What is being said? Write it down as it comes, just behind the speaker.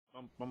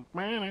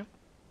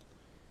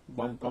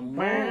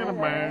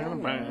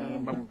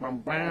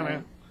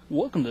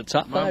Welcome to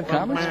Top 5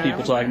 Comics,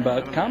 people talking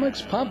about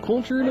comics, pop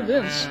culture, and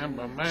events.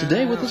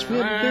 Today with us we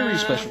have a very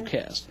special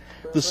cast.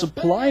 The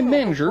supply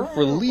manager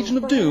for the Legion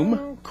of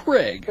Doom,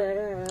 Craig.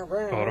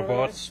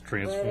 Autobots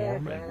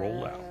transform and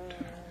roll out.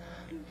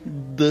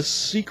 The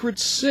Secret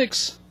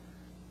Six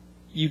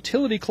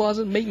utility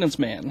closet maintenance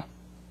man,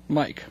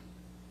 Mike.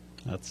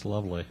 That's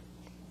lovely.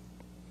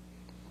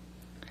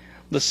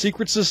 The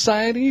Secret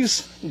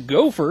Society's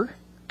gopher,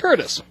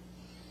 Curtis.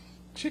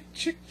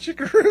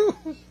 Chickaroo.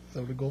 Is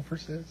that what a gopher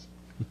says?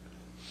 I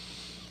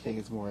think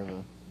it's more of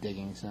a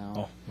digging sound.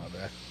 Oh, my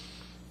bad.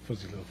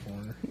 Fuzzy little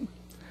foreigner.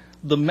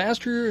 The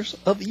Masters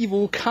of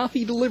Evil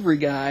coffee delivery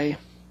guy,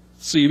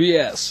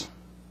 CBS.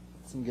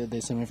 It's good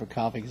they sent me for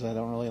coffee because I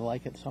don't really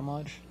like it so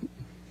much.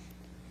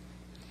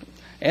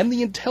 And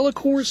the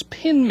IntelliCore's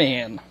pin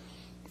man,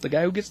 the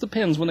guy who gets the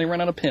pins when they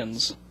run out of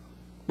pins,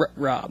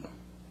 Rob.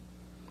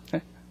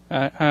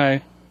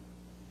 Hi.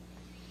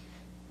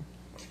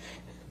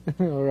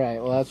 All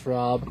right, well, that's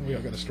Rob. We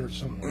all got to start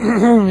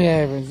somewhere.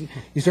 Yeah,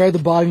 you start at the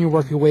bottom, you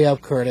work your way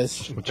up,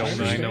 Curtis.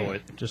 Don't I know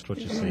it? Just what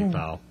you say,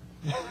 pal.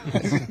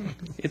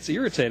 It's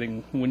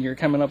irritating when you're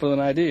coming up with an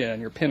idea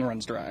and your pin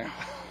runs dry.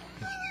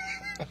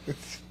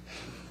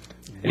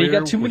 And you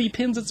got too many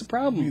pins, it's a Be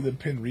problem. the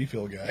pin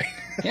refill guy.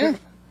 Yeah.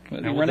 How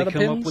You would run they out of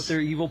come pins, up with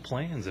their evil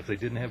plans if they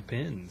didn't have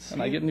pins?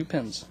 and I get new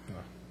pins.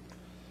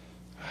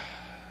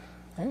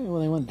 I don't know,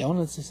 when they want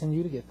donuts to send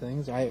you to get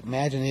things. I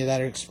imagine any of that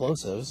are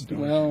explosives.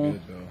 Well,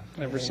 Good,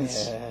 though. ever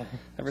since Yeah.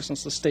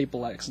 the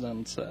staple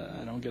accident,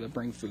 I don't get to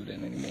bring food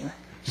in anymore.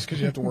 Just because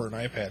you have to wear an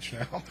eye patch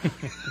now.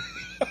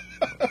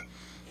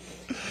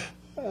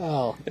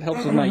 Oh, It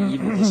helps with my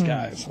evil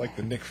disguise. It's like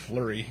the Nick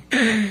Flurry.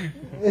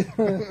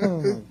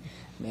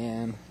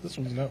 man. This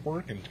one's not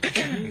working.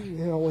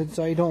 You know, it's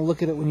why you don't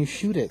look at it when you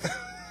shoot it.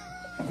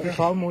 The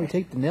problem when we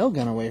take the nail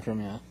gun away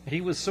from you.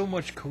 He was so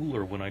much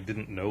cooler when I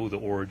didn't know the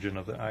origin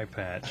of the eye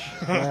patch.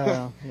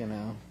 Well, you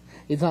know.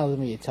 It's not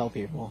something you tell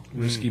people.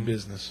 Risky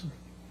business.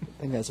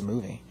 I think that's a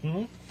movie.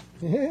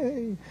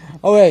 Yay.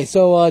 Okay,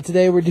 so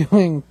today we're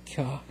doing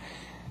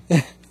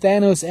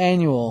Thanos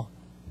Annual.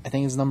 I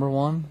think it's number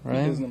 1, right?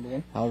 It is number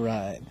 1. All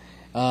right.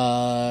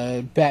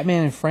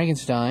 Batman and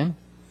Frankenstein.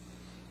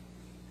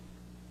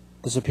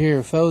 The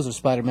Superior Foes of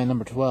Spider-Man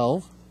number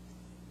 12.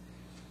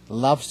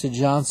 Lobster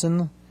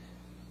Johnson.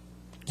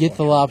 Get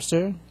the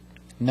Lobster.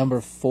 Number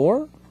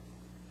 4.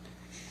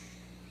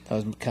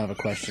 That was kind of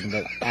a question,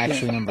 but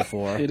actually number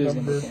 4. It is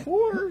Number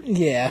 4?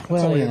 Yeah, That's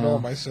well, how I you know know.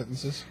 my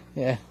sentences.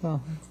 Yeah,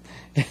 well.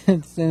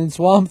 And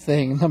Swamp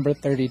Thing, number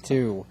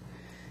 32.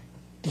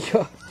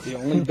 The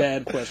only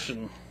bad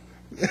question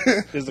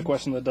is the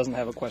question that doesn't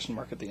have a question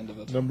mark at the end of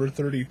it. Number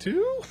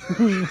 32?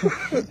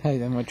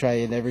 Hey, I'm going to try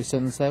it every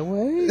sentence that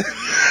way.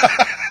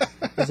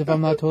 As if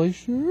I'm not totally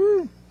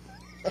sure.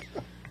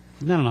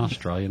 Isn't that an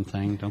Australian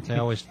thing? Don't they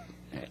always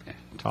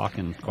talk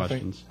in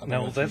questions?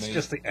 No, that's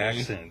just the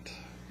accent.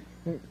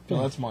 No,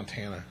 that's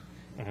Montana.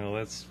 Well,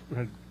 that's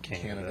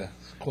Canada.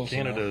 It's close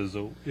Canada's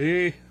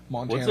hey,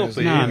 Montana what's is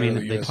up, No, I hey? mean,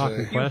 the they talk in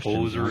USA. questions.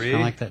 poser, It's eh? kind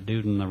of like that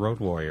dude in The Road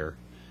Warrior.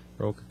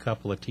 Broke a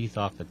couple of teeth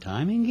off the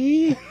timing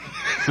key.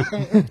 It's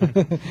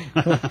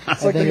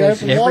like the guy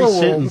from Every Waterworld.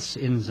 sentence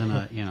ends in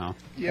a,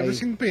 You ever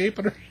seen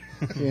paper?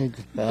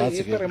 That's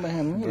a good.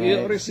 Man, Right. you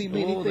ever seen Oh,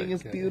 anything that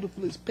as guy.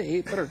 beautiful as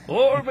paper?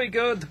 Oh my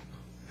God!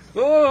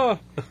 Oh,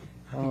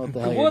 I don't know what the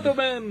hell you're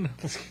Waterman,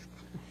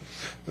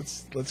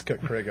 Let's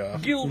cut Craig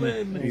off.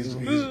 Gilman. He's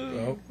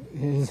on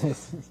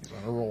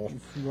a roll.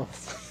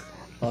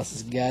 Lost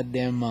his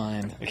goddamn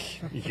mind.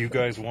 You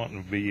guys want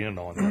to be in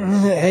on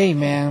this? Hey,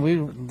 man,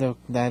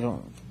 I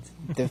don't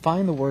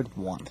define the word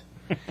want.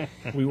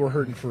 We were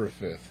hurting for a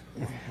 5th.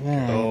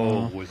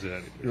 Oh, was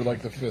that? You're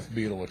like the 5th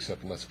Beatle,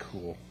 except less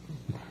cool.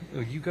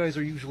 You guys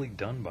are usually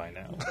done by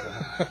now.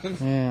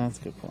 Yeah, that's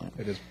a good point.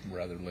 It is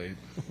rather late.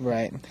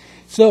 Right.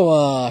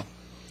 So,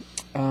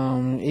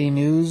 any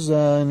news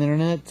on the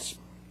internet?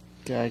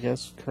 I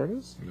guess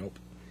Curtis? Nope.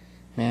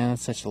 Man,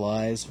 that's such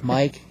lies.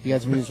 Mike, you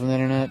got some news from the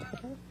internet?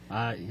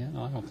 I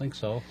don't think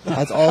so.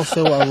 That's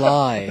also a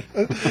lie.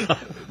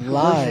 Where's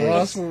Lies.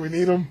 Ross when we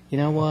need him? You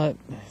know what?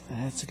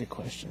 That's a good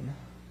question.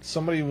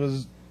 Somebody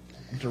was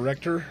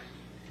director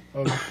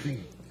of...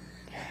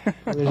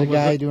 There's a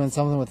guy doing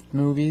something with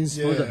movies.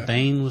 Yeah. Was it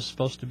Bane was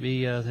supposed to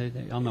be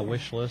on the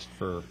wish list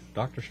for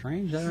Doctor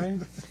Strange? Is that right?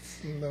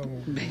 No.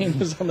 Bane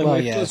was on the Well,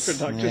 wait yes, list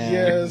for Dr. yeah.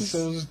 Yes,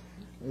 it was...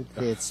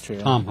 It's true.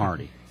 Tom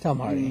Hardy Tom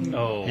Hardy.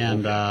 Oh,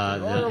 and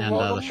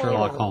the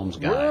Sherlock Holmes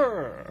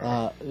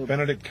guy.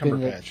 Benedict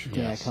Cumberbatch.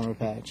 Yeah, Yes.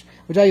 Cumberbatch.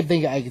 Which I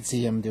think I could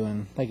see him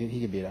doing. Like,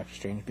 he could be a Doctor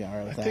Strange, be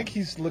alright with I that. think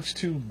he looks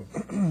too...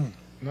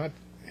 not...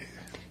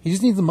 He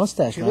just needs a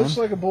mustache, He man. looks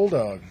like a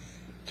bulldog.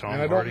 Tom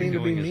And I don't Hardy mean to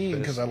be doing his mean,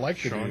 best 'cause I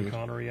like the Sean dude.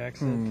 Connery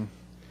accent.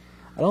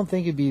 I don't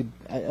think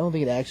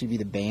it'd actually be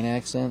the Bane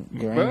accent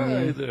during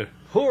By the. the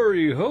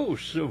hoary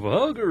hosts of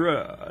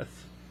Hogarath.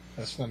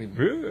 That's not even...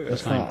 Yeah.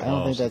 That's not- I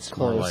don't think that's It's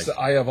more close. It's the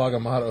Eye of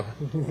Agamotto.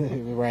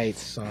 Right.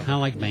 Son Kind of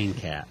like Bane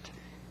Cat.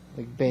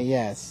 Like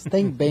yes,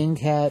 think Bane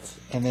Cat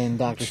and then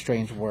Doctor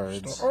Strange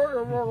words.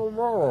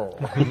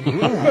 That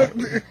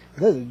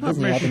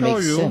doesn't have to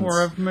make sense.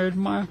 I've made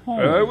my home.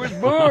 I was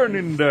born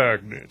in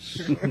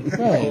darkness,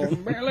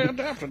 Right. Barely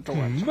adapted to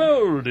it.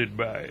 molded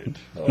by it.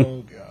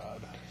 Oh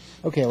God.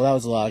 Okay, well that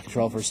was a lot of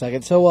control for a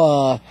second.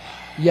 So,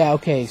 yeah,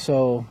 okay.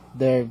 So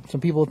there,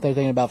 some people they're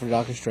thinking about for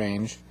Doctor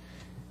Strange.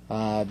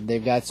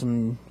 They've got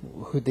some.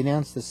 They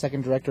announced the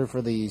second director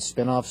for the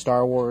spin-off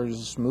Star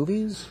Wars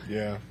movies,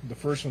 Yeah, the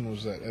first one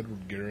was that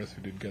Edward Gareth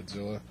who did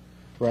Godzilla,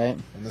 right?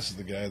 and this is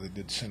the guy that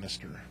did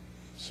Sinister.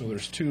 So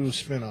there's two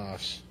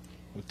spin-offs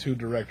with two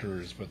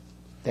directors, but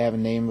They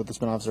haven't named what the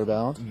spin-offs are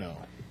about. no.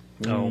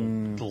 No,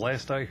 the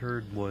last I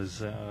heard was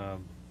that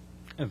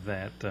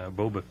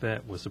Boba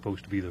Fett was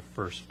supposed to be the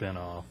first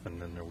spin-off,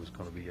 and then there was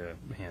going to be a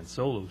Han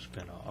Solo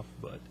spin-off,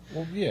 but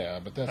Well, yeah,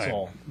 but that's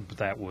all But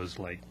that was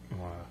like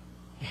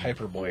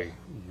hyperbole.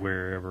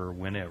 wherever,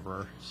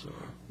 whenever. So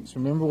So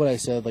remember what I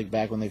said, like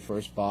back when they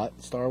first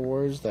bought Star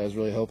Wars, that I was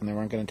really hoping they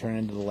weren't going to turn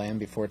into the Land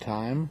Before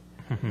Time.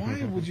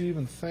 Why would you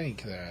even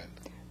think that?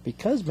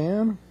 Because,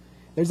 man,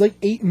 there's like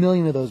 8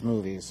 million of those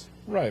movies.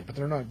 Right, but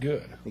they're not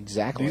good.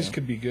 Exactly. These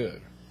could be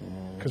good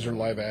because they're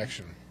live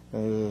action.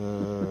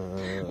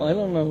 Well, I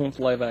don't know if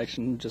live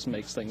action just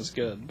makes things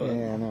good, but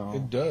Yeah, I know.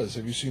 It does.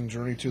 Have you seen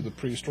Journey to the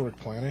Prehistoric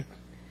Planet?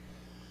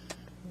 I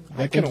That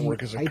think couldn't you-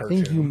 work as a I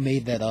cartoon. think you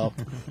made that up.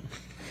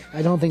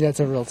 I don't think that's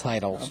a real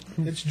title.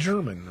 It's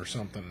German or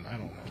something. I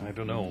don't know. I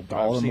don't know, but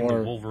All I've the seen more-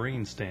 the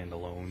Wolverine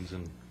standalones,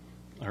 and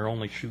they're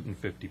only shooting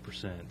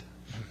 50%.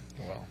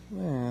 Well,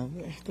 Yeah,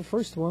 the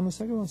first one, the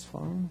second one's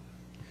fine.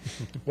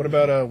 what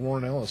about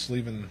Warren Ellis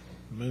leaving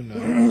Moon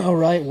Knight? All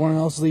right, Warren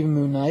Ellis is leaving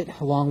Moon Knight,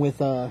 along with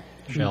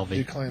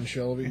Shelby. Declan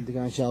Shelby. the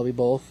guy Shelby,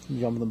 both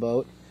jump in the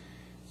boat.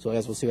 So I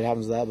guess we'll see what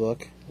happens to that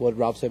book. What did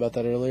Rob say about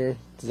that earlier?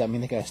 Does that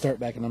mean they got to start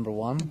back at number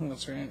 1?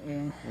 that's right. Yeah.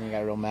 And he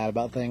got real mad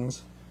about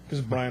things.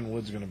 Because Brian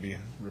Wood's going to be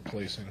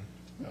replacing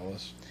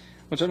Ellis.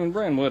 Which I mean,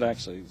 Brian Wood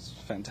actually is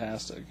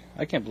fantastic.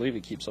 I can't believe he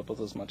keeps up with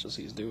as much as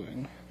he's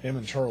doing. Him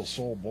and Charles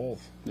Soule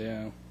both.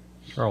 Yeah.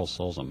 Charles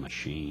Soule's a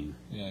machine.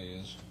 Yeah, he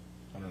is.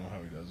 I don't know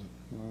how he does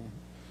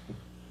it.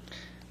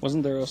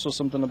 Wasn't there also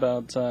something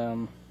about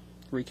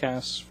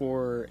recasts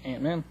for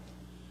Ant-Man?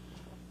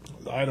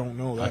 I don't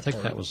know that I think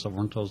part. that was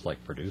weren't those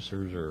like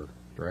producers or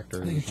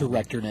directors? I think it's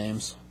director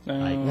names.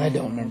 I I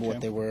don't remember what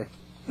okay. they were.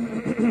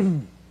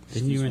 Didn't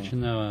you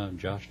mention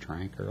Josh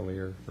Trank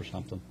earlier or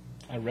something?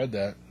 I read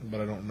that,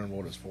 but I don't remember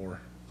what it's for.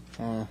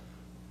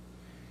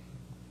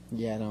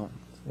 Yeah, I don't.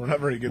 We're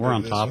not very good We're at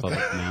on this top of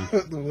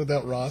it now.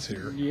 without Ross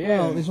here. Yeah.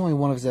 Well, there's only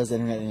one of us that has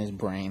internet in his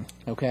brain,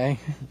 okay?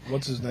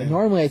 What's his name?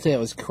 Normally I'd say it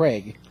was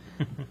Craig.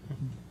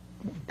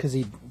 Because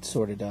he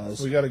sort of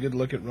does. We got a good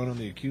look at Ronan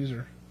the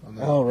Accuser. On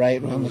that. Oh,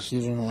 right, When Ronan he the was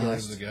Accuser in the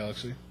Guardians last. of the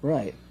Galaxy.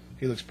 Right.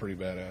 He looks pretty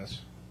badass.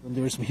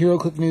 There was some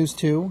HeroClix news,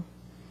 too.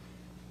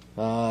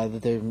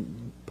 That they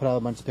put out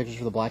a bunch of pictures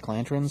for the Black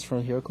Lanterns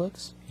for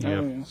HeroClix,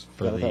 Yep. yes.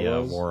 For Is that what that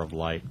the was? War of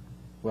Light.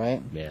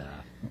 right? Yeah.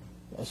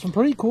 Some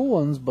pretty cool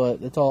ones,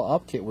 but it's all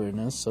upkit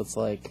weirdness, so it's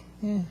like,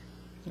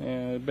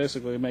 Yeah,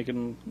 basically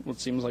making what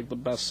seems like the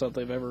best set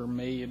they've ever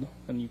made,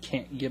 and you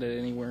can't get it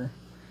anywhere.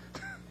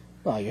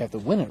 well, you have to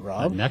win it, That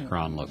Rob.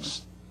 Necron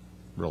looks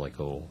really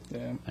cool.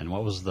 Yeah. And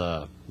what was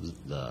the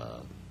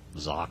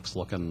Zox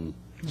looking?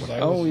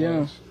 Oh,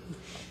 yeah.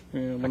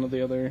 Yeah, one of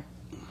the other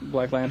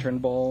Black Lantern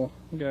Ball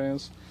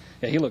guys.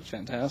 Yeah, he looked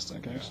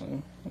fantastic,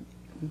 actually.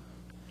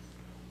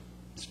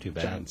 It's too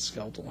bad. Giant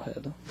skeletal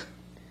head.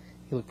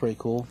 He looked pretty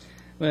cool.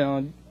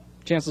 Well,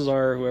 chances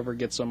are whoever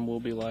gets them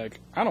will be like,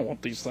 I don't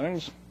want these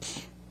things.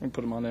 And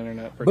put them on the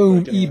internet. pretty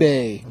Boom, quick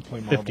anyway. eBay.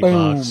 Play 50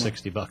 Marvel. Boom. bucks,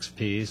 $60 a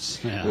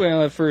piece. Yeah.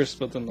 Well, at first,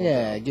 but then they'll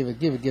Yeah, go.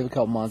 give it a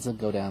couple months and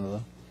go down to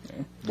the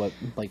what,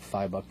 like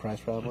 $5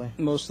 price probably.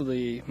 Most of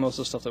the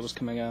stuff that was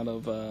coming out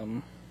of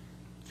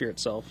Fear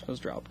itself has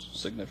dropped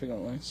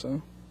significantly.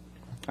 So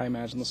I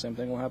imagine the same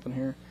thing will happen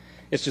here.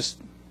 It's just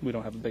we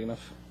don't have a big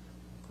enough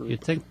group.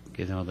 You'd think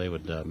they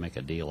would make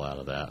a deal out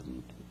of that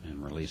and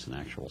release an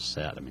actual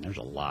set. I mean, there's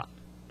a lot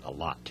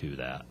to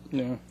that.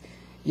 Yeah.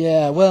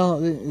 Yeah, well,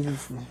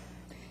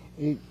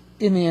 in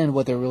the end,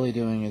 what they're really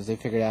doing is they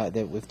figured out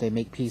that if they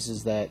make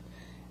pieces that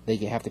they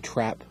have to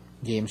trap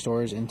game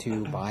stores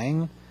into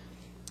buying,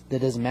 that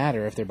doesn't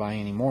matter if they're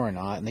buying any more or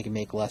not, and they can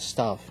make less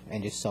stuff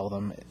and just sell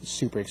them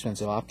super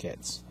expensive op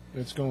kits.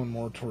 It's going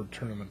more toward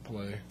tournament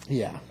play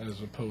Yeah,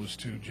 as opposed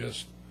to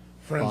just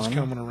friends Fun.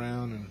 coming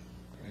around and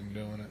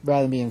doing it.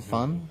 rather than being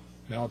fun.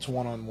 Now it's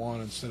one-on-one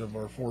instead of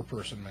our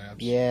four-person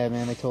maps. Yeah,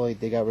 man,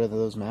 they got rid of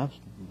those maps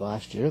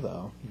last year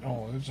though.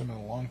 Oh, it's been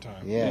a long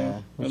time. Yeah,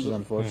 Yeah. which is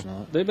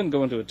unfortunate. They've been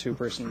going to a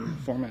two-person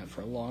format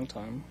for a long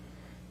time.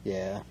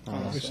 Yeah,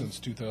 Probably since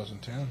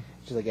 2010.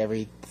 just like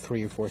every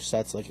 3 or 4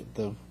 sets, like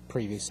the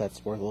previous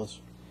set's worthless.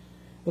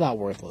 Well, not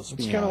worthless.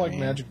 It's you kind know of what like I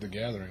mean. Magic the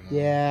Gathering. Though.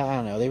 Yeah, I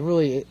don't know. They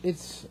really,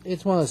 it's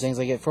one of those things.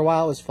 Like for a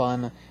while, it was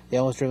fun. They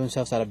almost drove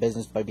themselves out of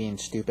business by being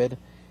stupid,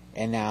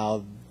 and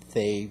now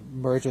they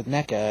merged with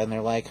NECA, and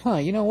they're like, huh,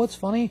 you know what's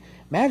funny?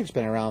 Magic's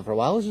been around for a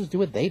while. Let's just do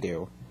what they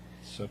do.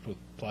 Except with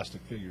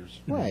plastic figures.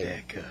 Right.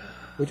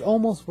 which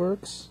almost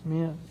works. I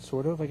mean,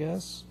 sort of, I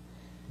guess.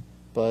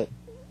 But,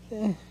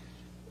 yeah,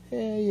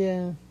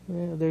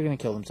 they're gonna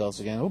kill themselves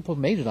again. We'll put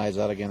Major Knives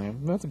out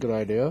again. That's a good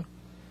idea.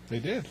 They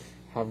did.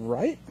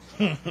 Right?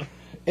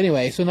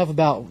 Anyway, so enough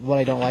about what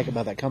I don't like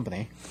about that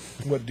company.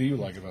 What do you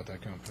like about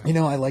that company? You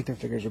know, I like their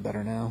figures are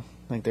better now.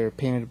 Like, they're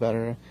painted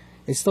better.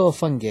 It's still a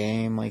fun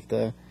game. Like,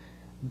 the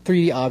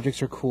 3D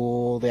objects are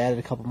cool. They added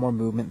a couple more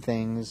movement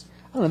things.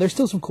 I don't know, there's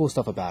still some cool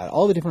stuff about it.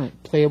 All the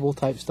different playable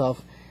type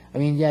stuff. I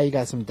mean, yeah, you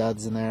got some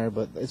duds in there,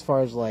 but as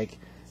far as, like,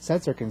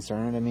 sets are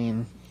concerned, I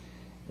mean,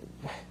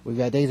 we've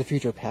got Days of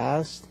Future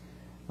Past,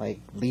 like,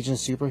 Legion of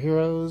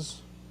Superheroes,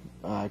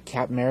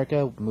 Captain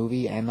America,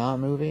 movie and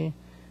non-movie,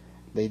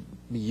 the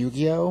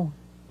Yu-Gi-Oh!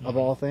 Of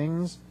all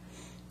things,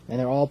 and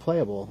they're all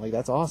playable. Like,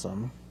 that's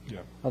awesome. Yeah.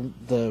 What's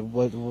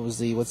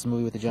the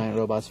movie with the giant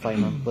robots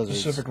fighting the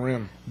blizzards? Pacific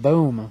Rim.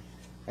 Boom.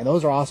 And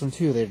those are awesome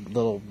too. They're a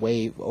little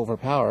way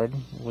overpowered,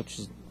 which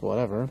is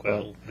whatever.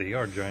 Well, they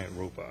are giant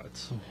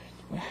robots.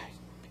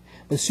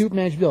 But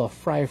Superman should be able to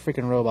fry a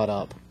freaking robot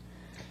up.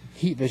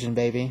 Heat vision,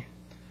 baby.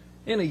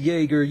 In a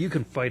Jaeger, you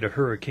can fight a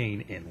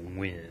hurricane and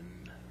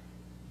win.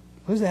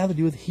 What does that have to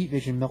do with heat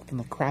vision melting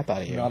the crap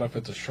out of you? Not if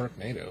it's a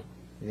Sharknado.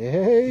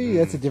 Hey,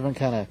 that's a different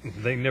kind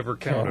of... They never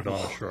counted on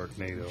a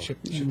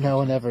Sharknado. No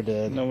one ever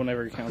did. No one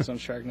ever counts on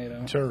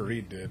Sharknado. Tara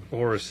Reid did.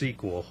 Or a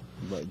sequel.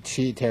 But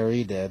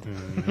Terry did.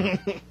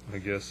 I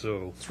guess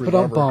so. Through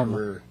But her bum.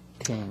 career.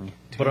 King.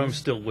 But I'm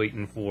still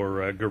waiting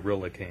for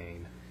Gorilla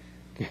Kane.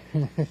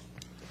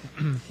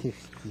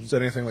 Is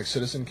that anything like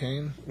Citizen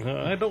Kane?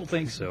 I don't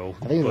think so.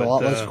 I think there's a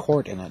lot less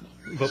court in it.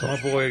 But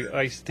my boy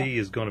Ice-T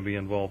is going to be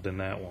involved in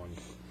that one.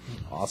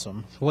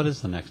 Awesome. So what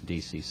is the next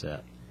DC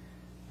set?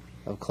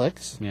 Of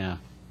clicks? Yeah.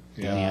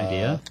 Yeah. Any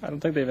idea? I don't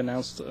think they've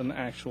announced an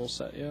actual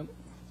set yet.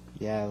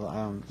 Yeah,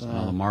 Well,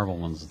 the Marvel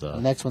one's the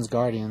the... next one's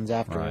Guardians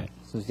after. Right.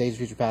 So Days of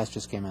Future Past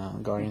just came out,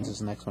 and Guardians is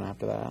the next one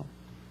after that.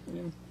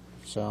 Yeah.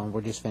 So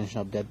we're just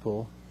finishing up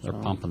Deadpool. They're so.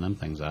 pumping them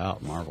things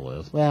out, Marvel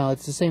is. Well,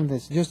 it's the same.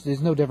 It's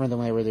no different than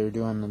whenever they were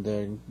doing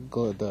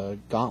the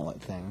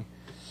Gauntlet thing.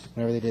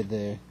 Whenever they did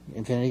the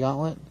Infinity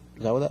Gauntlet,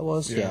 is that what that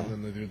was? Yeah. And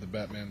then they do the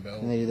Batman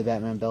belt. And they did the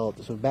Batman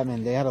belt. So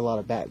Batman, they had a lot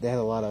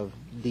of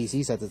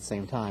DC sets at the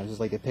same time. It's just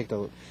like they picked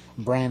a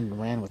brand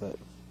and ran with it.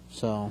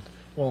 So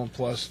Well, and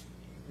plus,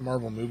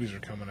 Marvel movies are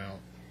coming out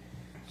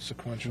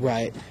sequentially.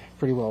 right,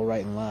 pretty well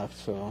right and left.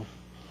 So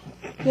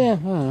yeah, I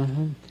don't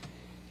know.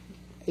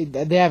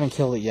 They haven't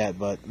killed it yet,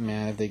 but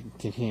man, if they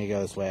continue to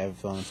go this way, I have a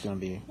feeling it's going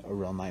to be a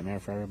real nightmare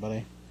for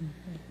everybody.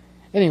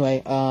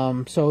 Anyway,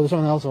 so there's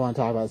something else I want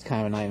to talk about. It's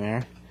kind of a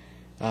nightmare.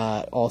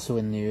 Also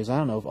in news, I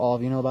don't know if all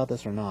of you know about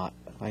this or not.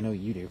 I know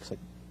you do because I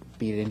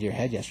beat it into your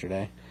head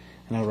yesterday.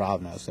 I know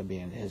Rob knows. I beat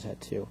it into his head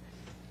too.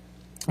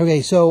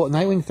 Okay, so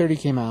Nightwing 30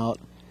 came out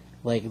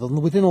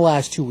within the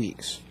last 2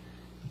 weeks.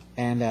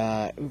 And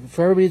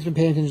for everybody who's been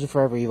paying attention to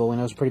Forever Evil, we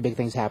know some pretty big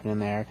things happening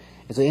there.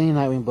 And so any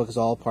Nightwing book is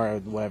all part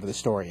of whatever the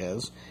story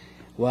is.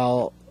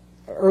 Well,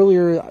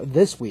 earlier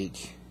this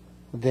week,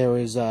 there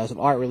was some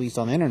art released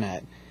on the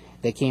internet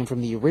that came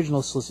from the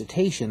original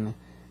solicitation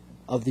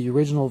of the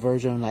original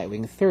version of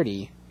Nightwing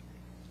 30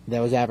 that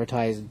was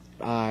advertised,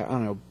 I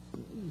don't know,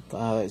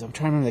 I'm trying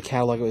to remember the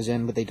catalog it was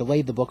in, but they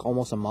delayed the book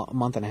almost a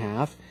month and a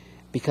half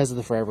because of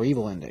the Forever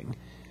Evil ending.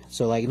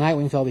 So, like,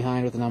 Nightwing fell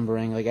behind with the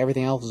numbering. Like,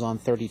 everything else is on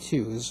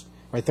 32s,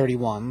 or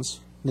 31s.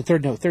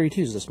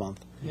 32s this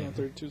month. Yeah,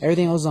 32.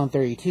 Everything else is on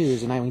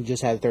 32s, and Nightwing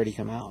just had 30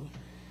 come out.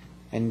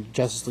 And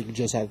Justice League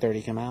just had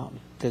 30 come out,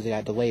 because they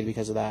got delayed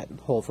because of that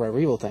whole Forever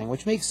Evil thing,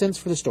 which makes sense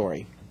for the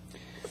story.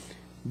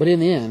 But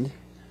in the end,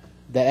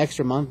 that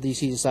extra month,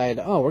 DC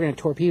decided, oh, we're going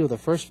to torpedo the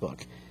first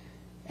book.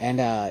 And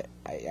I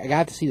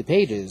got to see the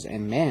pages,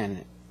 and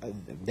man,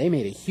 they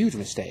made a huge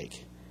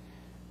mistake.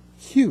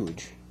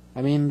 Huge.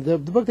 I mean, the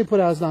book they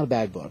put out is not a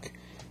bad book.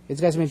 It's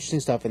got some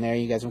interesting stuff in there.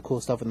 You got some cool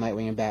stuff with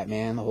Nightwing and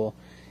Batman, the whole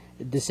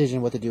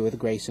decision what to do with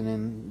Grayson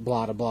and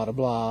blah, blah, blah,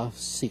 blah,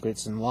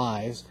 secrets and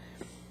lies.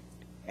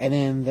 And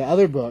then the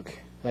other book,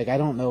 like, I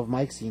don't know if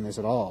Mike's seen this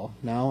at all.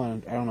 No,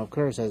 and I don't know if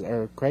Curtis has,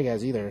 or Craig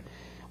has either,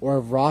 or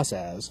if Ross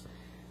has.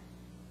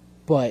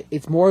 But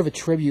it's more of a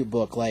tribute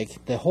book.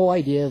 Like, the whole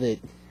idea that...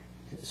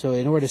 So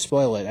in order to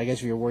spoil it, I guess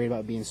if you're worried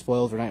about being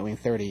spoiled for Nightwing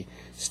 30,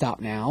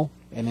 stop now,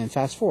 and then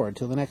fast forward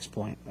to the next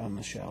point on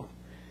the show.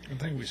 I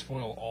think we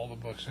spoil all the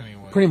books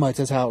anyway. Pretty much,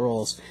 that's how it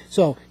rolls.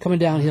 So, coming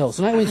downhill.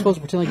 So Nightwing's supposed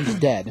to pretend like he's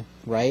dead,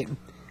 right?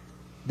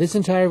 This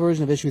entire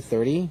version of issue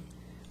 30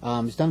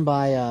 is done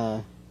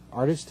by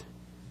artist.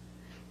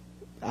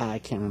 I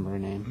can't remember her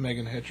name.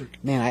 Megan Hetrick.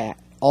 Man,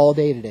 all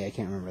day today I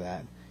can't remember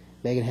that.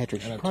 Megan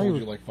Hetrick. And I've told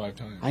you like 5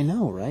 times. I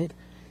know, right?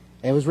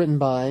 It was written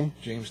by...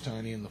 James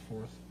Tynion in the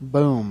 4th.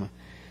 Boom.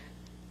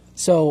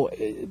 So,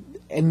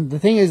 and the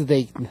thing is,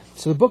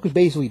 so the book was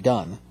basically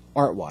done,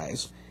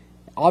 art-wise.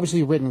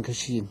 Obviously written because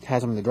she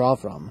has something to draw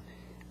from.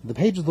 The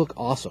pages look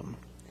awesome.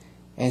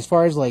 And as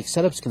far as, like,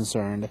 setup's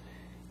concerned,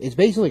 it's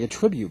basically like a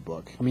tribute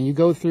book. I mean, you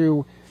go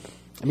through...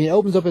 I mean, it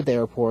opens up at the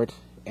airport,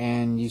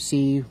 and you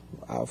see,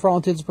 for all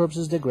intents and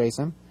purposes, Dick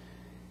Grayson.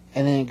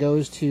 And then it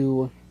goes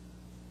to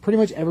pretty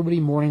much everybody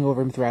mourning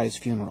over him throughout his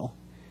funeral.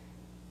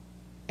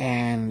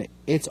 and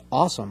it's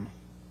awesome.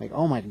 Like,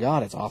 oh my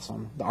god, it's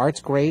awesome. The art's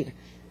great.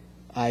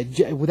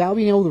 Without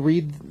being able to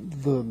read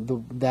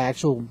the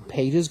actual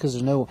pages, because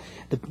there's no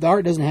the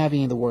art doesn't have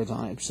any of the words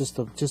on it. It's just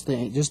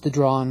the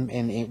drawn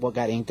and what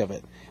got inked of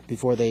it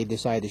before they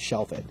decided to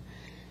shelf it.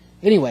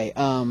 Anyway,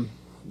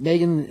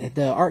 Megan,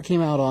 the art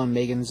came out on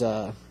Megan's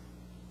her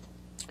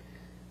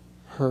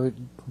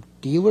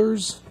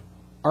dealer's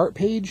art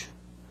page.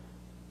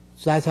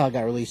 So that's how it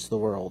got released to the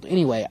world.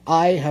 Anyway,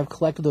 I have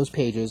collected those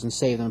pages and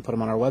saved them and put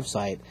them on our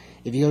website.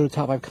 If you go to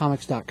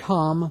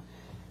top5comics.com,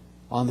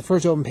 on the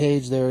first open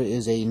page there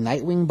is a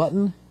Nightwing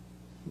button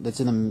that's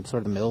in the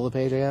sort of the middle of the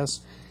page, I guess.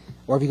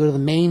 Or if you go to the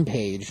main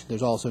page,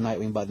 there's also a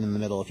Nightwing button in the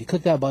middle. If you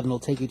click that button, it'll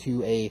take you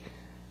to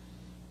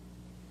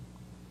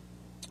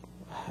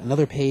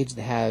another page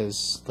that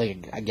has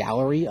like a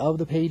gallery of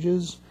the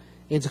pages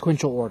in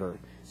sequential order,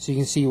 so you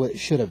can see what it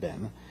should have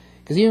been.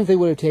 Because even if they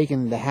would have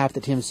taken the half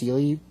that Tim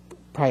Seeley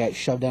probably got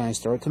shoved down his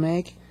throat to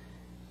make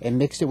and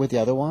mixed it with the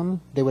other one,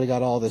 they would have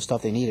got all the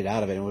stuff they needed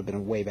out of it, and it would have been a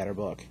way better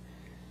book.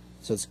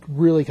 So it's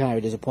really kind of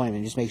a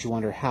disappointment. It just makes you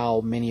wonder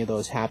how many of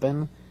those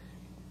happen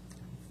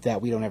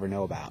that we don't ever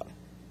know about.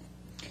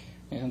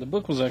 And the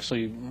book was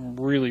actually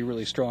really,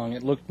 really strong.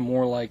 It looked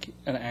more like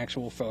an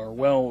actual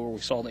farewell, where we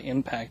saw the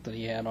impact that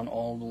he had on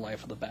all the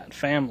life of the Bat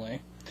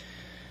family.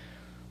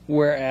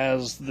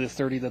 Whereas the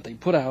 30 that they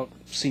put out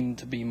seemed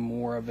to be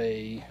more of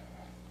a,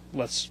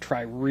 let's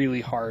try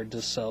really hard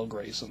to sell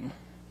Grayson.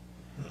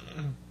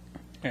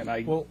 And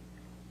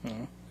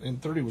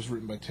and 30 was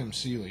written by Tim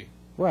Seeley,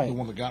 Right. the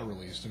one that got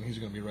released, and he's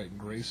going to be writing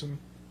Grayson.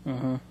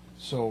 Uh-huh.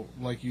 So,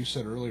 like you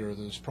said earlier,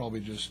 there's probably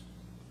just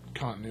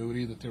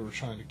continuity that they were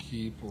trying to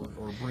keep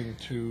or bring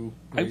to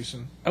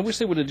Grayson. I wish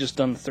they would have just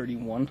done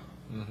 31.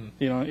 Mm-hmm.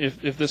 You know,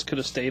 if this could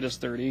have stayed as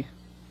 30,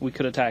 we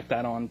could have tacked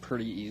that on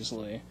pretty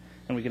easily,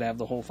 and we could have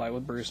the whole fight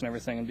with Bruce and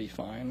everything and be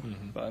fine.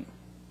 Mm-hmm. But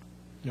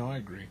No, I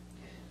agree.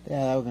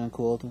 Yeah, that would have been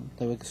cool.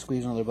 They would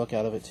squeeze another book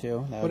out of it,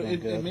 too. That would But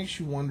have been good. it makes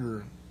you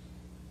wonder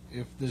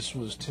if this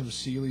was Tim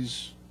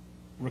Seeley's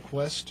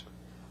request.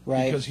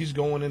 Right. Because he's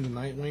going into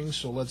Nightwing,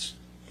 so let's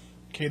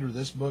cater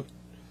this book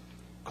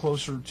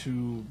closer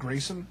to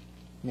Grayson,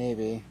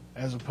 Maybe.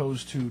 as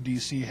opposed to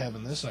DC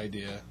having this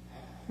idea,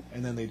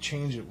 and then they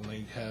change it when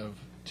they have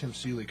Tim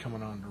Seeley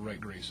coming on to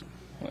write Grayson.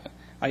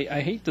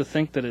 I hate to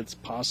think that it's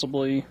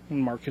possibly a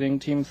marketing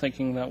team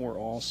thinking that we're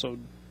all so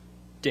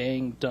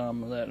dang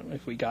dumb that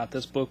if we got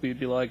this book, we'd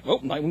be like, oh,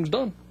 Nightwing's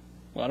done.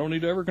 Well, I don't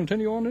need to ever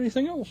continue on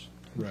anything else.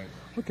 Right.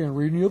 I can't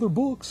read any other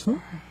books. Huh?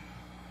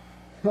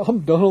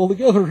 I'm done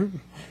altogether.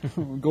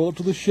 Go up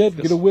to the shed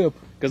and get a whip.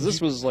 Because this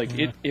was like,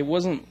 it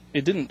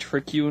didn't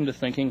trick you into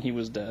thinking he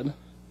was dead,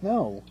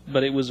 No.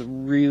 but it was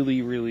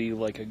really, really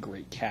like a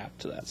great cap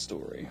to that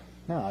story.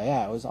 No,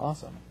 yeah, it was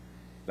awesome.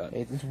 But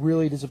It's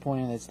really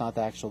disappointing that it's not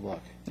the actual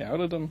book. yeah, I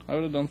would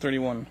have done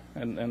 31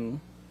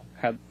 and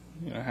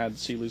had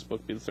Seeley's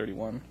book be the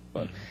 31.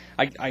 But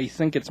I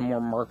think it's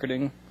more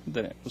marketing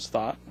than it was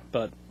thought.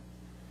 But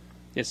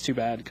it's too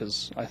bad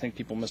because I think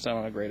people missed out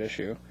on a great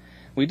issue.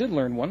 We did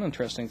learn one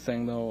interesting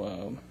thing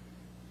though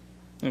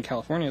in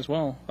California as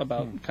well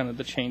about kind of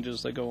the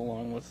changes that go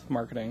along with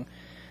marketing.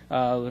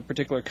 The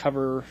particular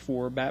cover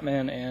for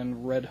Batman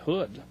and Red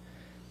Hood,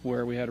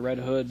 where we had Red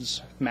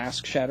Hood's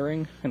mask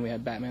shattering and we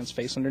had Batman's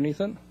face underneath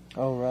it.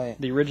 Oh, right.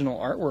 The original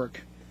artwork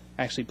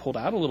actually pulled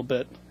out a little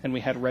bit, and we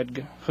had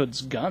Red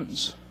Hood's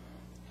guns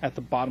at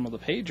the bottom of the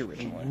page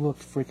originally. It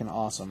looked freaking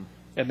awesome.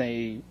 And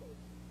they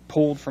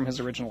pulled from his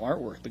original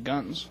artwork the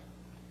guns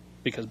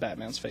because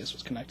Batman's face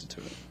was connected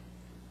to it.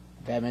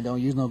 Batman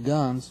don't use no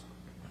guns.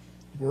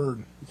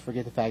 Word. Let's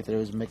forget the fact that it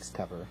was a mixed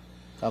cover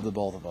of the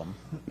both of them.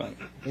 But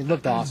It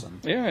looked awesome.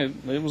 yeah,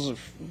 it was a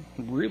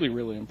really,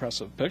 really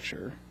impressive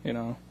picture, you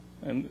know.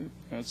 And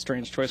it's a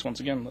strange choice once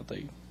again that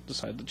they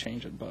decided to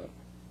change it, but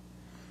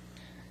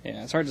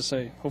yeah, it's hard to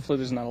say. Hopefully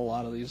there's not a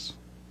lot of these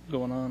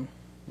going on.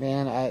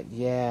 Man,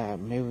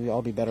 maybe we'd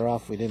all be better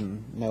off if we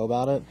didn't know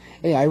about it.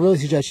 Yeah, I really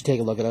suggest you take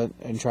a look at it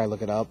and try to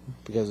look it up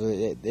because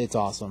it's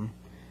awesome.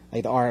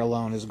 Like, the art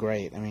alone is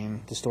great. I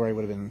mean, the story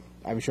would have been...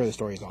 I'm sure the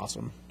story is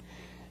awesome.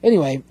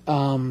 Anyway,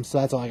 so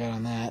that's all I got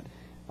on that.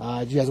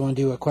 Do you guys want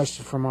to do a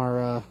question from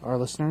our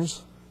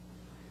listeners?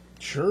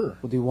 Sure.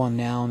 We'll do one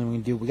now, and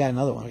then we got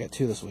another one. We got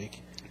two this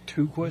week.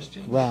 2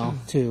 questions? Well,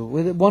 two.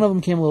 One of them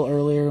came a little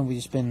earlier, and we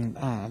just been...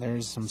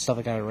 there's some stuff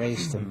that got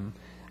erased, and...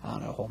 I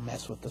don't know, a whole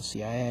mess with the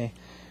CIA.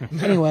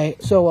 Anyway,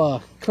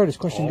 so, Curtis,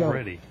 question go.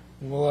 Already.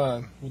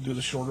 We'll do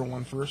the shorter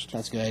one first.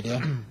 That's a good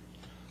idea.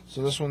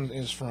 So this one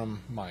is from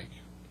Mike.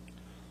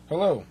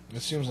 Hello.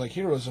 It seems like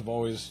heroes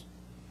always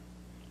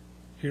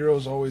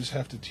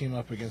have to team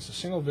up against a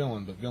single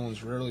villain, but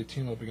villains rarely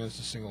team up against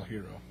a single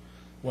hero.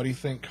 Why do you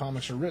think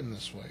comics are written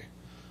this way?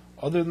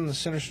 Other than the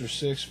Sinister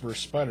Six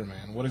versus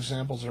Spider-Man, what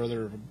examples are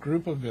there of a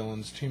group of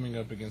villains teaming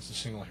up against a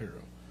single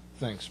hero?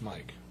 Thanks,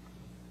 Mike.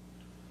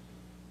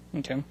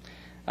 Okay.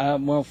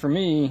 Well, for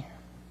me,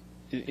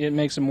 it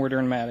makes a more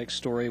dramatic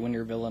story when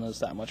your villain is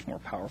that much more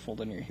powerful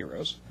than your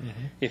heroes.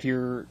 Mm-hmm. If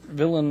your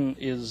villain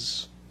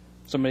is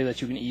somebody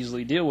that you can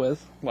easily deal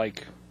with,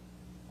 like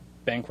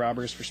bank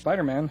robbers for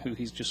Spider-Man, who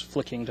he's just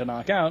flicking to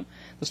knock out,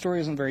 the story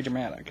isn't very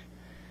dramatic.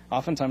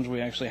 Oftentimes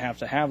we actually have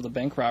to have the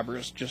bank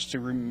robbers just to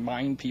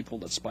remind people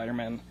that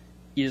Spider-Man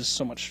is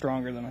so much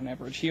stronger than an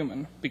average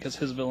human, because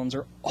his villains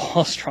are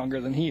all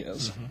stronger than he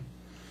is. Mm-hmm.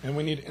 And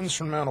we need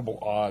insurmountable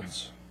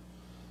odds.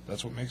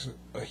 That's what makes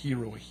a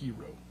hero a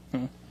hero.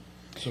 Hmm.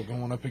 So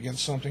going up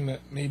against something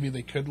that maybe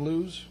they could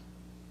lose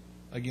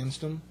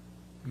against him,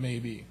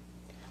 maybe.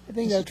 I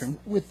think This is that's true.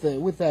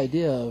 with the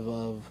idea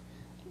of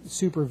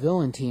super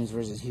villain teams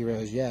versus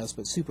heroes, yes,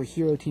 but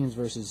superhero teams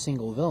versus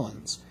single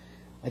villains.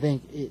 I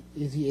think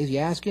is he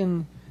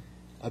asking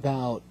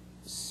about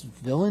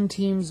villain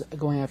teams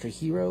going after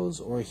heroes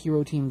or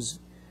hero teams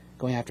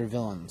going after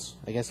villains?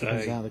 I guess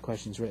depends on how the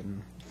question's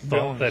written. Thought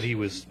Villains. that he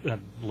was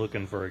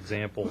looking for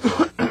examples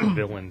of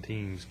villain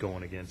teams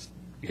going against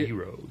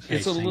heroes.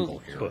 It's a single little,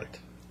 hero. But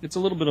it's a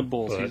little bit of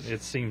both. but He's-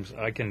 it seems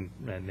I can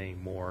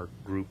name more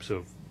groups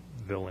of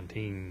villain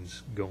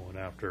teams going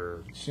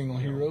after Single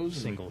you know, heroes?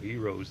 single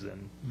heroes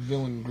than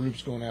Villain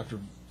groups going after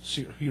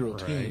hero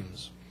Right.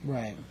 teams.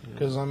 Right.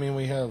 Because, I mean,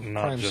 we have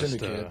not Crime just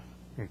Syndicate,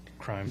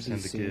 Crime DC,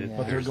 Syndicate. yeah.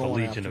 but they're There's the going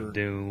Legion after of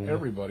Doom.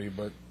 everybody,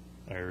 but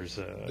There's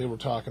they were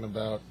talking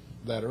about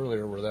that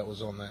earlier where that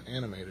was on that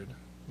animated,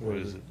 where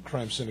What is the it?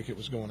 Crime Syndicate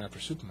was going after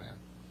Superman.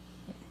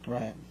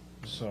 Right.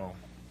 So,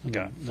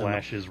 got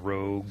Flash's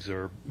rogues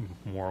are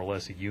more or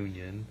less a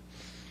union.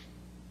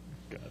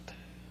 Got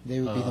They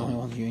would be the only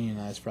ones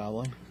unionized,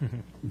 probably.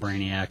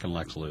 Brainiac and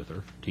Lex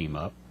Luthor team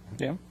up.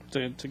 yeah,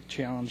 to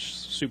challenge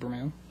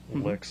Superman.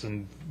 Lex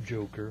and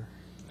Joker.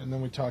 and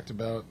then we talked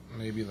about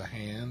maybe the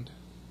Hand.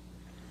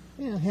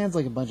 Yeah, Hand's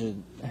like a bunch of,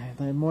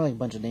 they're more like a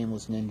bunch of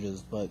nameless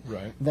ninjas, but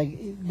Right. like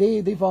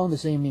they fall in the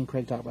same. Me and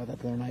Craig talked about that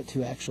the other night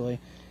too. Actually,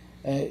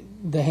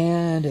 the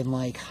Hand and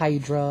like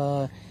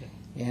Hydra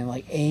and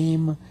like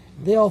AIM,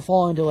 they all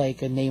fall into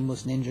like a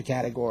nameless ninja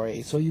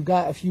category. So you've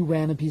got a few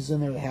random pieces in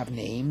there that have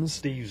names.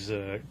 Steve's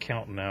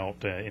counting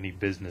out any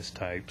business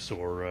types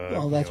or.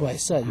 Well, that's you know, why I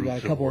said you got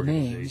a groups couple of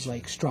names organizations.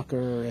 like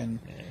Strucker and,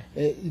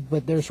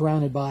 but they're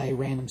surrounded by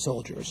random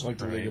soldiers. Like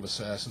the League Right. of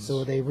Assassins. So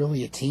are they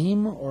really a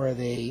team or are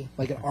they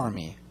like an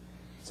army?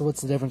 So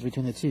what's the difference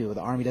between the two? The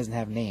army doesn't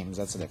have names.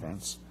 That's the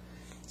difference.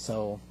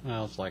 So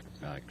Well, it's like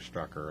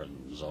Strucker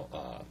and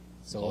Zola,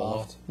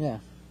 Zoloft, yeah,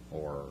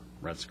 or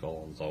Red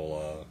Skull and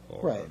Zola.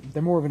 Or, right.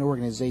 They're more of an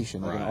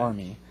organization, like an Right.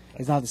 army.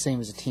 It's not the same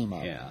as a team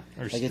up. Yeah.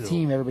 Or Like a still-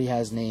 team, everybody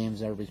has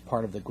names. Everybody's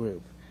part of the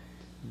group.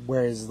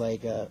 Whereas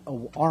like a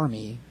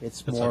army,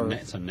 it's It's, more.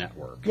 it's a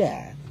network.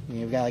 Yeah,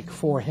 you've got like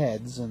 4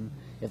 heads, and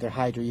if they're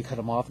Hydra, you cut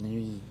them off, and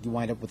then you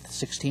wind up with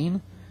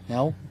 16.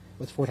 No,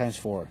 what's 4 times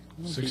 4?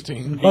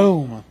 16.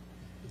 Boom,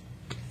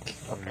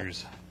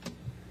 There's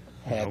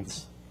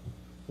heads.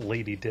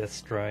 Lady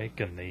Deathstrike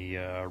and the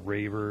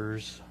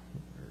Ravers.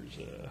 There's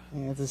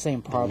Yeah, it's the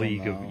same the problem.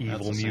 League of though. That's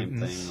Evil the same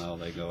Mutants. thing, though.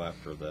 They go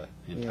after the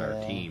entire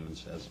Yeah. team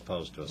as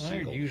opposed to a They're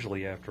single.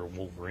 usually after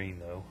Wolverine,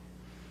 though.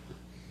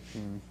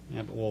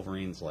 Yeah, but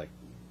Wolverine's like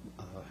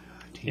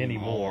team all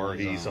Anymore, on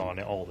his he's own.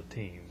 on all the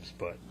teams,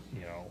 but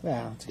you know,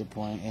 Yeah, that's a good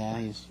point. Yeah,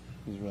 he's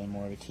really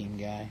more of a team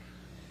guy.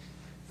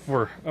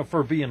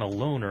 for being a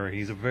loner,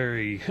 he's a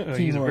very he's a very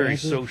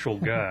Team-oriented. social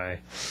guy.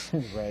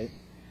 Right.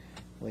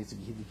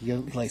 He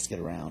likes to get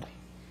around.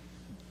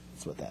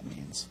 That's what that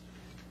means.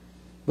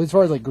 But as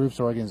far as like groups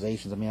or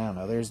organizations, I mean, I don't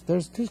know.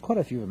 There's quite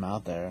a few of them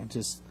out there.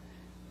 Just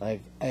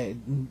like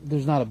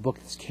there's not a book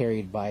that's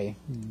carried by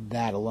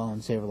that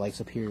alone, save for like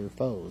Superior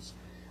Foes,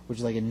 which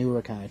is like a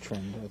newer kind of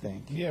trend, I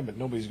think. Yeah, but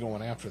nobody's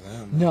going after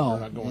them. No, They're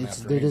not going it's,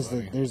 after they're just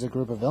anybody. there's a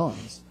group of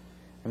villains.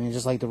 I mean,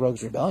 just like the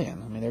Rogues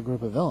Rebellion. I mean, they're a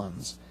group of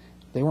villains.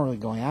 They weren't really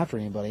going after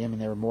anybody. I mean,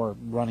 they were more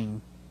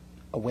running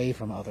away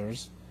from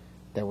others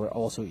that were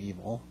also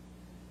evil.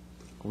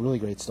 Really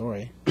great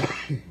story.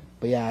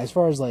 But yeah, as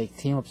far as like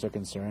team ups are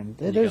concerned,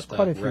 You there's got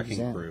quite a that few Wrecking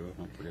examples. Crew.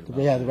 Don't forget about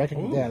Yeah,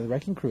 that. the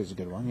Wrecking Crew is a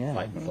good one. Yeah,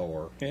 Fighting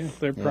Thor. Yeah,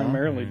 they're Yeah.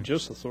 primarily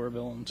just a Thor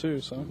villain too.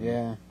 So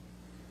yeah.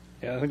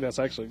 yeah, I think that's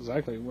actually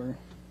exactly where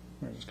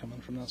it's coming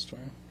from, that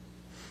story.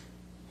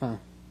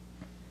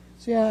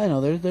 So yeah, I know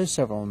there's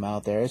several of them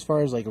out there. As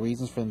far as like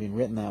reasons for them being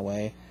written that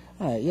way,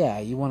 yeah,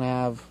 you want to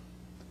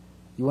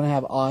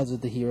have odds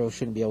that the hero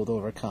shouldn't be able to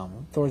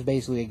overcome. Thor's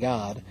basically a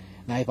god.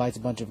 Now he fights a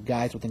bunch of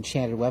guys with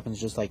enchanted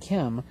weapons just like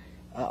him.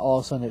 All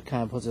of a sudden, it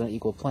kind of puts it on an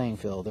equal playing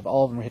field. If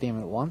all of them are hitting him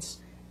at once,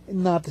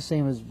 not the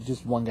same as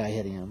just one guy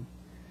hitting him.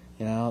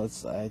 You know,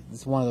 it's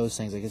one of those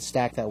things. Like it's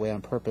stacked that way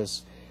on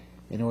purpose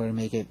in order to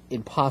make it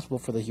impossible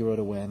for the hero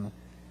to win,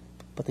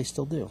 but they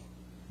still do.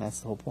 That's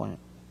the whole point.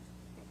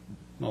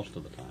 Most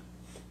of the time.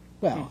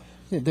 Well,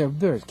 there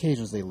are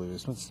occasions they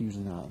lose, but it's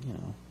usually not. You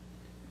know,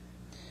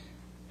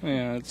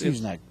 Yeah, it's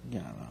usually not. You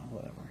know,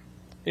 whatever.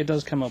 it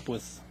does come up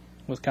with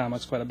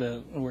comics quite a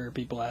bit, where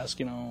people ask,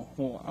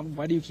 well,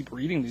 why do you keep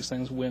reading these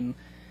things when,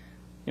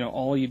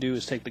 all you do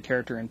is take the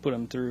character and put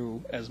him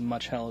through as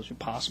much hell as you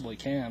possibly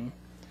can?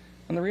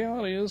 And the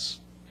reality is,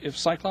 if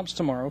Cyclops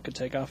tomorrow could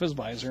take off his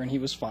visor and he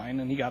was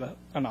fine and he got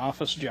an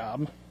office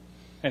job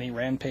and he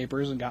ran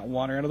papers and got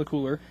water out of the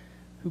cooler,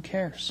 who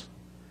cares?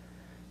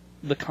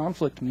 The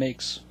conflict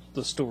makes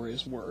the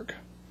stories work.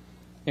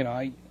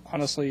 I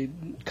honestly,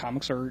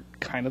 comics are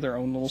kind of their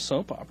own little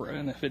soap opera,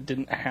 and if it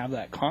didn't have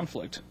that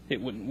conflict,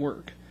 it wouldn't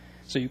work.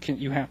 So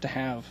you have to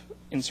have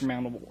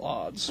insurmountable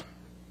odds.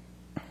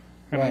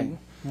 I Right. mean,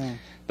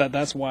 Right.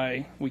 that's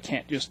why we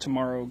can't just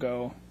tomorrow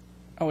go,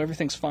 oh,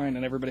 everything's fine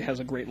and everybody has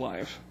a great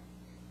life,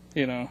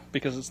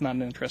 because it's not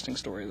an interesting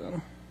story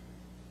then.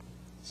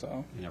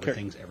 So And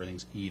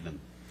everything's even.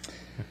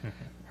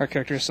 our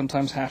characters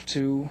sometimes have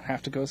to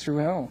go through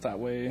hell. That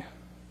way,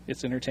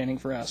 it's entertaining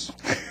for us.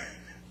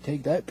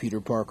 Take that, Peter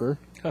Parker.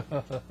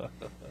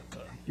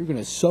 You're going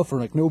to suffer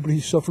like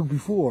nobody's suffered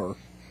before.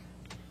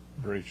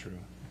 Very true.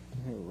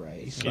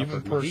 Right.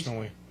 Even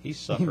personally. He's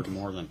suffered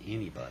more than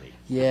anybody.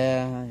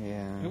 Yeah, It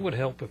yeah. would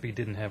help if he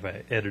didn't have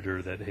an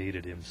editor that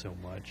hated him so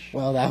much.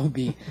 Well, that would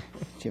be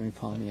Jimmy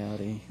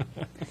Palmiotti.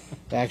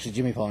 Actually,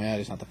 Jimmy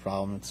Palmiotti's not the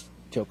problem. It's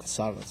Joe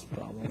Quesada that's the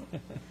problem.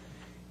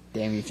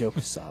 Damn you, Joe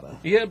Quesada.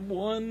 He had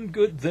one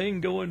good thing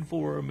going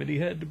for him, and he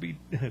had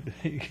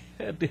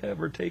to have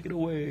her taken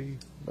away.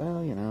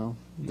 Well,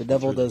 the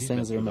devil does He's been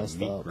things that are through the messed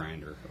meat up.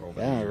 grinder over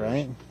the Yeah, years.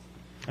 right?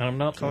 And I'm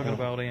not talking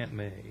about Aunt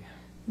May,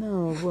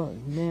 No, well,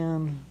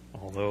 man.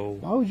 although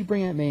Why would you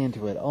bring Aunt May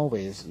into it?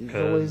 Always. It's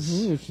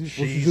always, because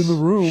she's in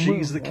the room.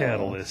 she's the Oh.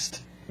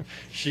 catalyst.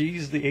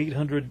 She's the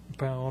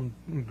 800-pound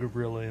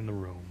gorilla in the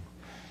room.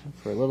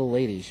 For a little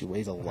lady, she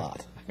weighs a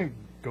lot.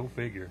 Go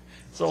figure.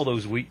 It's all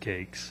those wheat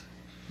cakes.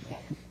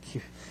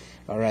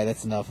 All right,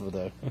 that's enough of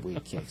the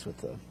wheat cakes with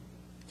the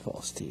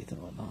false teeth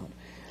and whatnot.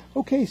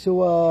 Okay,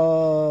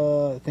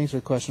 so thanks for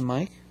the question,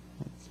 Mike.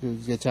 It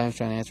was good times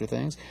trying to answer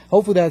things.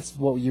 Hopefully, that's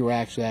what you were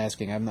actually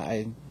asking. I'm not.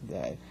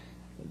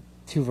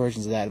 Two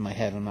versions of that in my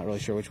head. I'm not really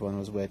sure which one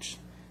was which.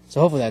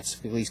 So hopefully,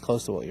 that's at least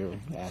close to what you're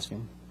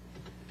asking.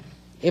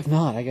 If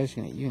not, I guess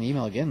you can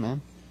email again,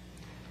 man.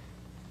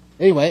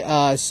 Anyway,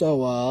 so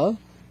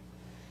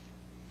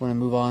want to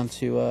move on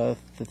to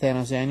the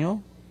Thanos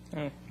annual.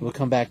 We'll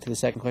come back to the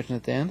second question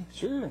at the end.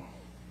 Sure.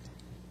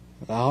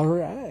 All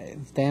right.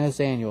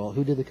 Thanos Annual.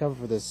 Who did the cover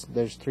for this?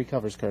 There's 3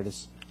 covers,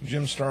 Curtis.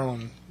 Jim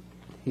Starlin,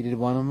 He did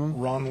one of them?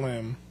 Ron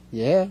Lim,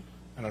 Yeah.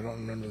 and I don't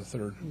remember the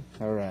third.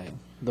 All right.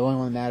 The only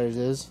one that matters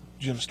is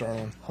Jim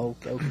Starlin. Hulk.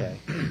 Okay.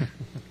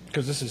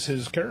 Because this is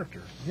his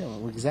character. Yeah,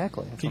 well,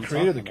 exactly. That's He what I'm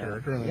created the talking about.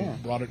 character and then Yeah.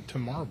 brought it to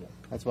Marvel.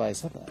 That's why I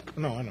said that.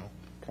 No, I know.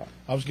 Okay.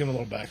 I was giving a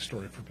little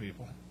backstory for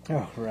people.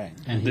 Oh, right.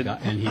 And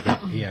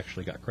he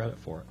actually got credit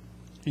for it.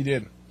 He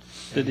did.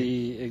 Did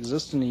he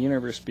exist in the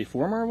universe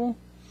before Marvel?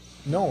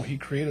 No, he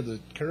created the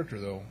character,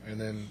 though,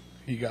 and then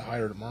he got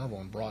hired at Marvel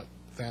and brought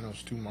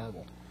Thanos to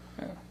Marvel.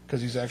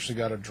 Because he's actually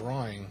got a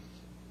drawing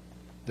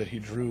that he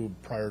drew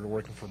prior to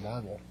working for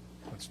Marvel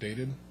that's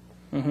dated.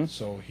 Mm-hmm.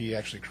 So he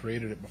actually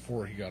created it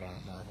before he got on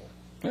at Marvel.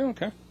 Oh,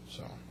 okay.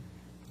 So,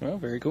 Well,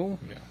 very cool.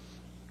 yeah.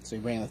 So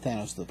he bringing the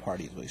Thanos to the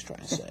party is what he's trying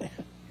to say.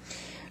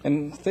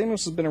 And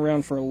Thanos has been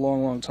around for a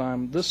long, long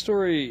time. This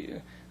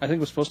story, I think,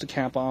 was supposed to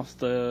cap off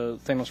the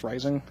Thanos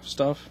Rising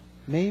stuff,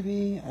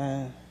 Maybe.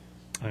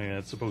 Yeah,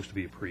 it's supposed to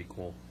be a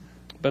prequel.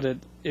 but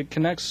it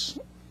connects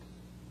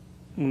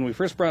when we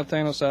first brought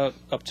Thanos out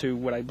up to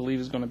what I believe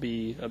is going to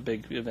be a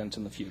big event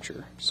in the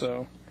future.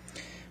 So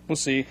we'll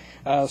see.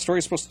 The story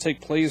is supposed to take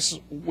place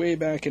way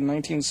back in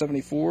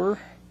 1974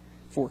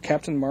 for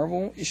Captain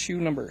Marvel issue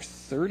number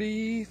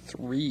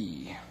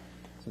 33.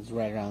 So it's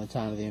right around the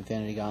time of the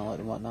Infinity Gauntlet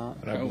and whatnot.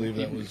 And I believe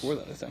that even was before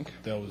that, I think.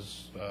 He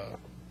was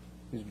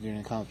doing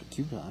a comic with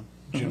Cube time.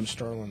 Jim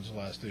Starlin's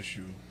last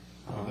issue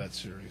of that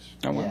series.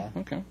 Oh, wow. Yeah.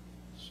 Okay.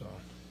 So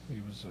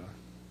he was.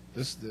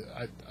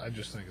 I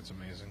just think it's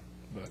amazing.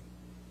 But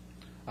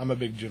I'm a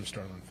big Jim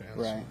Starlin fan.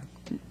 Right.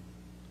 So.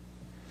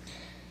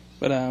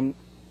 But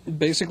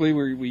basically,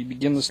 we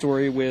begin the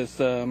story with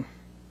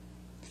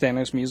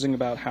Thanos musing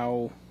about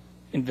how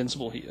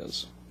invincible he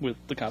is with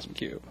the Cosmic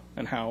Cube,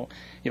 and how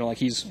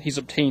he's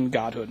obtained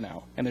godhood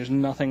now, and there's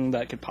nothing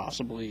that could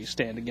possibly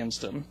stand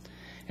against him.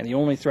 And the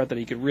only threat that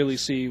he could really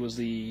see was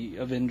the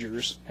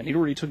Avengers, and he'd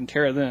already taken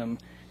care of them.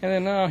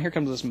 And then here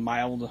comes this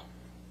mild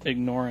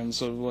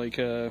ignorance of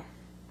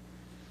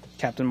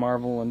Captain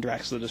Marvel and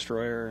Drax the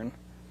Destroyer, and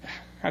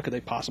how could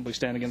they possibly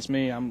stand against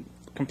me? I'm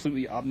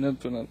completely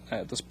omnipotent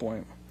at this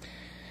point.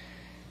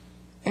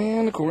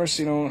 And of course,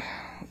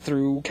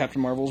 through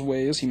Captain Marvel's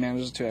ways, he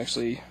manages to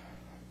actually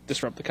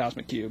disrupt the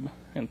Cosmic Cube,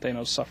 and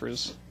Thanos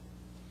suffers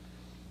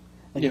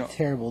Like You a know,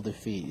 terrible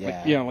defeat,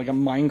 yeah. like a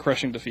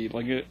mind-crushing defeat,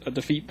 like a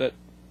defeat that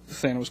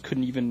Thanos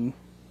couldn't even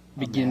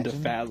begin to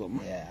Imagine.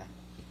 fathom. Yeah.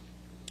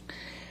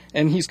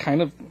 And he's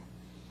kind of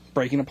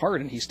breaking apart,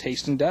 and he's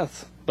tasting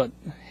death. But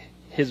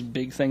his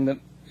big thing that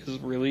is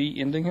really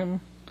ending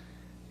him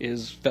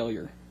is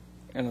failure,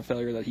 and a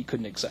failure that he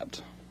couldn't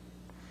accept.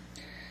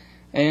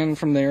 And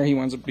from there, he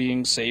winds up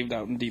being saved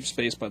out in deep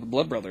space by the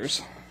Blood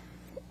Brothers.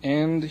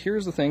 And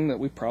here's the thing that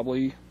we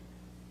probably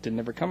didn't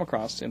ever come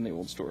across in the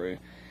old story,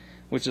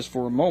 which is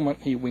for a moment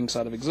he winks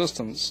out of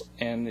existence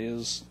and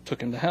is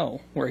taken to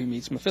hell, where he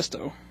meets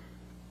Mephisto.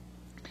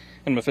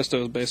 And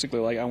Mephisto is basically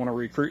like, I want to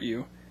recruit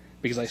you,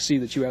 because I see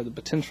that you have the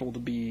potential to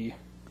be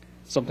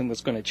something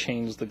that's going to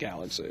change the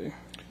galaxy.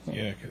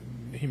 Yeah,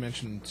 he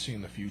mentioned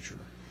seeing the future.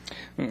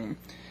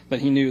 But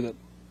he knew that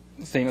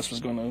Thanos was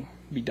going to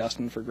be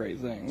destined for great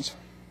things,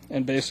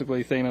 and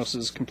basically Thanos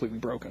is completely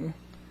broken.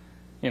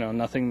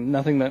 Nothing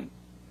that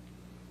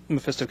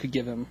Mephisto could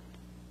give him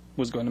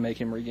was going to make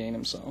him regain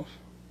himself.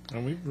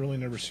 And we've really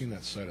never seen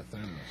that side of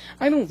Thanos.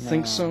 I don't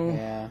think so.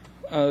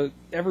 Yeah.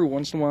 Every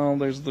once in a while,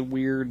 there's the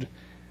weird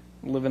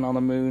living on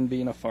the moon,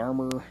 being a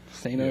farmer,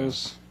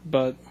 Thanos.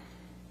 But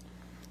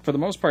for the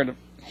most part,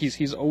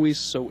 he's always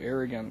so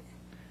arrogant.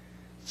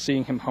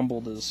 Seeing him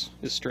humbled is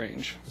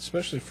strange.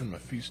 Especially from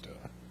Mephisto.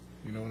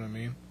 You know what I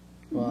mean?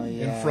 Well,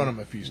 yeah. In front of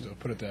Mephisto,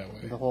 put it that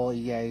way. The whole,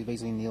 he's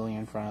basically kneeling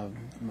in front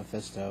of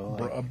Mephisto.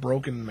 Like, A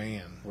broken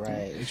man.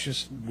 Right. It's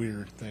just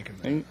weird thinking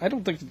that. And I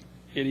don't think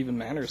it even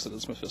matters that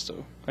it's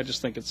Mephisto. I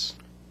just think it's...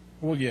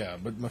 Well, yeah,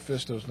 but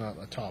Mephisto's not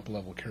a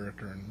top-level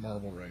character in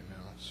Marvel right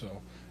now,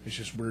 so it's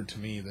just weird to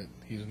me that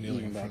he's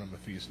kneeling in front of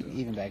Mephisto.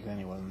 Even back then,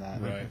 he wasn't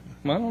that. Right.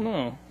 I don't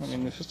know. I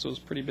mean, Mephisto's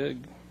pretty big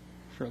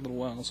for a little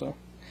while, so...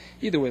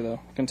 Either way, though,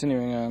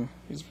 continuing on,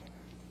 he's...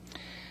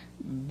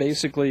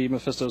 Basically,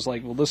 Mephisto's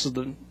like, well,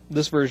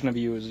 this version of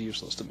you is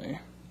useless to me.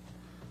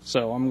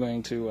 So I'm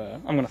going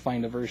to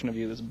find a version of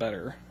you that's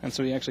better. And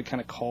so he actually kind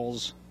of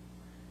calls,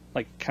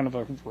 like, kind of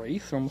a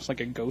wraith, almost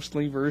like a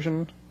ghostly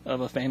version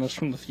of a Thanos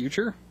from the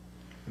future.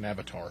 An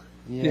avatar.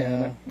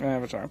 Yeah. An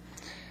avatar.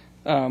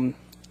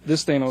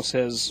 This Thanos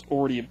has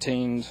already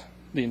obtained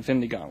the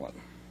Infinity Gauntlet.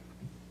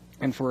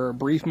 And for a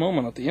brief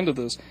moment at the end of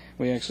this,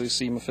 we actually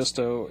see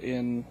Mephisto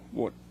in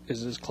what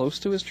is as close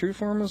to his true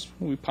form as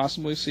we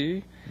possibly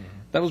see. Mm-hmm.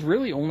 That was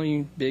really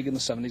only big in the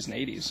 70s and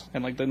 80s.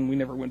 And then we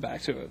never went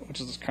back to it,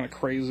 which is this kind of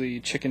crazy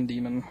chicken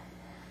demon.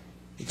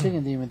 The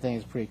chicken demon thing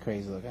is pretty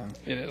crazy looking.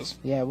 It is.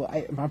 Yeah, well,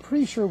 I'm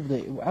pretty sure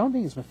I don't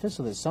think it's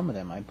Mephisto that summoned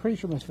him. I'm pretty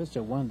sure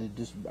Mephisto wanted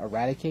to just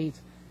eradicate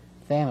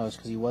Thanos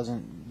because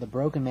the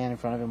broken man in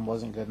front of him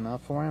wasn't good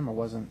enough for him, or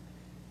wasn't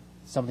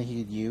something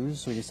he could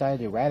use, so he decided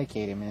to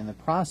eradicate him, and in the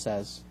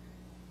process,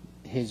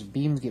 his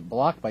beams get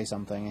blocked by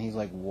something, and he's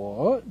like,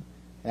 what?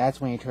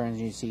 That's when he turns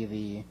and you see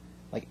the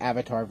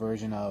avatar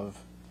version of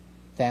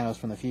Thanos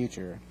from the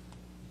future.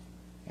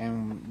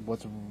 And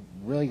what's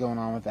really going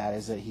on with that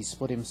is that he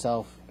split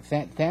himself...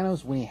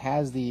 Thanos, when he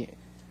has the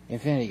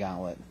Infinity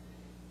Gauntlet,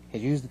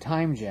 has used the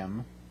Time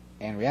Gem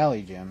and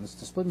Reality Gems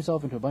to split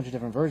himself into a bunch of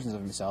different versions of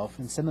himself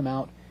and send them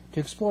out to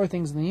explore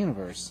things in the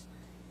universe.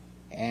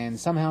 And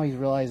somehow he's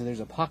realized that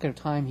there's a pocket of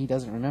time he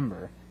doesn't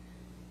remember.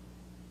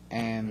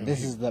 And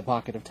this is the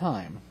pocket of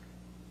time.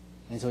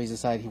 And so he's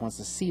decided he wants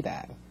to see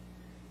that.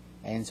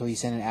 And so he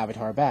sent an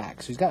avatar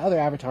back. So he's got other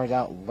avatars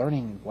out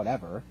learning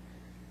whatever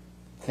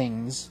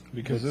things.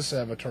 Because this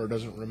avatar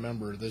doesn't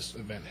remember this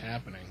event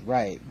happening.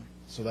 Right.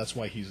 So that's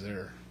why he's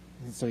there.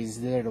 So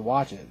he's there to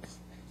watch it.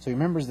 So he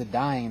remembers the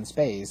dying in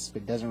space,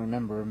 but doesn't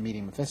remember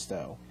meeting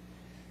Mephisto.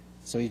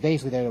 So he's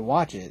basically there to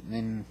watch it.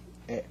 And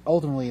then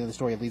ultimately the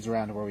story leads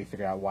around to where we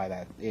figure out why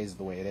that is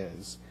the way it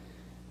is.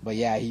 But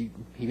yeah, he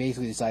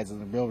basically decides that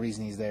the real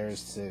reason he's there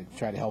is to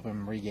try to help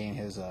him regain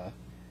his, I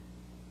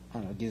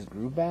don't know, get his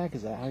groove back?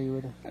 Is that how you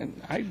would...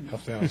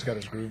 Help Thanos got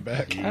his groove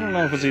back. I don't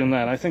know if it's even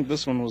that. I think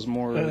this one was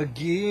more...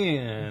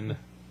 Again.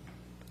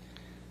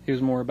 He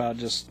was more about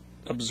just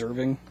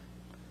observing.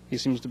 He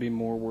seems to be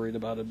more worried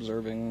about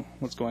observing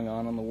what's going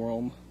on in the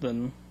world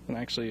than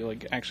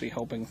actually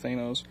helping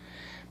Thanos.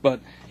 But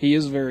he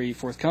is very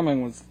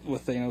forthcoming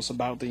with Thanos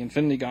about the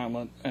Infinity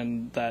Gauntlet,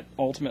 and that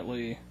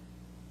ultimately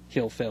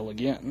he'll fail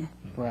again.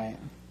 Right.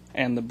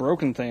 And the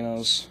broken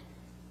Thanos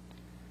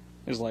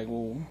is like,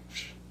 well,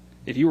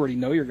 if you already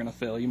know you're going to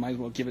fail, you might as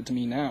well give it to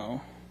me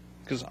now,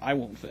 because I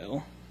won't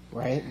fail.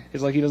 Right.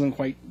 It's like he doesn't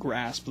quite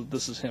grasp that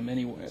this is him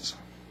anyways.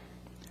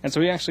 And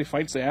so he actually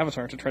fights the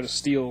Avatar to try to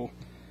steal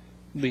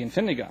the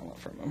Infinity Gauntlet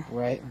from him.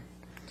 Right.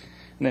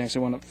 And they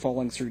actually wind up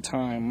falling through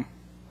time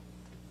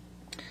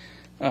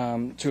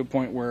to a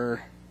point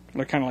where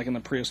they're kind of like in the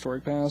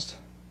prehistoric past.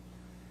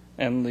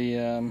 And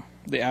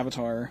the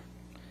Avatar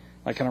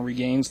kind of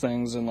regains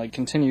things and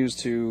continues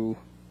to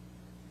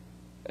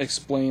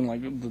explain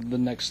the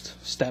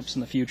next steps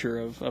in the future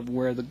of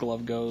where the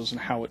glove goes and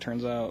how it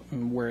turns out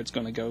and where it's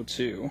going to go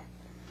to.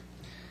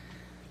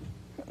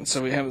 And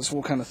so we have this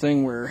whole kind of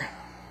thing where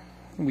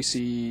we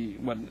see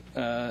what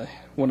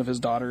one of his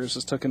daughters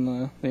has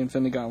taken the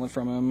Infinity Gauntlet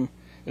from him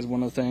is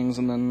one of the things,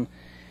 and then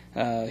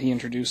he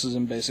introduces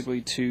him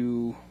basically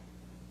to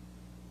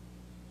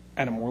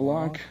Adam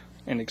Warlock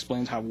and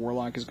explains how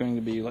Warlock is going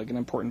to be an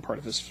important part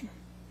of his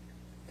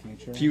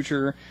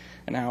future,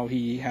 and how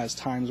he has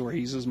times where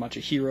he's as much a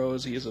hero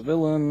as he is a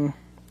villain,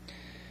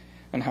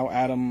 and how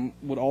Adam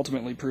would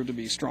ultimately prove to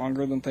be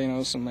stronger than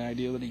Thanos, and the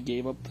idea that he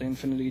gave up the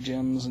Infinity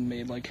Gems and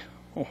made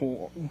a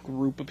whole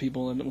group of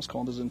people, and it was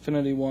called his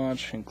Infinity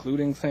Watch,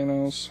 including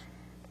Thanos.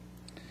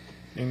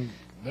 And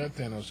that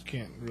Thanos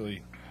can't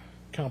really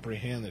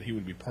comprehend that he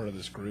would be part of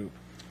this group.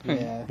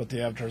 Yeah. But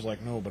the Avatar's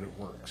like, no, but it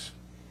works.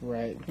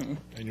 Right.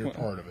 And you're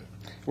part of it.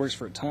 Works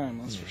for a time,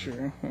 that's for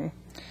sure.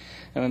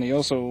 And then he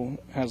also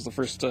has the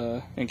first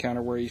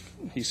encounter where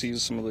he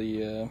sees some of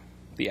the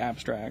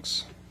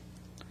abstracts.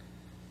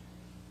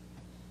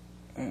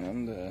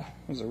 And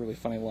there's a really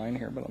funny line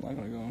here, but I'm not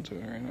going to go into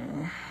it right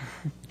now.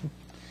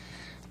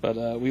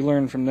 But we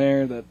learn from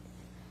there that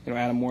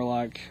Adam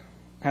Warlock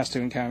has to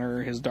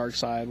encounter his dark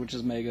side, which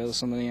is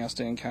Magus, and then he has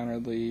to encounter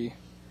the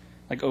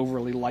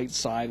overly light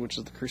side, which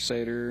is the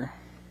Crusader.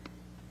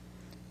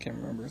 Can't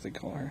remember if they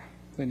call her.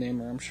 They name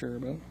her, I'm sure,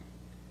 but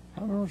I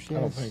don't know if she I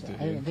don't has. think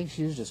they I do. think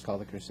she was just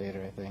called the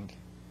Crusader, I think.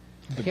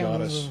 The Can't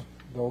goddess. remember.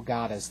 Oh,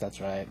 goddess, that's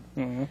right.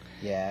 mhm.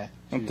 Yeah.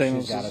 And She Thanos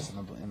was is- goddess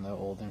in the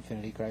old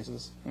Infinity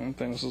Crisis. And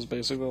Thanos is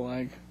basically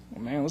like,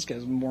 well, man, this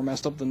guy's more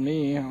messed up than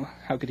me.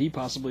 How could he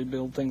possibly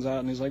build things out?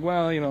 And he's like,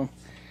 well,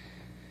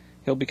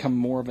 he'll become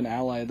more of an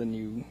ally than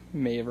you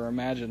may ever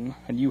imagine,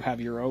 and you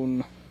have your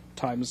own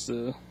times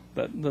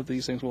that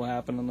these things will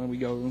happen. And then we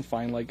go and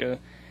find like a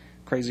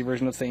crazy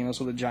version of Thanos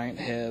with a giant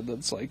head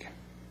that's like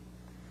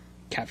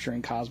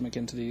capturing cosmic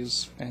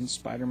entities, and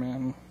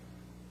Spider-Man.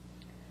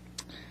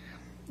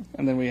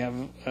 And then we have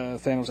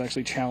Thanos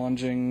actually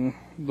challenging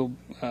the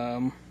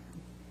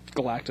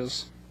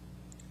Galactus.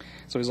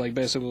 So he's like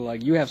basically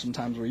like, you have some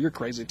times where you're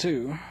crazy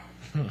too,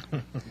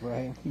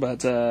 Right.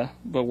 but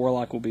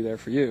Warlock will be there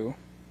for you.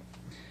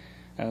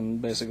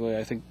 And basically,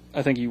 I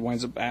think he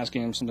winds up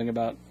asking him something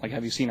about like,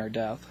 have you seen our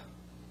death?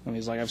 And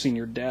he's like, I've seen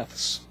your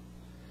deaths,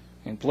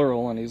 in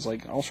plural. And he's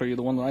like, I'll show you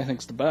the one that I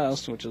think's the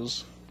best, which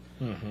is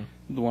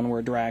the one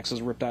where Drax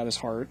has ripped out his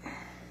heart.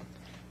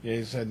 Yeah,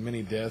 he's had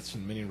many deaths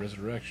and many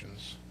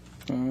resurrections.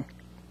 And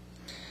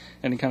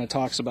he kind of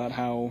talks about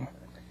how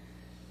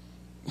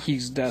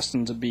he's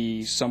destined to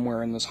be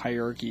somewhere in this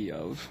hierarchy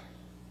of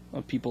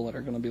people that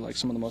are going to be like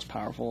some of the most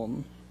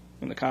powerful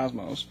in the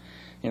cosmos,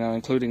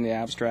 including the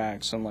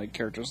abstracts and like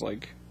characters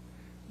like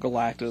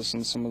Galactus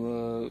and some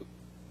of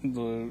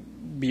the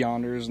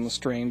Beyonders and the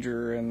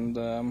Stranger and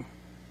some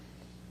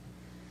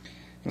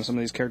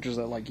of these characters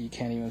that like you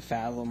can't even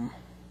fathom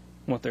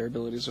what their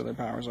abilities or their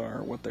powers are,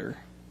 or what they're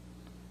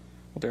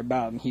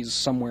about, and he's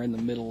somewhere in the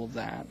middle of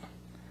that.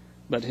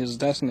 But his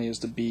destiny is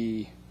to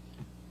be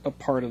a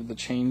part of the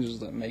changes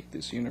that make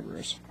this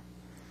universe.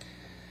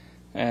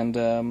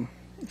 And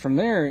from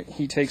there,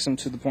 he takes him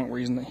to the point where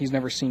he's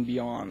never seen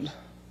beyond,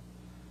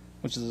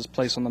 which is this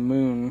place on the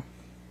moon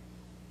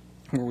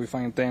where we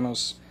find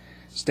Thanos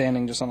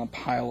standing just on a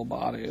pile of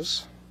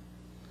bodies.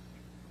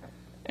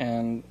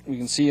 And we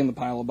can see in the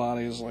pile of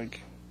bodies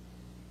like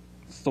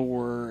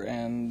Thor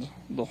and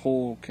the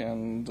Hulk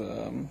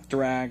and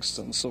Drax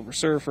and Silver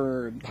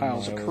Surfer and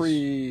piles of Annihilus.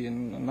 Kree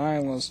and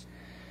Annihilus.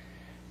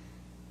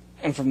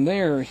 And from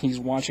there, he's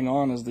watching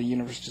on as the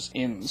universe just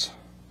ends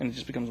and it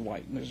just becomes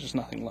white. And there's just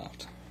nothing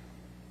left.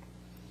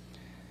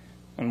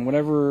 And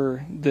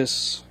whatever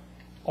this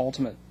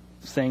ultimate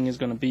thing is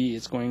going to be,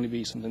 it's going to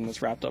be something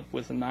that's wrapped up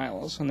with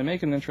Annihilus. And they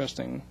make an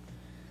interesting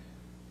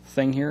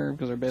thing here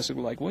because they're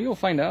basically like, well, you'll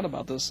find out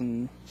about this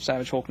in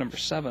Savage Hulk number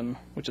 7,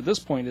 which at this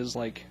point is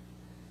like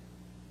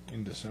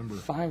In December.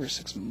 5 or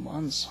 6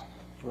 months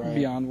Right.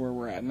 beyond where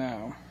we're at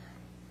now.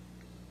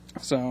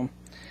 So,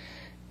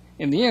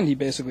 in the end, he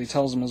basically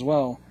tells him as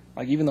well,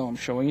 like, even though I'm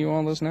showing you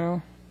all this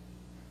now,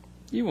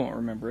 you won't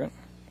remember it.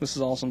 This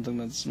is all something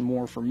that's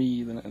more for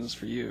me than it is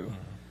for you.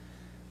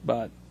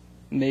 But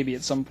maybe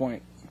at some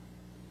point,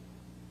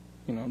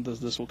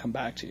 this will come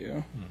back to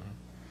you.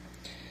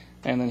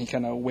 And then he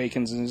kind of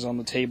awakens and he's on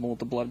the table with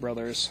the Blood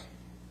Brothers,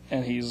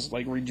 and he's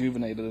like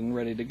rejuvenated and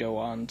ready to go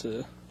on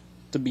to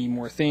be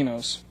more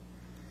Thanos.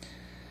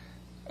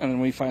 And then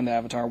we find the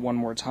Avatar one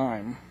more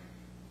time,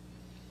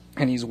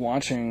 and he's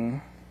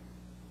watching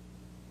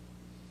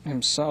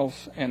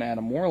himself and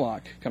Adam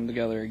Warlock come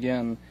together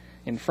again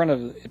in front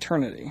of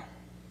eternity.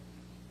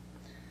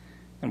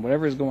 And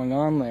whatever is going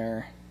on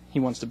there, he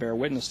wants to bear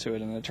witness to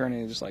it, and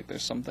eternity is just like,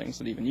 there's some things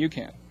that even you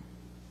can't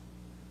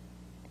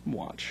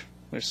watch.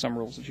 There's some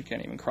rules that you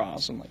can't even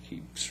cross, and like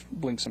he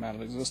blinks them out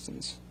of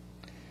existence.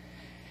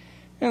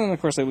 And then,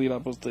 of course, they lead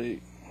up with the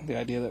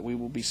idea that we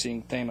will be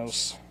seeing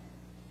Thanos,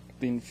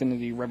 the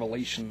Infinity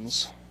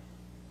Revelations,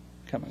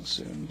 coming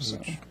soon. So.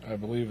 Which I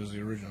believe is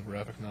the original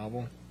graphic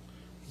novel.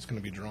 It's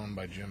going to be drawn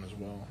by Jim as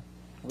well.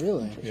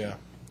 Really? Yeah.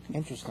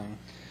 Interesting.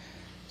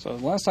 So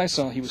last I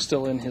saw, he was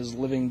still in his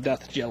living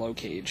death jello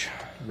cage.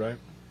 Right?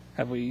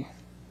 Has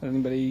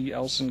anybody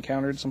else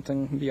encountered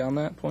something beyond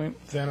that point?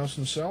 Thanos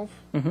himself?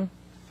 Mm-hmm.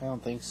 I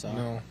don't think so.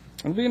 No.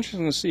 It'll be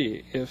interesting to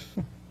see if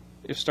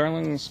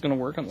Starling's going to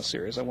work on the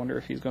series. I wonder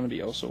if he's going to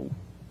be also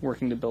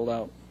working to build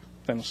out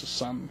Thanos'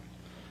 son,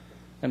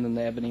 and then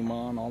the Ebony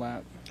Maw and all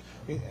that.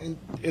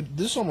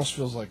 This almost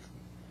feels like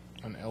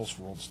an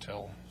Elseworlds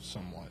tale,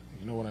 somewhat.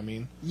 You know what I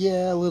mean?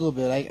 Yeah, a little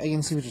bit. I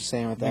can see what you're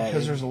saying with that.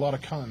 Because there's a lot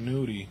of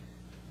continuity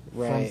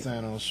right, from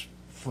Thanos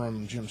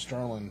from Jim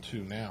Starlin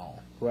to now,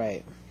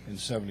 right. in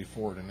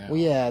 74 to now. Well,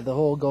 yeah, the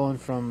whole going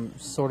from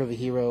sort of a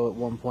hero at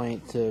one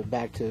point to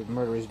back to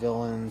murderous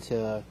villain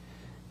to,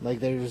 like,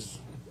 there's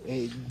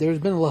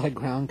been a lot of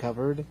ground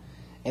covered,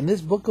 and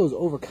this book goes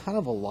over kind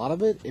of a lot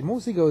of it. It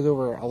mostly goes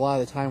over a lot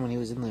of the time when he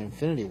was in the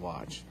Infinity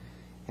Watch,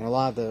 and a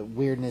lot of the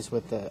weirdness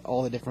with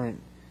all the different.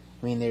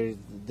 I mean, there's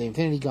the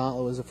Infinity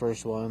Gauntlet was the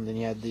first one, then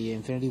you had the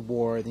Infinity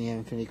War, then you had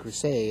Infinity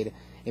Crusade.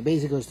 It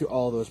basically goes through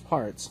all those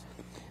parts.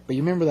 But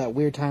you remember that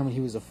weird time when he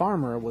was a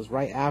farmer was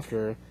right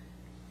after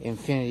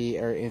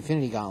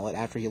Infinity Gauntlet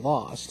after he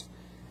lost.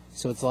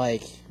 So it's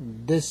like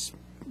this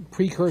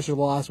precursor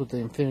loss with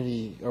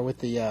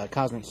the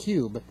Cosmic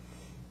Cube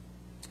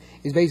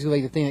is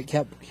basically like the thing that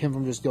kept him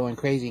from just going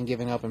crazy and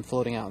giving up and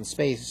floating out in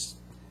space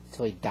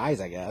until he dies,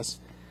 I guess.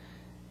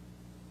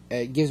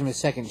 It gives him a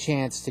second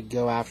chance to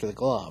go after the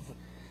glove.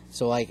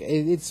 So like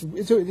it's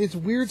a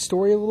weird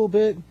story a little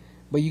bit,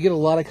 but you get a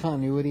lot of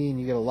continuity and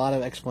you get a lot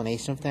of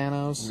explanation of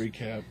Thanos.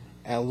 Recap.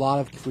 A lot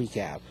of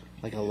recap.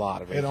 Like a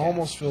lot of recap. It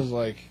almost feels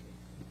like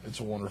It's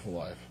a Wonderful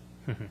Life.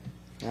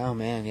 Oh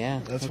man,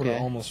 yeah. That's what it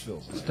almost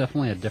feels It's like.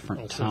 definitely a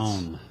different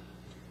tone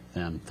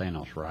than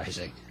Thanos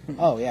Rising.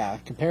 Oh yeah.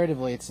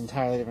 Comparatively, it's an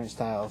entirely different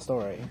style of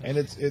story. And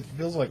it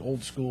feels like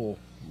old school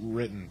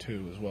written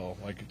too as well,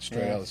 like it's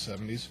straight out of the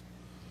 70s.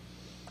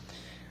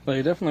 But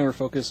they definitely were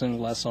focusing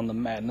less on the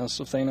madness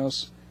of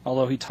Thanos,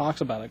 although he talks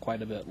about it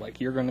quite a bit.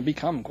 Like, you're going to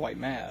become quite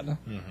mad.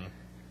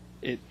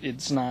 Mm-hmm.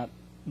 It's not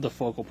the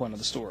focal point of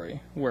the story,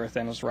 where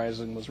Thanos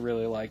Rising was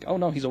really like, oh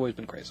no, he's always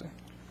been crazy.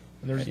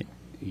 And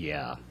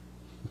Yeah.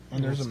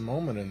 there's a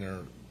moment in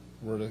there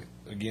where,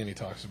 again, he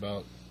talks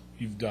about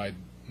you've died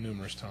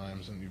numerous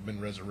times and you've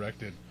been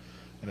resurrected,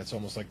 and it's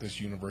almost like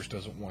this universe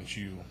doesn't want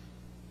you,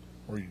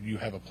 or you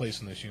have a place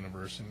in this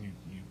universe and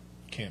you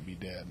can't be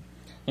dead.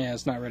 Yeah,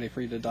 it's not ready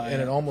for you to die.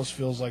 And it almost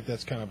feels like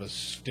that's kind of a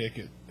stick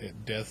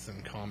at death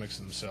in comics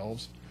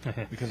themselves,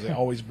 because they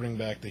always bring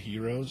back the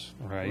heroes,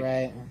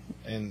 Right.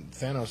 and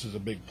Thanos is a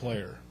big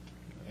player,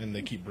 and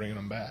they keep bringing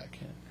them back.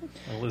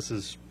 Well, this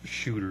is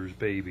Shooter's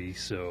baby,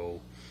 so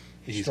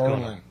he's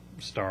Starling.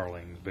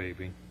 Starling's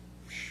baby.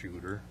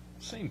 Shooter.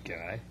 Same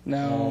guy.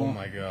 No. Oh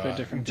my God. They're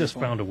different Just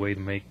people. found a way to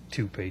make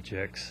 2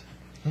 paychecks.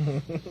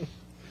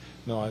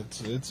 No,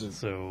 it's a.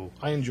 So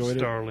I enjoyed it.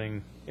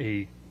 Starling,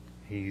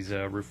 he's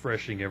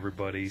refreshing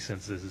everybody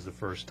since this is the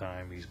first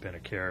time he's been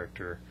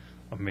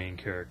a main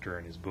character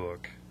in his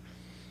book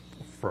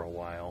for a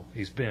while.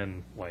 He's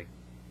been like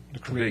The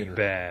the creator. big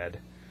bad.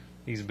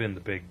 He's been the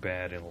big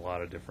bad in a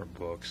lot of different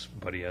books,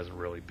 but he hasn't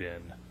really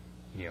been,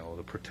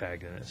 the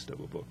protagonist of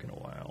a book in a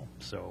while.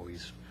 So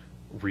he's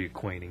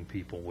reacquainting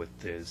people with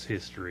his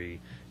history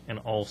and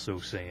also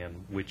saying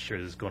which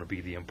is going to be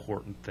the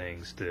important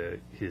things to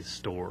his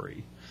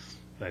story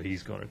that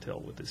he's going to tell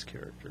with this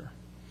character.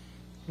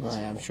 Right,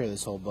 I'm sure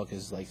this whole book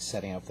is like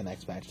setting up the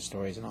next batch of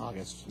stories in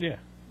August. Yeah,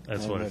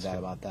 that's what No it's doubt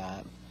about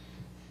that.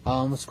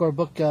 Let's score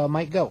book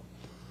might go.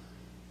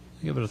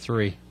 Give it a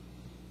 3.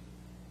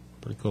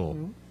 Pretty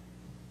cool.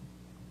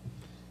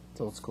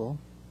 It's old school.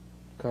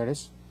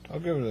 Curtis. I'll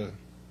give it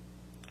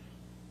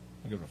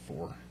a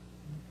 4.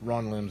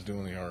 Ron Lim's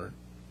doing the art.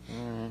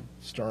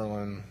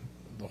 Starlin,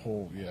 the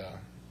whole,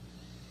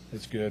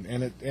 it's good,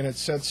 and it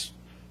sets,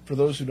 for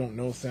those who don't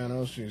know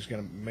Thanos, he's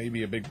gonna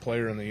maybe a big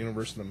player in the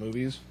universe of the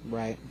movies.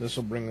 Right. This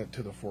will bring it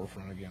to the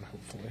forefront again,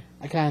 hopefully.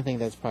 I kind of think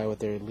that's probably what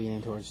they're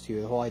leaning towards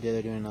too. The whole idea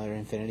they're doing another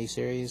Infinity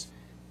series,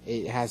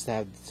 it has to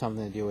have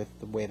something to do with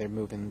the way they're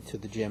moving to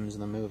the gyms in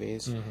the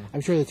movies.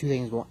 I'm sure the two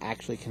things won't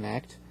actually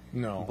connect,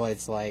 No, but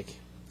it's like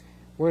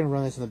we're gonna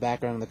run this in the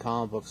background of the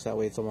comic books. That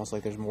way, it's almost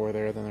like there's more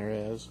there than there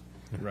is.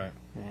 right.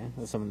 Yeah,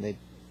 that's something they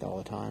do all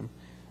the time.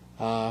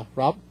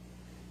 Rob.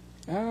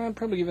 I'd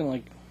probably give it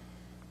like.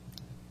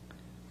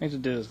 I hate to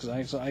do this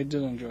because I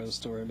did enjoy the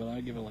story, but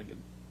I'd give it like a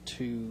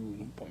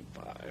 2.5.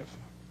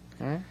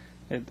 All right.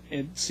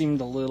 It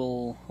seemed a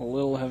little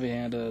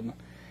heavy-handed,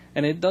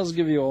 and it does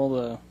give you all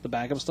the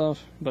backup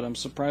stuff. But I'm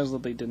surprised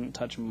that they didn't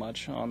touch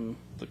much on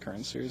the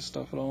current series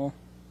stuff at all.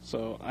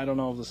 So I don't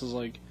know if this is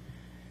like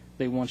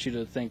they want you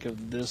to think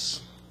of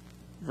this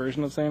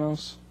version of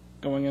Thanos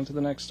going into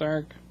the next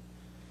arc,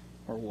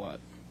 or what.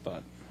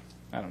 But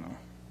I don't know.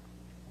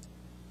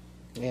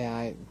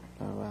 Yeah,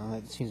 well,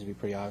 that seems to be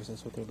pretty obvious.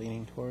 That's what they're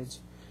leaning towards.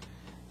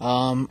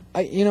 I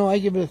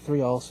give it a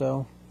 3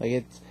 also.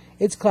 Like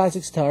it's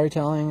classic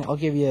storytelling. I'll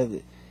give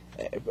you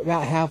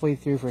about halfway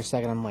through for a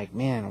second. I'm like,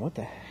 man, what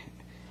the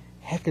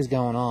heck is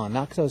going on?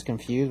 Not because I was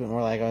confused, but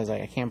more like I was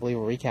like, I can't believe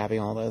we're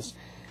recapping all this.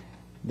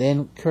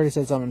 Then Curtis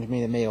said something to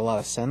me that made a lot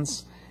of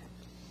sense.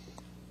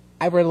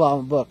 I've read a lot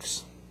of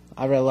books.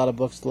 I read a lot of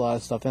books with a lot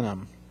of stuff in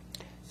them.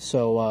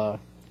 So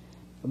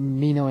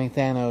me knowing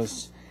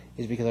Thanos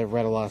is because I've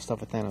read a lot of stuff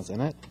with Thanos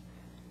in it.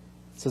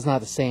 So it's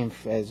not the same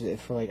as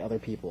for like other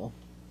people,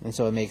 and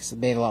so it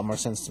made a lot more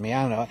sense to me.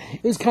 I don't know.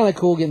 It was kind of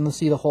cool getting to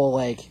see the whole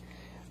like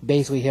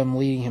basically him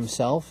leading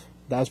himself.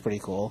 That was pretty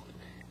cool,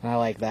 and I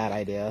like that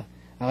idea.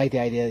 I like the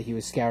idea that he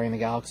was scouring the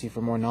galaxy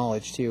for more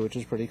knowledge too, which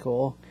is pretty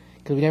cool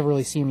because we never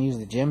really see him use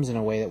the gems in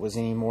a way that was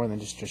any more than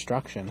just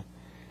destruction.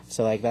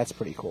 So like that's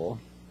pretty cool.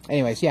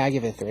 Anyways, yeah, I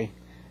give it a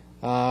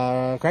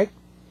 3. Craig.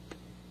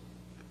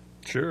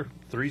 Sure,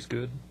 3's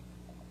good.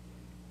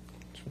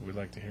 That's what we'd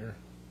like to hear.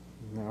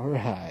 All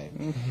right.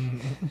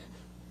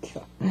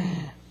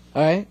 All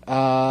right.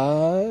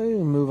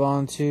 Move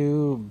on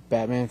to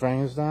Batman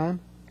Frankenstein.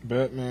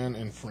 Batman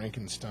and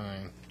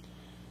Frankenstein,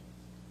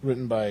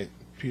 written by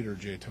Peter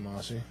J.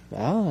 Tomasi,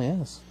 Oh,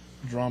 yes.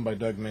 drawn by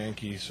Doug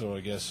Mankey. So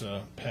I guess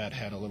Pat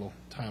had a little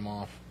time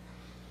off.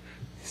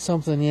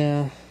 Something,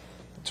 yeah.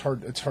 It's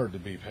hard to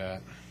beat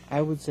Pat.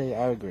 I would say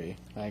I agree.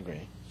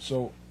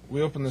 So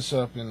we open this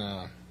up in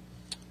the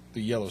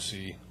Yellow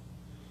Sea,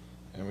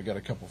 and we got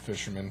a couple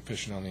fishermen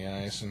fishing on the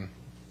ice, and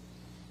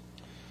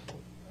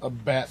a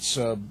bat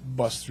sub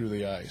busts through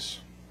the ice,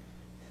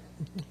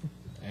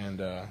 and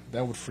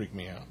that would freak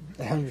me out.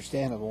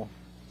 Understandable.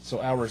 So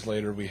hours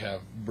later, we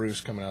have Bruce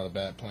coming out of the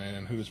bat plane,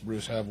 and who does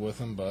Bruce have with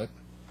him but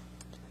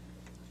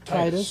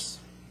Titus.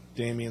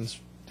 Damien's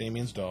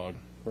dog.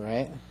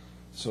 Right?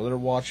 So they're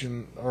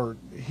watching, or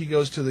he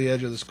goes to the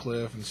edge of this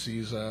cliff and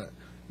sees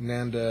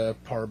Nanda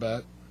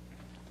Parbat,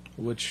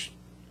 which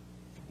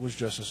was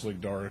Justice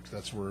League Dark.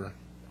 That's where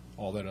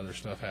all that other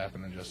stuff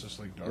happened in Justice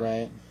League Dark.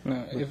 Right.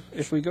 Now,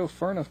 if we go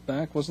far enough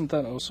back, wasn't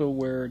that also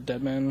where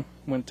Deadman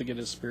went to get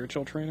his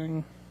spiritual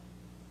training?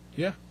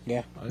 Yeah.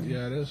 Yeah.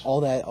 Yeah, it is.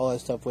 All that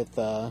stuff with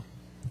the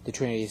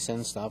Trinity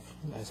Sin stuff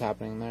is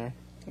happening there.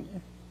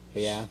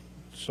 But yeah.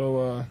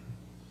 So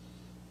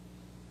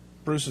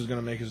Bruce is going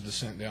to make his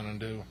descent down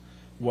into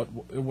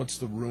what's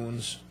the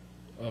ruins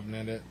of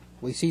Nandet.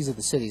 Well, he sees that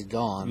the city's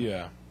gone.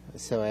 Yeah.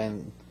 So,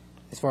 and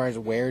as far as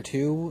where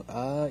to,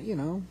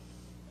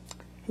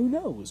 who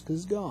knows?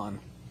 Because it's gone.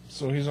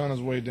 So he's on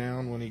his way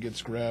down when he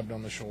gets grabbed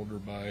on the shoulder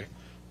by,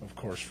 of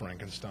course,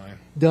 Frankenstein.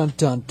 Dun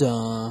dun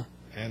dun.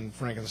 And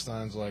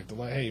Frankenstein's like,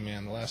 hey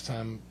man, the last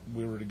time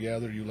we were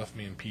together, you left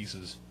me in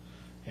pieces.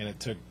 And it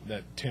took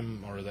that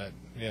Tim,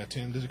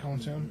 Tim, does he call him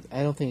Tim?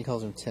 I don't think he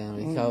calls him Tim.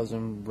 He calls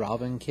him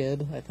Robin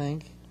Kid, I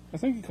think. I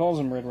think he calls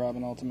him Red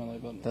Robin ultimately,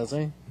 but Does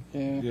he?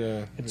 yeah.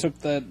 Yeah. It took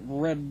that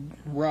Red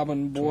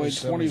Robin boy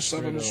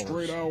 27 straight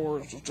straight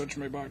hours to stitch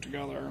me back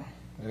together.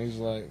 And he's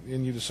like,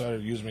 and you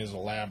decided to use me as a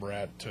lab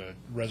rat to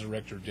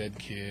resurrect your dead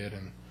kid.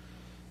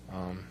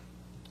 And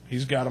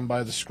he's got him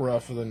by the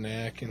scruff of the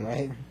neck. And,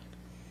 Right?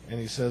 and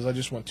he says, I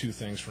just want two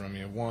things from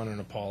you. One, an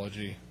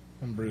apology.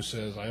 And Bruce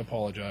says, I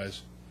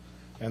apologize.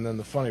 And then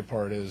the funny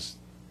part is,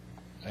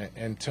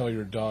 and tell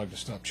your dog to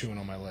stop chewing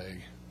on my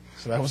leg.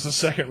 So that was the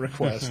second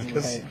request,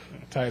 because Right.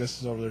 Titus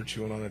is over there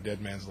chewing on a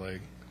dead man's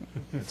leg.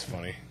 It's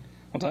funny.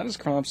 Well, Titus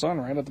cramps on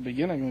right at the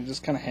beginning, and he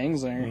just kind of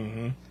hangs there.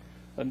 Mm-hmm.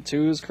 And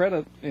to his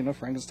credit,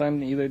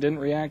 Frankenstein either didn't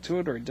react to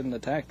it or he didn't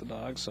attack the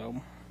dog,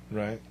 so...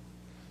 Right.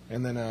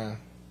 And then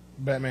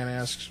Batman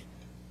asks,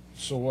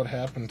 so what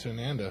happened to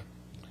Nanda?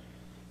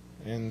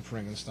 And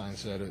Frankenstein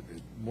said it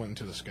went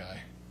into the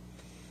sky.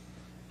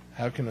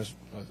 How can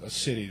a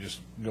city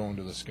just go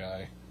into the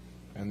sky?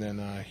 And then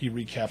he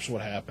recaps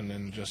what happened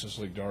in Justice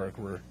League Dark,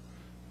 where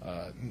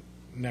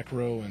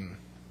Necro and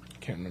I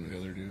can't remember the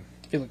other dude,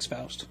 Felix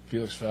Faust.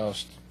 Felix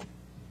Faust,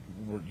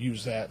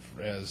 use that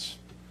as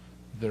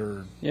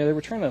their Yeah, they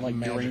were trying to, drain...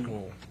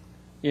 magical.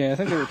 Yeah, I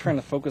think they were trying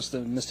to focus the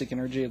mystic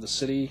energy of the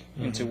city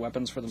into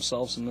weapons for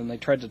themselves, and then they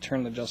tried to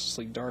turn the Justice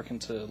League Dark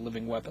into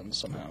living weapons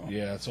somehow.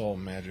 Yeah, it's all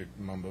magic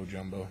mumbo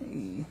jumbo.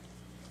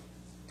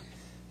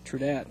 True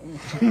dat.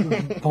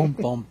 Boom,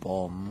 boom,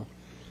 boom.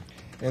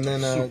 And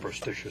then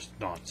Superstitious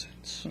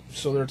nonsense.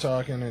 so they're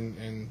talking,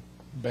 and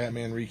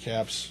Batman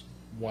recaps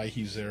why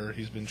he's there.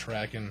 He's been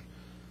tracking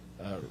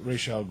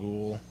Ra's al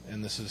Ghul,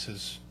 and this is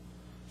his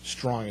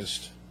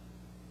strongest.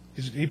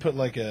 He put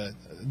like a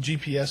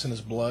GPS in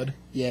his blood.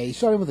 Yeah, he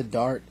started with a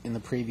dart in the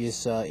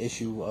previous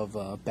issue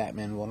of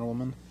Batman Wonder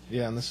Woman.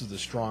 Yeah, and this is the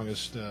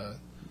strongest.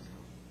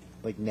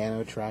 Like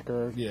nano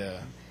tracker.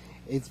 Yeah,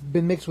 It's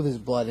been mixed with his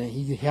blood, and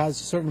he has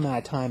a certain amount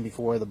of time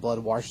before the blood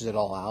washes it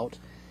all out.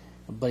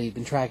 But he's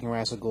been tracking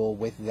Ra's al Ghul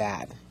with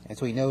that. And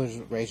so he knows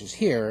Ra's is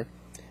here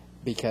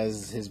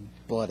because his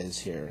blood is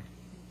here.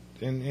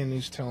 and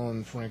he's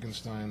telling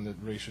Frankenstein that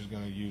Ra's is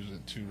going to use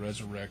it to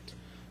resurrect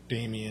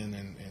Damien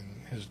and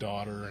his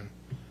daughter,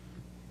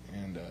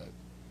 and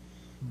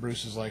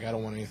Bruce is like, I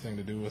don't want anything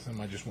to do with him.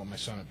 I just want my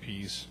son at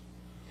peace.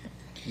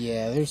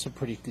 Yeah, there's some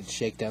pretty good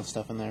shakedown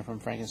stuff in there from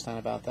Frankenstein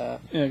about that.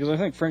 Yeah, because I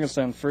think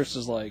Frankenstein first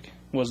is like,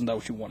 wasn't that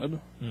what you wanted?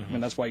 I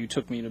mean, that's why you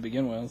took me to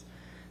begin with.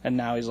 And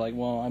now he's like,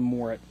 well, I'm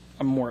more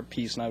at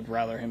peace, and I would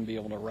rather him be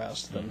able to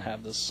rest than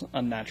have this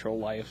unnatural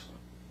life.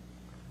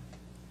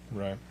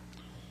 Right.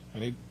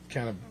 And he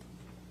kind of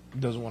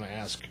doesn't want to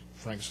ask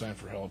Frankenstein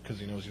for help because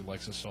he knows he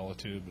likes his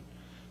solitude.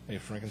 But hey,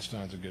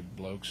 Frankenstein's a good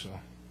bloke, so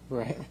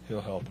Right.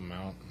 he'll help him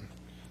out.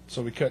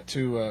 So we cut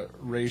to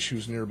Ra's,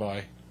 who's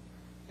nearby,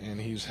 and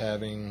he's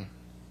having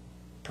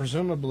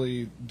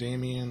presumably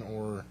Damien,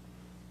 or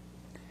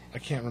I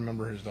can't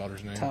remember his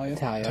daughter's name. Talia?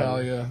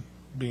 Talia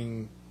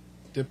being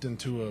dipped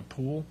into a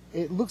pool.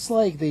 It looks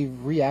like they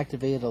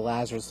reactivated a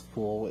Lazarus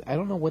pool. I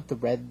don't know what the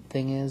red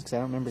thing is because I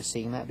don't remember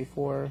seeing that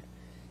before.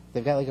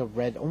 They've got like a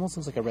red, almost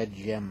looks like a red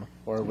gem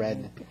or a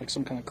red Like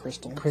some kind of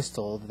crystal.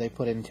 crystal that they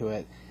put into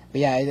it.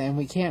 But yeah, and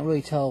we can't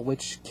really tell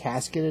which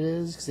casket it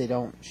is because they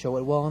don't show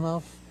it well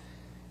enough.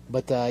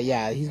 But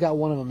yeah, he's got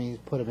one of them. He's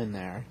put them in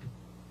there,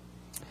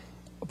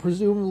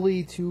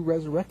 presumably to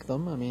resurrect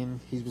them. I mean,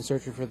 he's been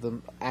searching for the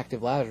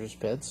active Lazarus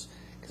pits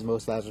because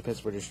most Lazarus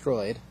pits were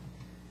destroyed,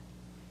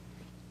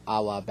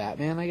 a la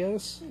Batman, I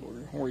guess,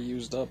 Or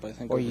used up, I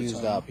think. or over used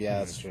time. up. Yeah,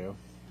 that's true.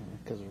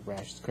 Because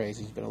Ra's is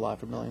crazy. He's been alive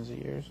for millions of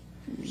years.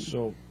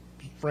 So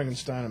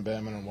Frankenstein and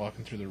Batman are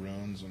walking through the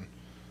ruins, and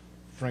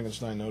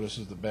Frankenstein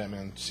notices that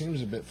Batman seems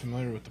a bit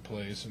familiar with the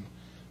place, and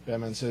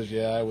Batman says,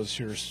 "Yeah, I was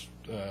here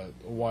a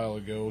while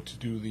ago to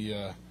do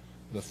the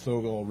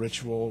Thogol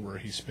ritual where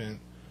he spent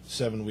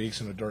 7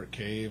 weeks in a dark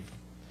cave."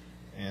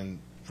 And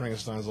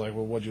Frankenstein's like,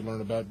 "Well, what'd you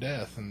learn about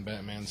death?" And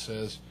Batman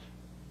says,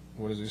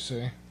 "What does he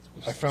say?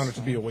 I found it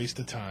to be a waste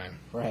of time."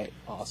 Right.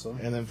 Awesome.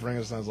 And then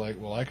Frankenstein's like,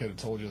 "Well, I could have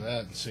told you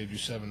that and saved you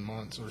 7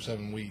 months or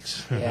 7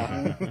 weeks."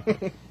 Yeah.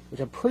 Which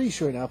I'm pretty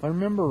sure now, if I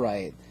remember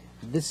right,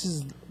 this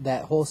is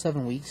that whole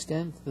 7 week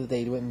stint that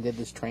they went and did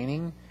this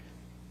training.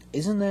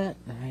 Isn't that?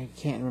 I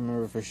can't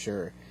remember for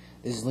sure.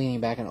 This is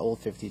leaning back on old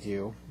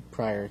 52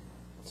 prior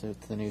to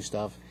the new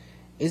stuff.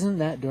 Isn't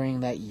that during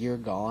that year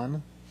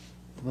gone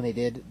when they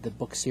did the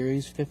book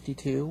series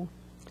 52?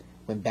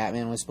 When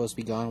Batman was supposed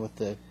to be gone with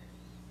the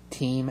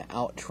team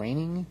out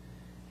training?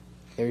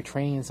 They were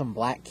training in some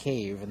black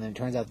cave, and then it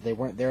turns out that they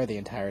weren't there the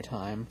entire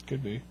time.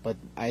 Could be. But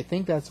I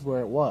think that's where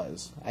it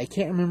was. I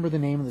can't remember the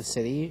name of the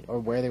city or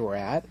where they were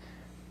at,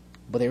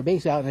 but they were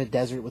basically out in a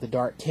desert with a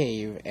dark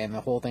cave, and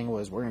the whole thing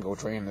was, we're going to go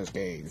train in this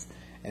cave.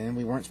 And then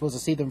we weren't supposed to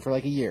see them for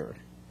like a year.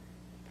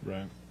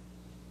 Right.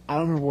 I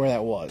don't remember where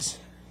that was.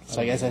 So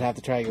I guess I'd have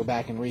to try to go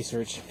back and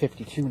research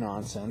 52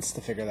 nonsense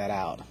to figure that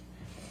out.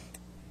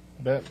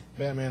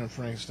 Batman and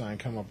Frankenstein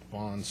come up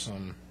upon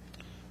some,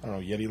 I don't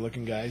know,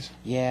 Yeti-looking guys,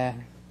 Yeah.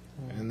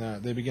 and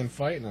they begin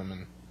fighting them,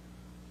 and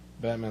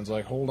Batman's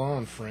like, "Hold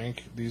on,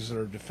 Frank. These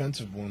are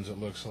defensive wounds, it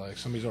looks like.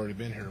 Somebody's already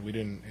been here. We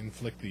didn't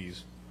inflict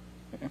these."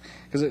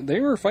 Because they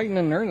were fighting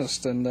in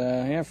earnest,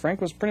 and Frank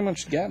was pretty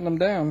much gatting them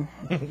down.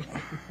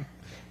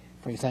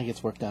 Frankenstein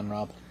gets work done,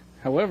 Rob.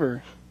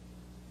 However,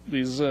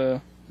 these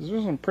are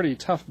some pretty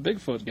tough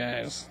Bigfoot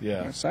guys.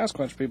 Yeah.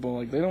 Sasquatch people,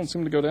 like, they don't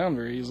seem to go down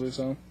very easily,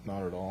 so...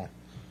 Not at all.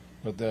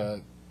 But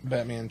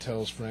Batman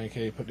tells Frank,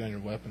 "Hey, put down your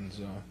weapons.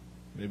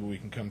 Maybe we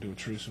can come to a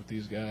truce with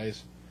these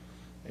guys."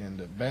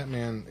 And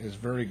Batman is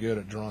very good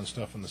at drawing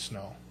stuff in the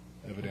snow,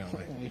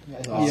 evidently.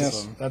 That's Yes.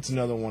 awesome. That's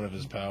another one of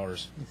his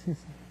powers.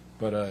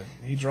 But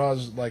he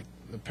draws like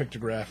a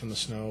pictograph in the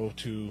snow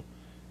to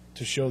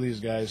show these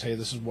guys, "Hey,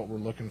 this is what we're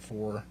looking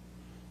for."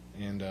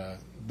 And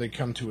they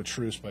come to a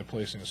truce by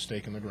placing a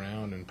stake in the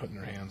ground and putting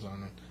their hands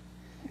on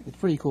it. It's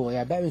pretty cool.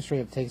 Yeah, Batman straight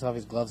up takes off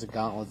his gloves and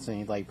gauntlets and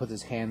he like puts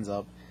his hands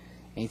up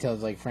and he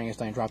tells like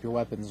Frankenstein, "Drop your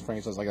weapons." And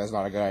Frankenstein's like, "That's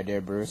not a good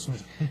idea, Bruce."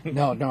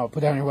 No,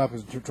 put down your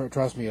weapons.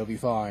 Trust me, it'll be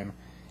fine.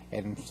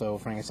 And so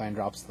Frankenstein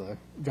drops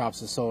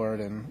the sword,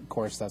 and of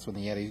course that's when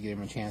the Yetis give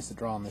him a chance to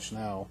draw in the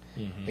snow.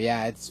 Mm-hmm. But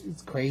yeah, it's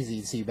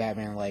crazy to see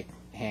Batman like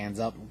hands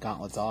up,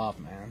 gauntlets off,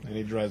 man. And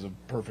he drives a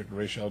perfect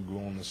Ra's al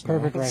Ghul in the snow.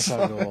 Perfect Ra's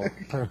al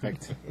Ghul.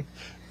 Perfect.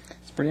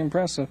 It's pretty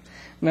impressive.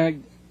 Now,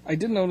 I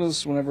did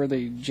notice whenever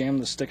they jam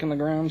the stick in the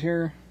ground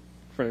here,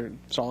 for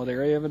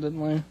Solidarity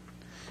evidently,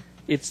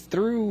 it's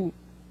through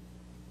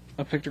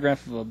a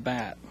pictograph of a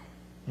bat.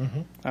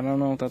 Mm-hmm. I don't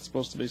know if that's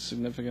supposed to be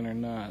significant or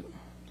not.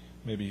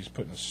 Maybe he's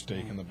putting a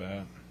stake in the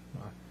bat.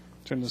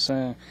 Trying to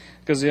say,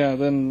 because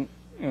then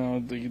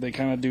they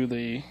kind of do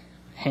the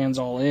hands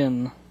all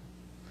in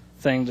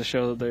thing to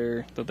show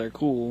that they're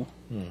cool.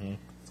 Mm-hmm.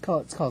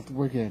 It's called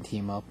We're Gonna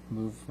Team Up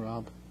move,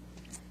 Rob.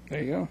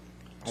 There you go.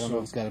 I don't know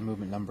if it's got a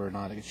movement number or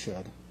not. It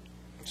should.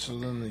 So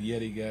then the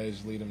Yeti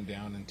guys lead him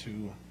down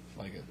into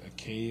like a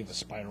cave, a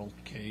spiral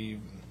cave.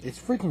 And It's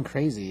freaking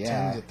crazy,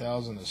 yeah. Tens of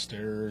thousands of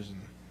stairs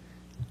and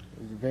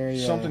Very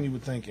something you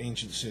would think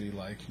ancient city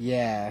like.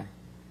 Yeah.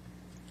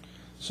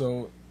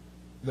 So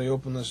they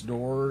open this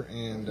door,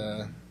 and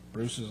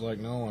Bruce is like,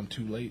 "No, I'm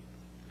too late,"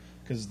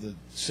 because the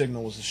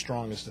signal was the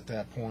strongest at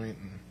that point,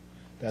 and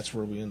that's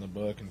where we end the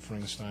book. And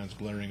Frankenstein's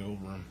glaring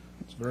over him.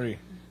 It's very,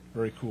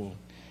 very cool.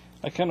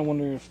 I kind of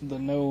wonder if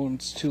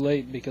it's too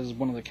late because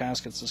one of the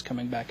caskets is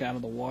coming back out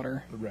of the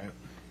water Right.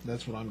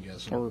 That's what I'm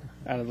guessing. or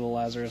out of the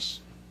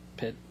Lazarus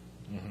pit.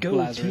 Go Team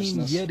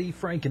Lazarusness. Yeti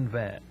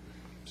Frankenvat.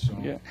 So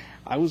Yeah,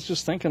 I was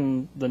just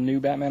thinking the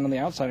new Batman and the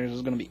Outsiders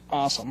is going to be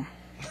awesome.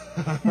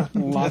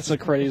 Lots of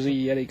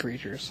crazy Yeti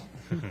creatures.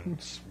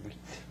 Sweet.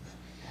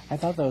 I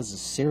thought that was a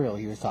cereal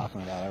he was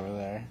talking about over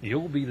there.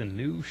 You'll be the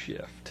new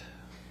Shift.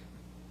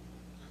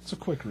 it's a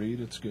quick read.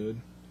 It's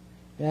good.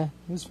 Yeah,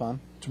 it was fun.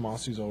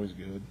 Tomasi's always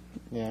good.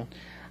 Yeah.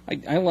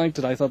 I liked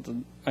it. I thought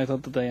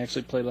that they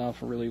actually played it off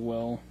really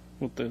well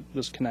with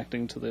this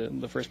connecting to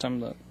the first time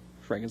that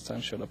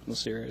Frankenstein showed up in the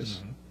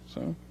series.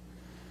 So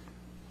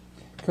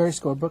Curry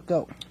scorebook,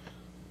 go.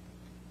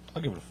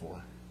 I'll give it a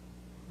 4.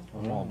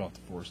 I'm all about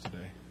the 4s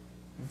today.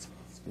 It's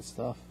good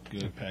stuff.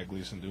 Good. Pat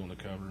Gleason doing the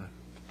cover.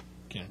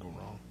 Can't go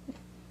wrong.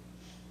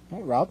 All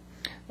right,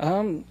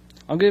 Rob.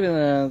 I'll give it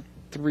a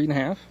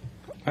 3.5.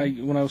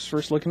 When I was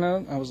first looking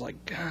at it, I was like,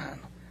 God,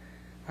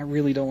 I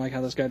really don't like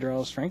how this guy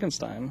draws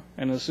Frankenstein.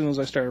 And as soon as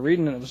I started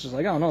reading it, it was just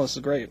like, oh no, this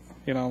is great.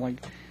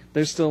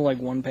 There's still like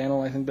one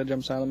panel I think that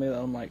jumps out at me that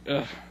I'm like,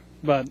 ugh.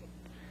 But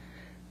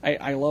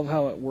I love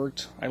how it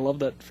worked. I love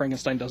that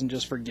Frankenstein doesn't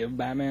just forgive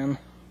Batman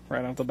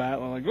right off the bat.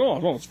 I'm like, oh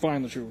no, it's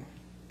fine that you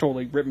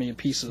totally ripped me in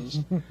pieces.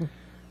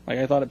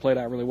 I thought it played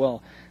out really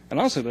well. And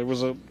also, there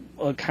was a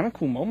kind of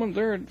cool moment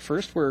there at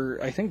first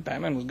where I think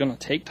Batman was going to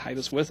take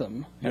Titus with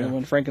him. And then Yeah.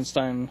 when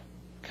Frankenstein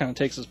kind of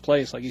takes his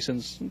place. Like he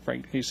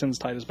sends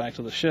Titus back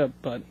to the ship,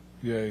 but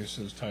Yeah, he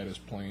says Titus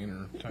plane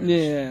or Titus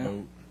Yeah.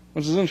 boat.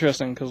 which is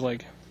interesting because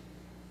like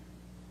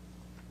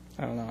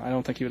I don't know. I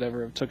don't think he would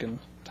ever have taken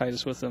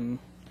Titus with him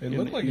It in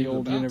looked like the he was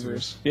old about to.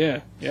 universe. Yeah.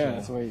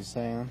 That's what he's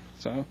saying.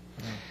 So,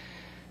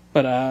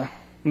 but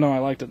no, I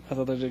liked it. I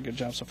thought they did a good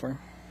job so far.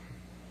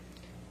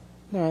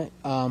 All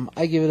right.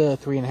 I give it a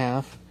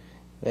 3.5.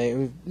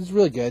 It's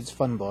really good. It's a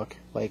fun book.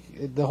 Like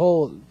the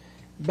whole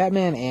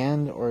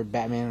Batman or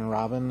Batman and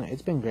Robin.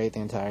 It's been great the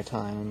entire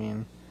time. I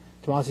mean,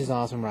 Tomasi's an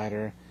awesome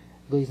writer.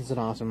 Gleason's an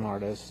awesome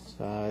artist.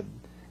 The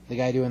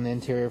guy doing the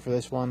interior for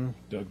this one,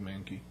 Doug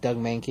Mankey. Doug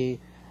Mankey.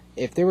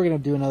 If they were going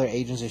to do another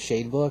Agents of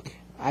S.H.I.E.L.D. book,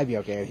 I'd be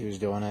okay if he was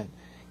doing it.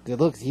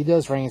 He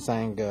does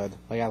Frankenstein good.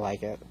 Like, I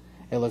like it.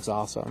 It looks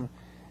awesome.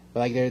 But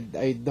like,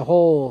 the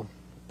whole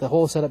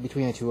setup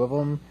between the two of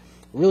them,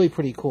 really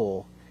pretty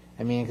cool.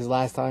 I mean, because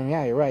last time,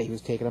 yeah, you're right, he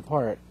was taken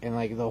apart, and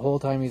like the whole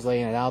time he's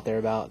laying it out there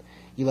about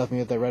you left me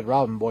with the Red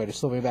Robin boy to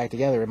sew me back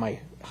together in my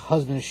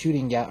husband's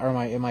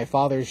in my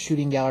father's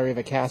shooting gallery of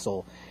a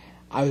castle.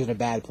 I was in a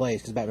bad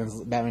place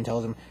because Batman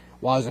tells him,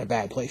 "Well, I was in a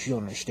bad place. You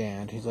don't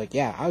understand." He's like,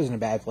 "Yeah, I was in a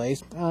bad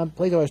place.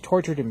 Place I was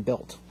tortured and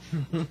built."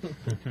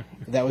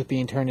 That was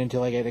being turned into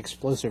like an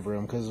explosive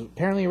room because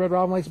apparently Red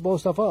Robin likes to blow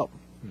stuff up.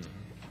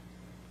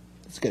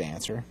 That's a good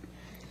answer.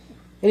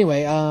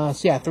 Anyway, so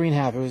yeah,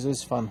 3.5. It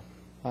was fun.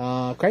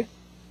 Craig?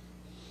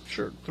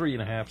 Sure,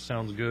 3.5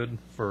 sounds good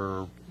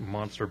for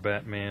monster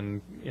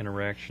Batman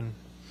interaction.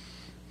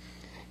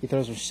 He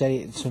throws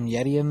some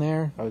Yeti in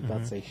there. I was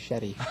about to say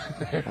Shetty.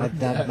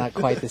 not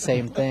quite the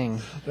same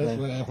thing. That's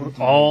what I want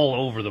to All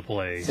over the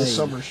place. The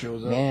summer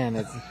shows up. Man,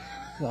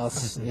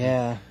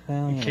 yeah.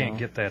 Well, You can't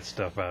get that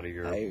stuff out of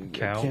your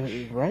couch.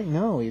 Right?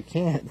 No, you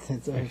can't.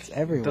 It's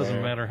everywhere. It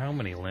doesn't matter how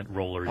many lint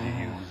rollers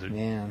you use.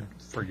 Man,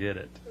 Forget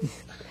it.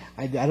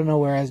 I don't know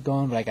where I was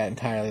going, but I got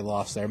entirely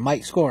lost there.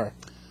 Mike, score.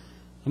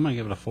 I'm gonna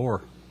give it a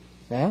 4.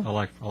 Yeah, I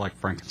like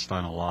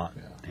Frankenstein a lot,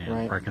 and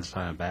Right.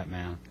 Frankenstein and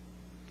Batman,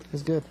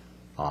 it's good.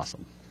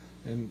 awesome.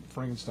 And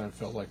Frankenstein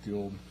felt like the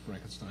old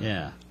Frankenstein.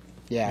 Yeah,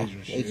 Yeah,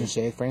 Agent of Agent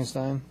Shade,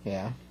 Frankenstein.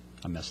 Yeah,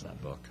 I miss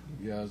that book.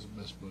 Yeah, it's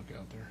the best book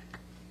out there,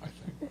 I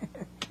think.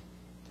 it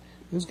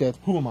was good.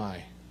 Who am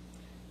I?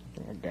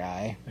 A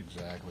guy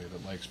Exactly,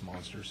 that likes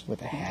monsters.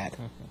 with a hat.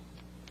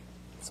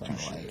 That's what I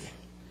Touche.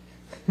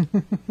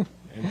 like.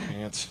 And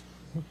pants.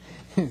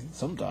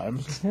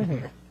 Sometimes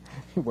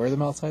you wear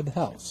them outside the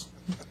house.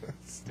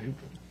 Stupid.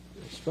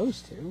 You're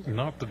supposed to.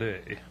 Not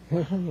today.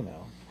 You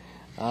know.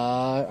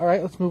 All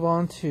right, let's move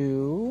on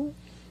to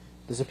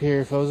the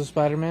Superior Foes of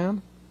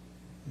Spider-Man,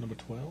 Number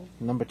 12?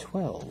 number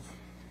 12.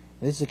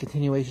 This is a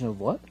continuation of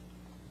what?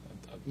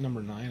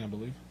 Number 9, I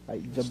believe. I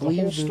the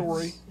believe whole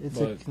story, It's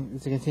but-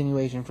 a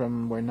continuation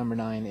from where number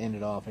 9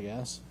 ended off, I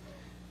guess.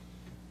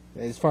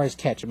 As far as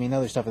catch, I mean,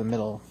 other stuff in the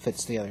middle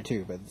fits together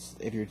too. But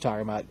if you're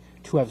talking about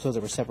 2 episodes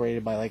that were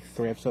separated by like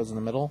 3 episodes in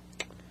the middle,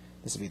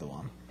 this would be the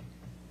one.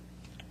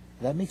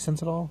 Does that make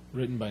sense at all?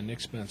 Written by Nick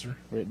Spencer.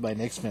 Written by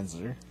Nick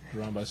Spencer.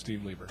 Drawn by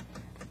Steve Lieber.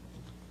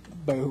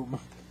 Boom.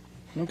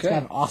 It's got Okay.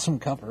 an awesome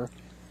cover.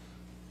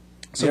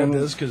 So yeah, it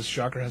does because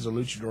Shocker has a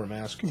luchador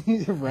mask.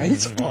 Right?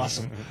 It's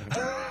awesome.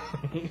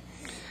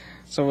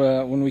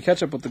 So when we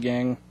catch up with the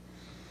gang,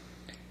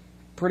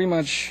 pretty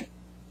much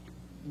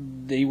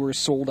they were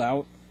sold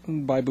out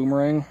by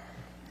Boomerang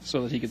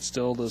so that he could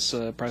steal this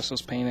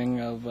priceless painting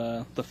of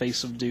the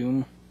face of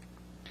Doom.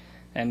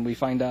 And we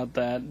find out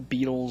that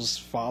Beetle's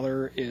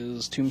father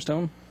is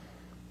Tombstone.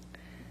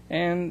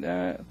 And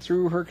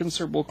through her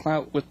considerable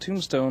clout with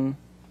Tombstone,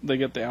 they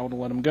get the Owl to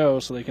let him go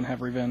so they can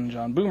have revenge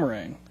on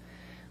Boomerang.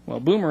 Well,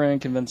 Boomerang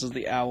convinces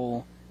the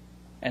Owl,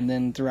 and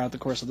then throughout the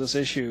course of this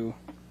issue,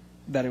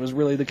 that it was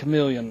really the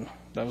Chameleon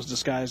that was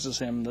disguised as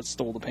him that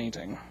stole the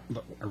painting.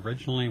 But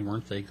originally,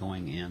 weren't they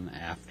going in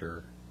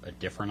after a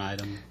different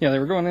item? Yeah, they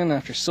were going in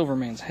after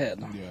Silvermane's head.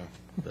 Yeah.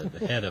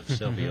 The head of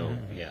Silvio,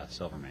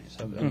 Silvermane.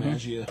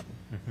 Magia.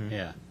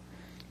 Yeah.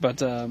 But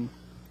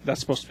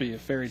that's supposed to be a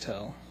fairy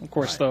tale. Of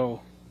course, Right.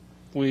 though,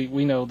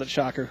 we know that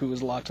Shocker, who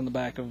was locked in the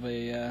back of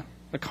a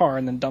car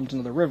and then dumped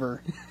into the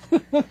river,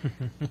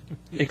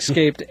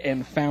 escaped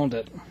and found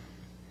it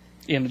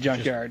in the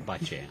junkyard, By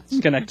chance.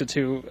 connected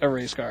to a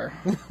race car,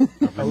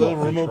 A little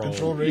remote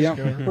control race Yeah.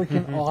 car.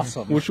 Freaking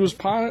awesome. which was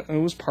part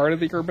of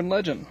the urban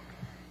legend.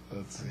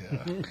 That's,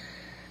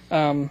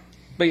 yeah.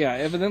 But yeah,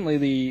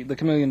 evidently the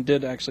Chameleon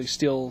did actually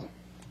steal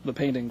the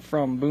painting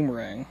from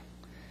Boomerang.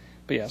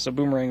 But yeah, so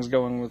Boomerang's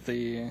going with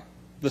the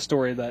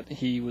story that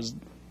he was,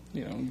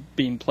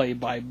 being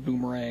played by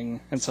Boomerang,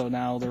 and so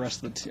now the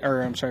rest of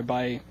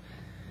by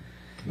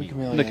The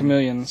Chameleon. the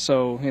Chameleon.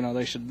 So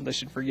they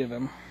should forgive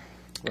him.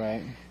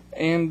 Right.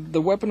 And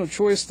the weapon of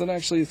choice that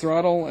actually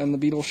Throttle and the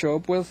Beetle show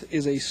up with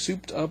is a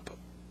souped-up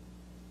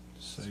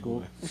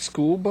Segway.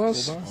 school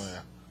bus Oh,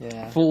 yeah.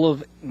 Yeah. full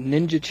of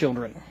ninja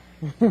children.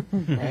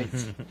 Right.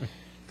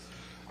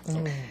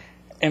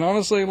 And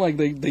honestly, like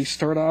they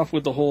start off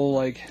with the whole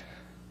like,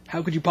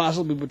 how could you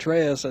possibly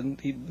betray us? And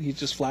he's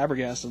just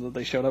flabbergasted that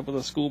they showed up with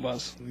a school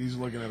bus He's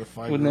looking at a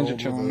 5-year-old with ninja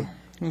children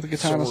with a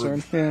katana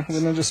sword. Yeah, with a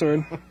ninja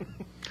sword.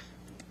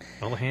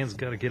 Well, the hand's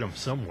got to get them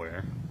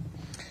somewhere.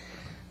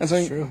 And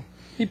so True.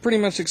 he pretty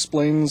much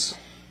explains,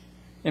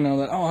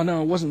 that, oh,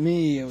 no, it wasn't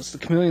me. It was the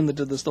chameleon that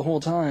did this the whole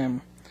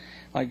time.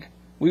 Like,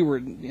 we were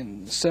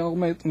in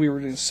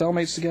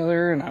cellmates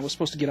together, and I was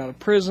supposed to get out of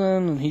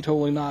prison, and he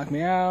totally knocked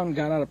me out and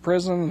got out of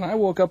prison, and I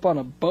woke up on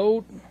a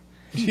boat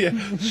Yeah.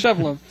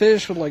 shoveling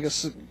fish with like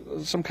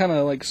some kind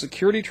of like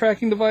security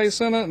tracking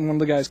device in it, and one of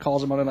the guys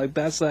calls him on it like,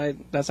 that's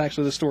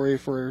actually the story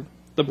for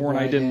the Born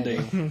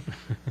Identity.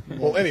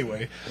 Well,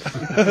 anyway.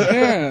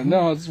 Yeah,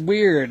 no, it's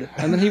weird.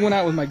 And then he went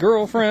out with my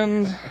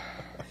girlfriend,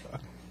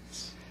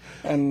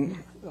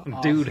 and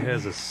Dude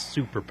has a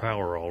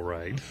superpower, all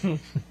right.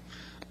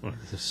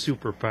 It's a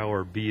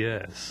superpower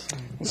BS.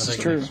 this I is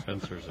think true.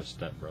 Spencer's a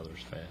Step Brothers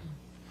fan.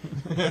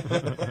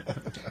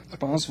 It's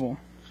possible.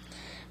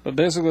 But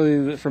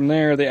basically, from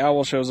there, the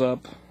owl shows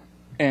up,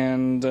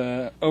 and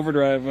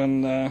Overdrive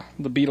and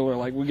the Beetle are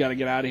like, we got to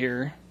get out of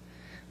here.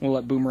 We'll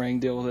let Boomerang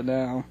deal with it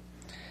now.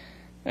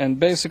 And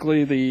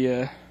basically,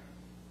 the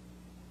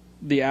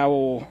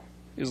owl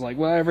is like,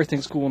 well,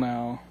 everything's cool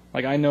now.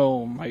 Like, I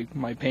know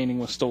my painting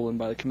was stolen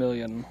by the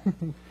chameleon.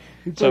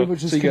 He So- pretty much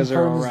just so you guys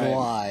are all confirms the right.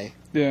 lie.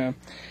 Yeah.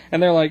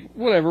 And they're like,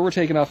 whatever, we're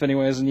taking off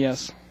anyways. And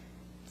yes,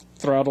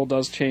 Throttle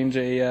does change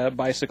a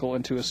bicycle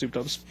into a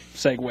souped-up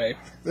Segway.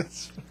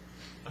 That's,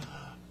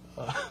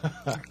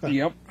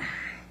 Yep.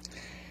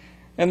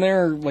 And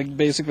they're like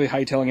basically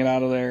hightailing it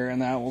out of there,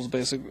 and the Owls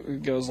basically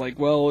goes like,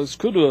 "Well, this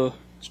could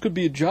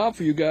be a job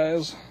for you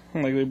guys."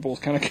 And like they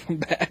both kind of come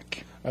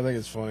back. I think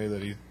it's funny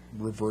that he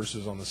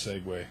reverses on the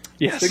Segway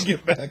Yes. to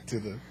get back to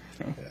the.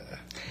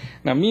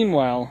 Now,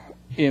 meanwhile,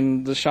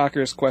 in the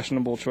Shocker's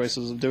questionable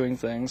choices of doing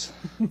things,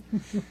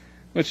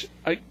 which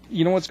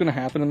you know what's going to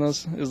happen in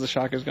this is the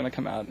Shocker's going to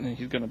come out and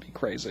he's going to be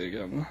crazy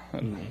again,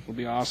 and it'll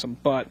be awesome.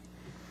 But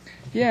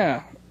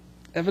yeah,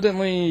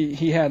 evidently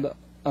he had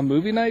a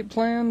movie night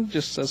planned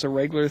just as a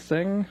regular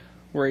thing,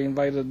 where he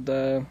invited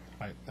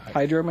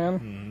Hydro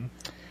Man,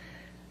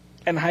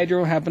 and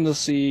Hydro happened to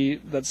see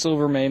that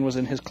Silvermane was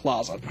in his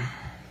closet.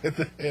 At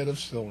the head of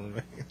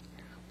Silvermane.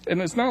 And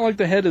it's not like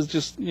the head is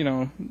just,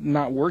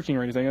 not working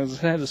or anything. His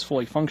head is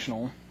fully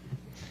functional.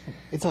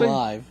 It's But-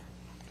 alive.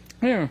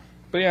 Yeah.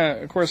 But yeah,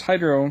 of course,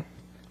 Hydro,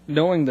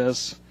 knowing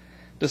this,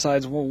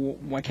 decides, well,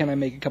 why can't I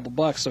make a couple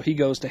bucks? So he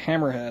goes to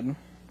Hammerhead,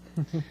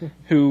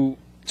 who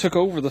took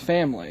over the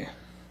family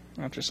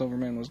after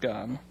Silvermane was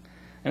gone.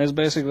 And is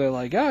basically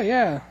like, oh,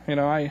 yeah,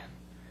 I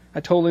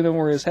totally know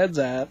where his head's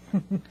at.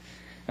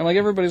 And, like,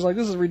 everybody's like,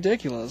 this is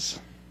ridiculous.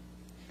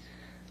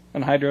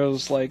 And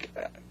Hydro's like,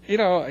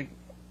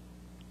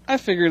 I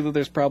figured that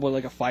there's probably,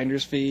 like, a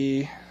finder's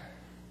fee.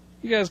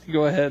 You guys could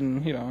go ahead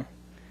and, Do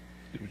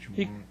what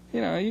you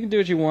want. you can do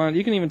what you want.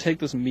 You can even take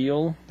this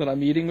meal that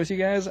I'm eating with you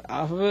guys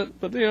off of it.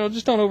 But,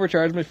 just don't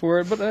overcharge me for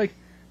it. But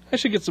I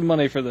should get some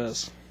money for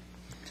this.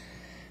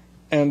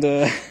 And,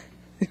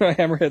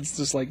 Hammerhead's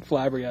just, like,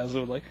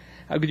 flabbergasted. Like,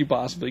 how could you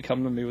possibly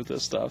come to me with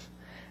this stuff?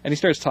 And he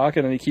starts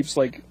talking, and he keeps,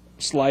 like,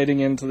 sliding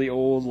into the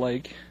old,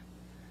 like,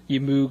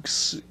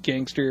 Yamooks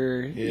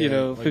gangster, Yeah,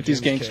 like 50s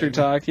James gangster Cagney.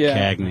 talk.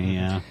 Yeah. Cagney,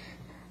 yeah.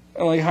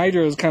 And, like,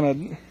 Hydro's kind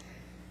of...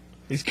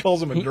 He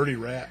calls him a dirty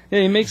rat.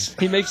 Yeah, he makes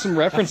some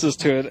references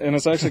to it, and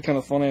it's actually kind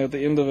of funny at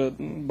the end of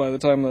it. By the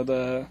time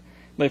that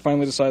they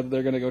finally decide that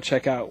they're going to go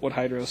check out what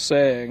Hydro's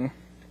saying,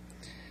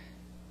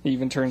 he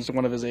even turns to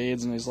one of his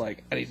aides and he's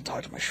like, "I need to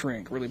talk to my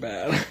shrink really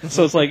bad."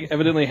 So it's like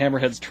evidently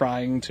Hammerhead's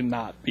trying to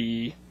not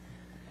be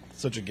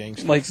Such a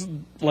gangster.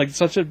 like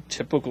such a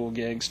typical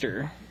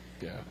gangster.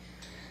 Yeah.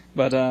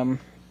 But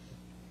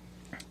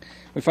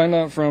we find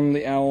out from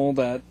the owl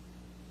that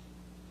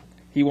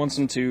he wants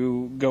them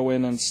to go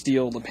in and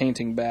steal the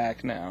painting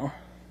back now.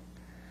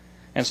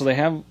 And so they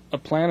have a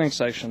planning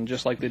section,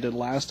 just like they did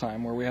last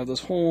time, where we have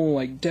this whole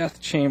like death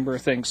chamber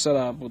thing set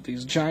up with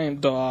these giant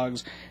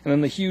dogs, and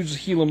then the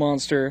huge Gila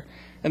monster,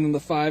 and then the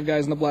 5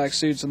 guys in the black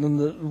suits, and then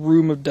the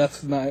room of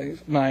death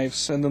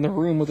knives, and then the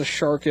room with a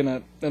shark in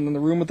it, and then the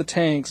room with the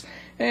tanks,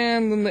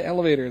 and then the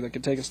elevator that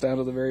could take us down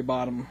to the very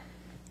bottom.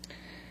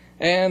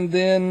 And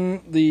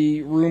then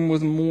the room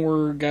with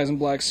more guys in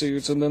black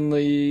suits, and then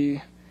the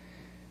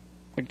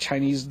like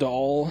Chinese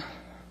doll,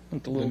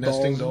 like the little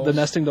nesting dolls, dolls? the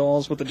nesting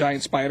dolls with the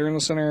giant spider in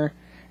the center,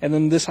 and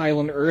then this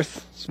Island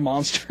Earth's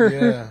monster,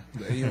 Yeah.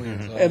 The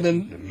aliens. and The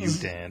then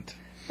mutant.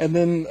 and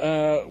then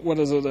what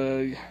is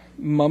it?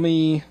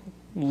 Mummy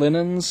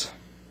linens,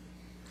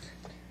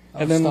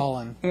 and then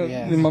Stalin.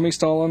 Yeah. the mummy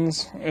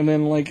Stalins, and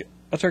then like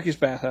a turkey's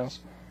bathhouse,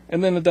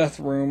 and then a death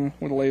room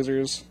with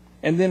lasers,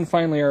 and then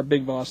finally our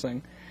big boss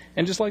thing.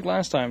 And just like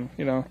last time,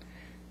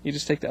 you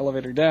just take the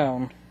elevator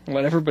down and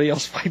let everybody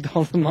else fight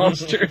all the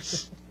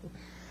monsters.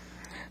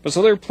 But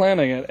so they're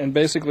planning it, and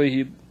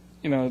basically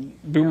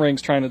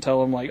Boomerang's trying to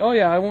tell him like, oh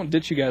yeah, I won't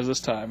ditch you guys this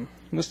time.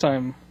 This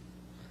time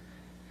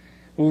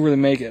we'll really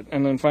make it.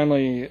 And then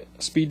finally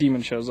Speed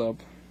Demon shows up,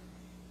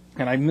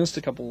 and I missed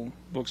a couple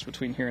books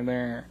between here and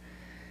there,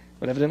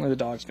 but evidently the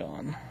dog's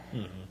gone.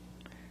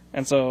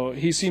 And so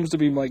he seems to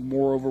be like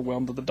more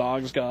overwhelmed that the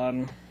dog's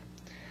gone.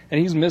 And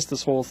he's missed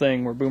this whole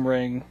thing where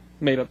Boomerang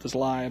made up this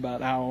lie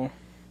about how,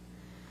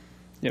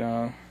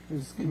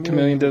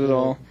 Chameleon did it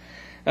all.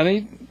 And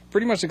he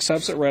pretty much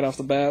accepts it right off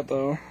the bat,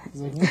 though.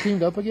 He's like, we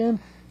teamed up again?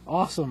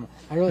 Awesome.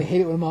 I really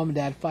hate it when Mom and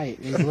Dad fight.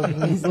 He's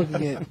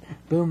looking at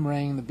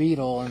Boomerang, the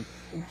beetle, and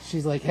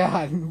she's like,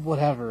 yeah,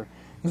 whatever.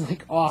 He's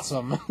like,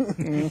 awesome.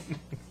 And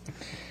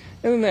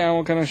then the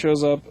owl kind of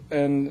shows up,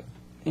 and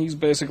he's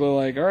basically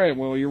like, all right,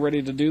 well, you're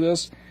ready to do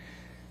this?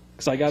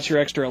 Because I got your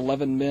extra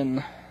 11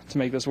 men to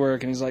make this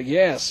work. And he's like,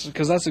 yes,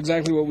 because that's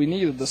exactly what we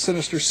needed, the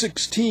Sinister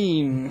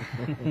 16.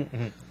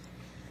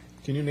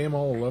 Can you name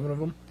all 11 of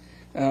them?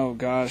 Oh,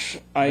 gosh,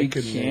 I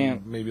could can't.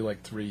 name maybe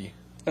like 3.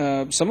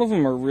 Some of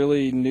them are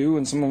really new,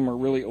 and some of them are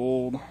really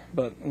old.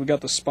 But we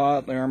got the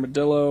Spot, the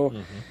Armadillo.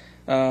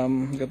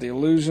 We got the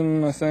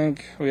Illusion, I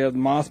think. We had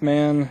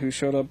Mothman, who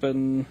showed up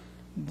in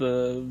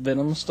the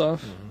Venom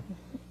stuff.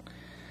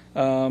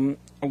 I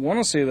want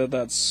to say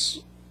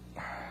that's...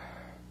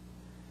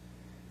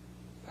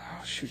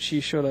 Oh, shoot,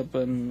 she showed up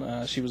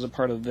in... she was a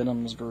part of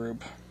Venom's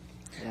group.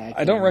 Yeah,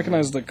 I don't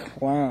recognize the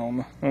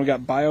Clown. And we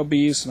got Bio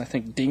Beast, and I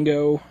think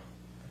Dingo.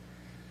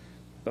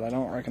 But I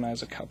don't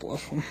recognize a couple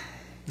of them.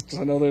 Because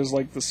I know there's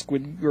like the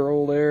Squid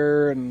Girl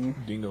there,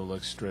 and... Dingo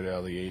looks straight out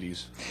of the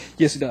 80s.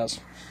 Yes, he does.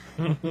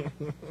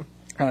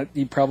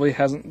 He probably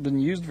hasn't been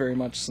used very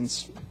much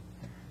since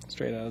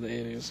straight out of the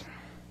 80s.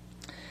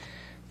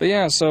 But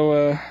yeah,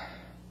 so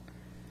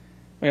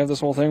we have this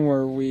whole thing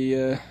where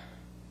we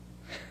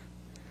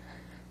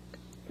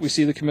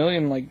see the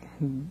Chameleon like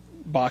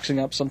boxing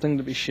up something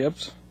to be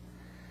shipped,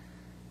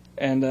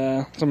 and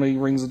somebody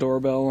rings the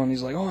doorbell, and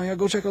he's like, "Oh yeah,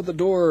 go check out the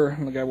door."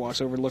 And the guy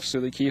walks over, looks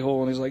through the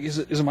keyhole, and he's like, "Is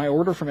it my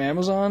order from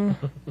Amazon?"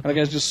 And the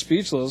guy's just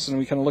speechless, and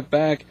we kind of look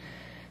back,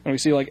 and we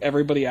see like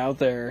everybody out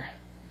there,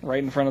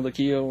 right in front of the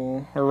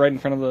keyhole, or right in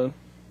front of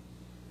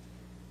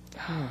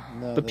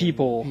the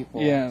people.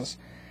 Yes,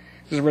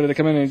 just ready to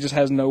come in, and he just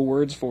has no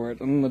words for it.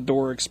 And then the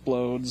door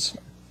explodes,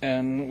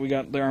 and we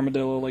got the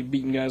Armadillo like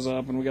beating guys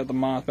up, and we got the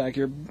Moth back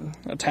here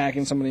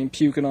attacking somebody and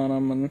puking on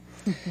them, and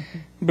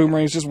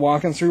Boomerang's just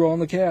walking through on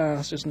the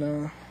chaos, just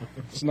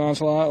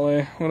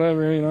nonchalantly,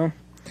 whatever, you know.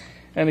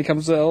 And he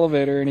comes to the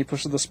elevator, and he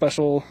pushes the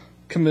special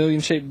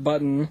chameleon-shaped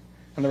button,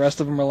 and the rest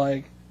of them are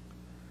like,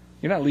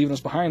 "You're not leaving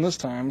us behind this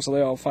time," so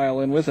they all file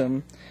in with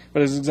him.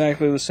 But it's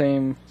exactly the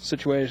same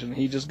situation.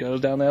 He just goes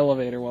down the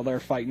elevator while they're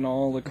fighting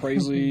all the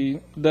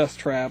crazy death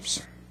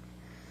traps.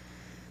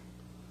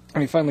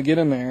 And we finally get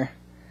in there,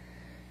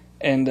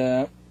 and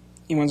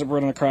he winds up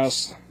running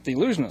across the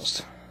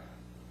Illusionist,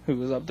 who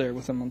was up there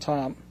with him on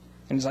top.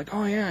 And he's like,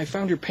 "Oh yeah, I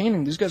found your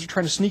painting. These guys are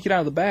trying to sneak it out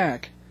of the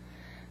back."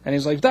 And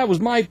he's like, "That was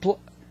my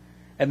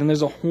And then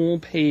there's a whole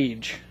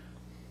page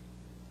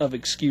of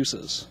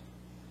excuses.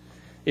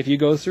 If you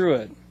go through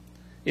it,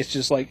 it's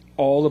just like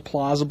all the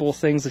plausible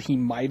things that he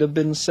might have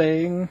been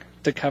saying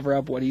to cover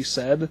up what he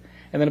said.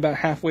 And then about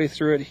halfway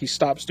through it, he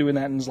stops doing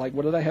that and is like,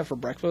 "What did I have for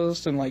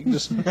breakfast?" And like,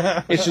 just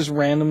it's just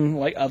random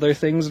like other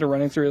things that are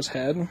running through his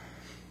head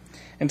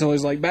until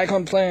he's like, "Back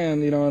on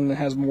plan," you know, and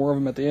has more of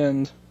them at the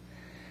end.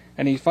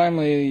 And he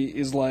finally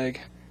is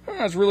like, "Oh,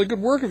 that's really good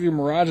work of you,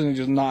 Mirage," and he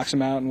just knocks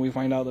him out, and we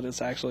find out that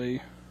it's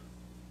actually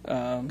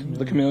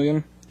the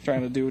Chameleon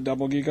trying to do a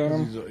double geek on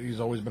him. He's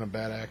always been a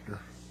bad actor.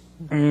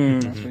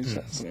 That's what he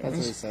says. That's what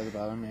he says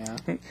about him,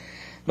 yeah.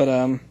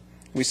 But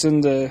we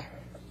send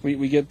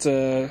we get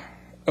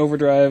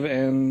Overdrive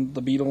and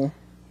the Beetle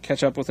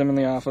catch up with him in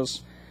the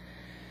office,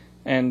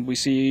 and we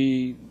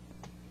see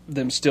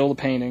them steal the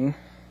painting.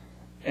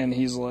 And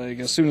he's like,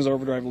 as soon as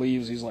Overdrive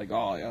leaves, he's like,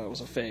 "Oh yeah, that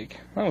was a fake.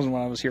 That wasn't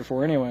what I was here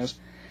for, anyways."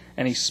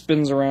 And he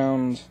spins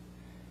around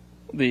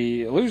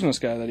the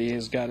Illusionist guy that he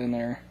has got in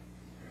there.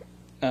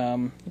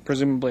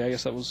 Presumably, I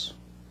guess that was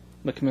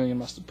the Chameleon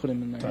must have put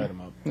him in there. Tied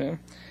him up. Yeah.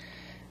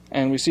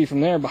 And we see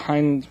from there,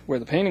 behind where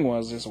the painting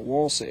was, there's a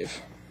wall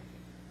safe.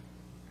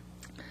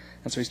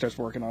 And so he starts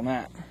working on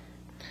that.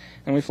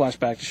 And we flash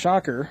back to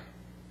Shocker,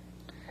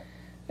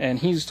 and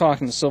he's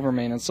talking to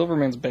Silvermane, and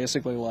Silvermane's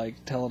basically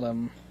like telling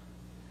him,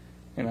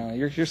 you know,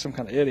 you're some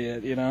kind of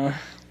idiot, you know?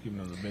 Keeping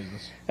him in the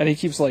business. And he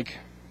keeps like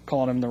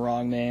calling him the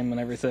wrong name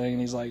and everything, and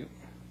he's like,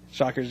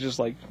 Shocker's just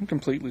like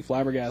completely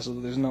flabbergasted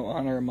that there's no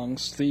honor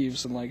amongst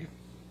thieves, and like,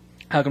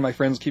 how can my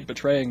friends keep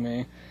betraying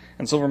me?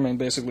 And Silvermane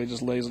basically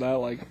just lays it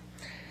out like,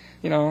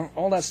 you know,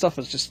 all that stuff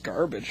is just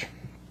garbage.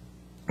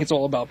 It's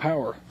all about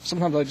power.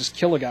 Sometimes I just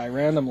kill a guy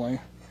randomly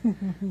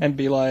and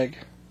be like,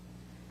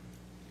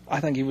 I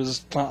think he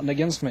was plotting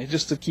against me,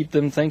 just to keep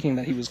them thinking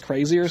that he was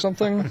crazy or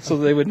something, so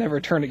they would never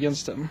turn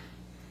against him.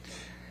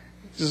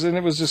 And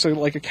it was just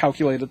like a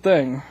calculated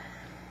thing.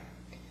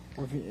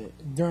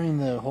 During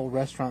the whole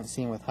restaurant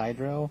scene with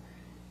Hydro,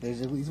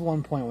 there's at least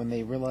one point when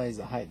they realize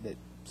that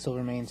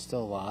Silvermane's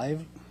still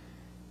alive,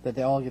 that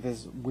they all get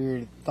this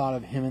weird thought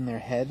of him in their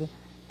head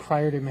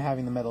prior to him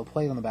having the metal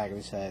plate on the back of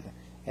his head,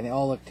 and they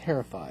all look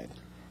terrified.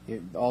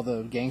 All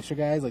the gangster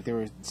guys, like they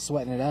were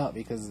sweating it out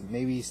because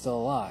maybe he's still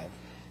alive.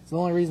 So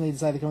the only reason they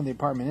decided to come to the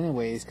apartment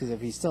anyway is because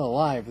if he's still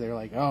alive, they're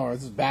like, "Oh,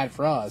 this is bad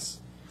for us."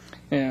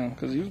 Yeah,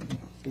 because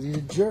he's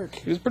a jerk.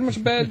 He was pretty much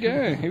a bad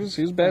guy. He was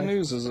bad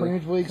news as a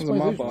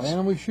mob boss.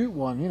 Randomly shoot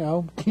one, you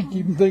know, keep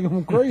them thinking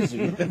I'm crazy.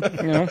 You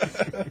know.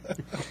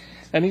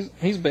 And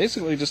he's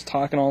basically just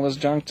talking all this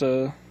junk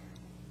to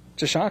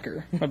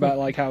Shocker about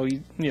like how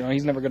he's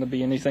never going to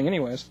be anything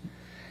anyways.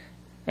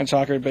 And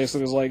Shocker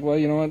basically was like, well,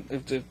 you know what?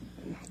 If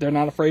they're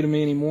not afraid of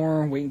me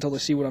anymore, wait until they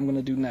see what I'm going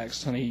to do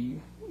next. And he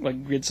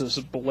like gets this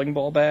bowling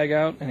ball bag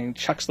out and he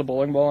chucks the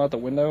bowling ball out the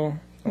window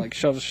and like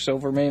shoves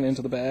Silvermane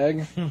into the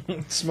bag.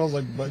 It smells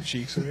like butt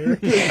cheeks in here.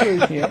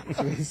 Yep.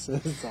 It's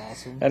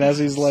awesome. And as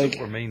he's like,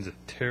 Silvermane's a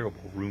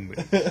terrible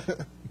roommate.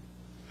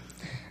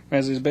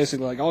 as he's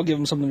basically like, I'll give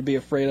him something to be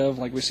afraid of.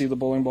 Like, we see the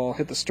bowling ball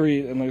hit the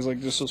street, and there's like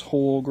just this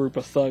whole group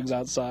of thugs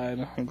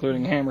outside,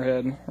 including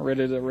Hammerhead,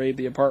 ready to raid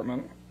the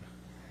apartment.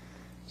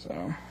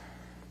 So,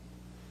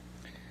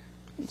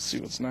 let's see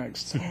what's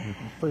next.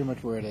 Pretty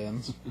much where it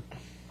ends.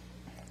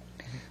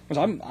 But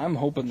I'm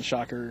hoping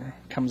Shocker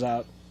comes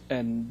out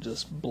and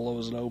just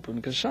blows it open,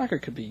 because Shocker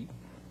could be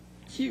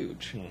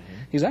huge.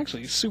 He's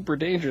actually a super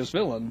dangerous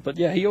villain, but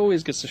yeah, he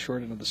always gets the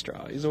short end of the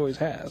straw. He always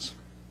has.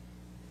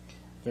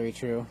 Very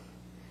true.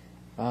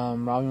 Rob,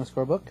 you want to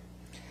score a book?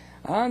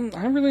 I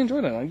really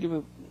enjoyed it. I give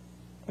it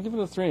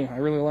a 3. I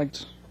really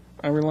liked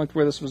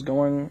where this was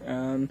going,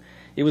 and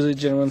it was a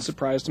genuine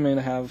surprise to me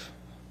to have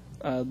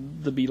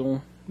the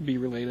Beetle be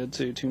related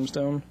to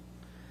Tombstone.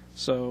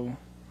 So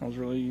I was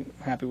really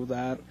happy with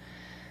that.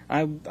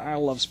 I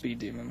love Speed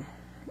Demon,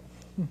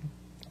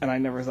 and I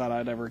never thought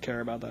I'd ever care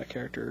about that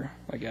character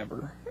like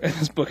ever. And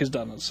this book has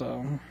done it.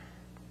 So,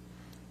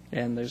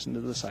 and there's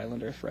the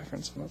Silent Earth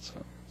reference in it, so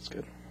it's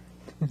good.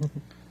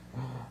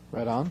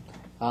 Right on.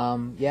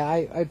 Yeah,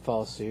 I'd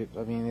follow suit.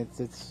 I mean,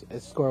 it's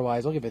score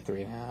wise, I'll give it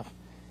 3.5.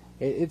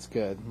 It's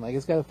good. Like,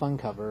 it's got a fun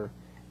cover.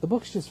 The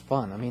book's just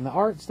fun. I mean, the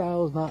art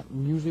style is not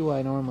usually what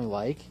I normally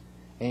like,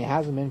 and it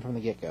hasn't been from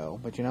the get go.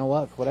 But you know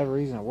what? For whatever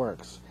reason, it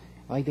works.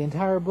 Like, the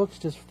entire book's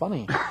just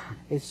funny.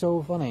 It's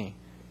so funny.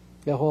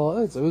 The whole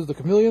it was the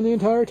chameleon the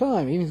entire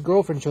time. Even his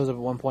girlfriend shows up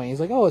at one point. He's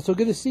like, "Oh, it's so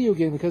good to see you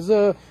again because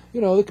the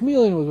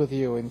chameleon was with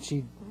you," and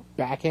she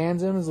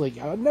backhands him. And is like,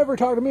 "I'll never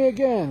talk to me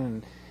again."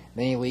 And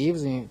then he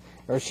leaves,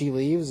 or she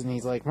leaves, and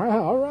he's like,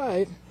 "All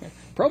right."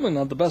 Probably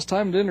not the best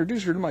time to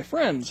introduce her to my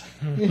friends.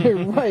 Yeah,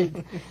 right.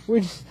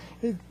 Which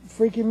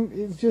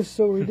is just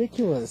so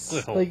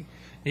ridiculous. Well, like,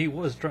 he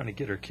was trying to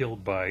get her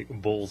killed by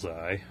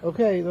Bullseye.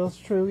 okay, that's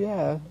true.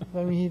 Yeah,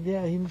 I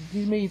mean,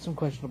 he made some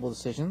questionable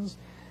decisions,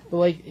 but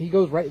like he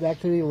goes right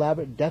back to the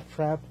elaborate death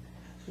trap.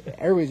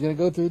 Everybody's gonna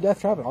go through the death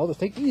trap, and I'll just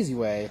take the easy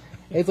way.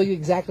 It's like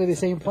exactly the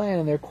same plan,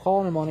 and they're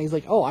calling him on it. He's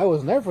like, "Oh, I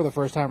wasn't there for the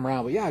first time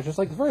around, but yeah, it's just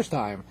like the first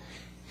time."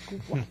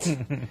 What?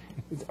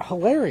 It's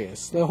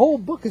hilarious. The whole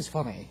book is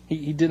funny.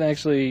 He did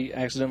actually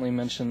accidentally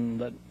mention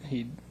that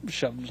he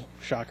shoved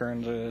Shocker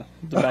into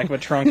the back of a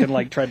trunk and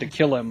like tried to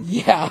kill him.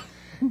 Yeah.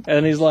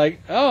 And he's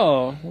like,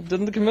 "Oh,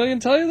 didn't the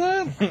chameleon tell you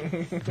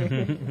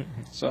that?"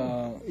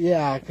 So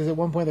Yeah, because at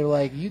one point they're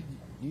like, "You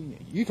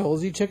told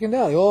us you chickened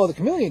out." Oh, the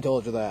chameleon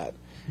told you that.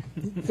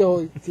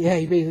 So yeah,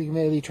 he basically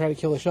immediately tried to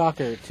kill a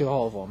Shocker to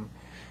all of them,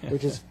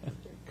 which is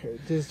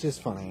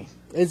just funny.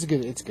 It's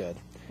good. It's good.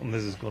 And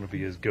this is going to be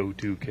his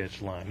go-to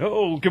catch line.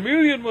 Oh,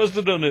 Chameleon must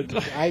have done it.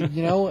 I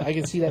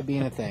can see that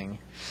being a thing.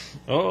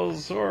 Oh,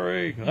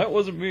 sorry. That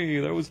wasn't me.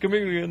 That was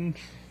Chameleon.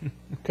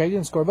 Craig, you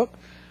didn't score a book?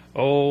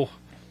 Oh,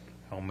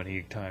 how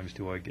many times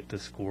do I get to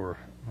score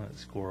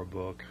a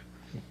book?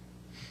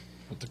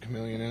 With the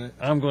chameleon in it.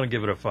 I'm going to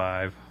give it a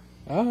 5.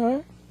 All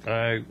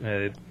right.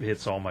 It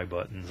hits all my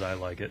buttons. I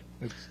like it.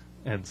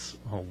 It's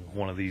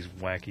one of these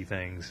wacky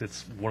things.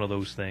 It's one of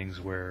those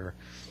things where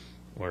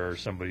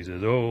somebody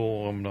says,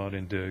 "Oh, I'm not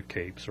into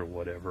capes or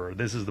whatever."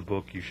 This is the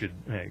book you should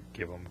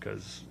give them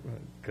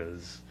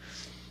because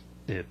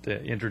it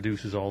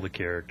introduces all the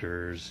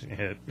characters.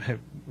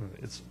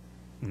 It's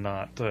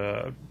not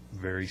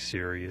very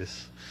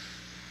serious.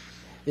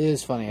 It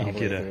is funny all You the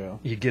way get through.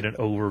 you get an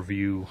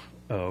overview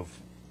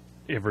of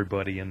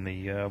everybody in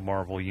the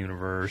Marvel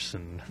universe,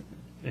 and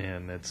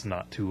it's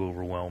not too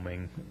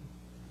overwhelming.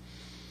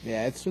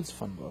 Yeah, it's a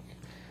fun book.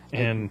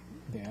 And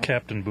Yeah.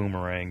 Captain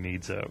Boomerang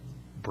needs a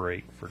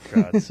break, for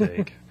God's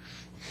sake.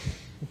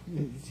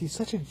 He's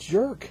such a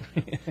jerk.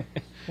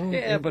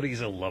 Yeah, but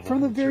he's a lovable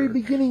From the very jerk.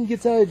 beginning, he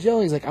gets out of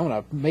jail. He's like, "I'm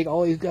gonna make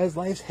all these guys'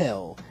 lives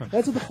hell."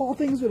 That's what the whole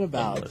thing's been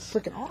about. It's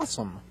freaking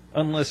awesome.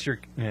 Unless you're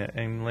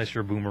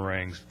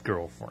Boomerang's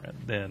girlfriend,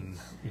 then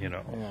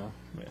Yeah.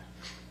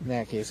 In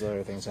that case,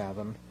 other things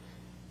happen.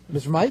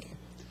 Mr. Mike,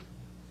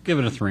 Give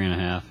it a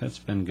 3.5. It's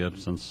been good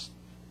since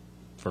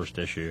first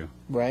issue.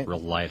 right? Real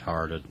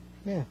lighthearted.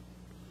 Yeah.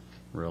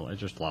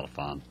 It's just a lot of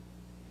fun.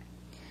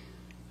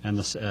 And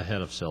the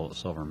head of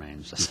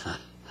Silvermane's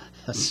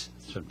that's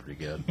been pretty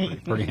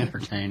good. Pretty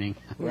entertaining.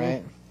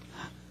 Right.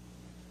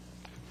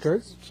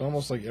 Kurtz? It's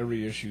almost like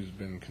every issue's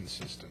been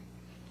consistent.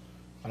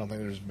 I don't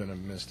think there's been a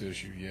missed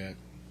issue yet.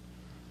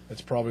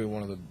 It's probably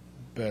one of the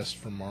best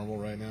from Marvel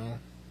right now.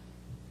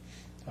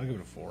 I'll give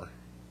it a 4.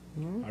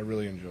 I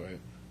really enjoy it.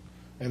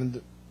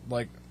 And,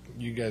 like,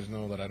 you guys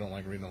know that I don't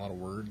like reading a lot of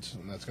words,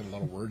 and that's got a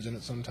lot of words in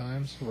it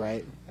sometimes,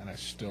 Right. and I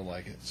still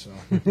like it, so.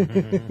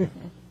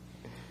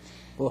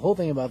 Well, the whole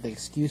thing about the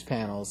excuse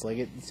panels, like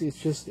it's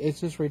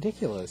just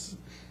ridiculous.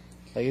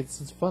 Like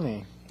it's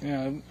funny.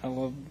 Yeah, I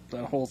love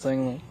that whole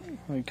thing.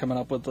 Like, coming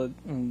up with it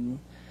and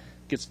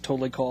gets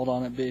totally called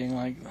on it being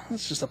like,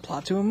 it's just a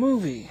plot to a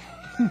movie.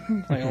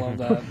 Like, I love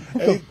that.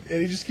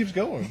 And he just keeps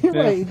going.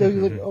 Right? They're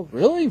like, oh,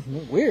 really?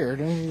 Weird.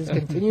 And he just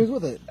continues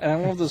with it. And I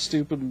love the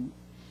stupid,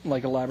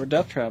 like, elaborate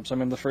death traps. I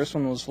mean, the first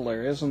one was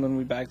hilarious, and then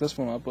we backed this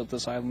one up with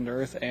this Island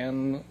Earth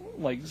and,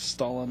 like,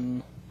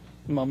 Stalin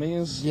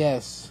mummies,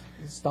 Yes,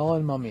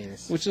 Stalin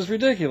mummies. which is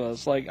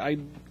ridiculous. Like, I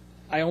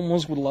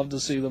almost would love to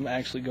see them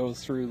actually go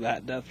through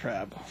that death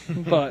trap.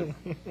 But,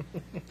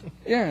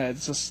 yeah,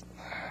 it's just...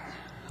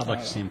 I'd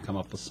like to see him come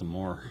up with some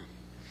more.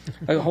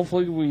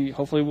 Hopefully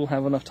we'll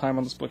have enough time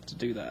on this book to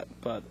do that.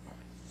 But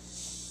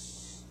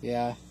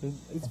Yeah,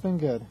 it's been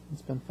good.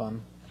 It's been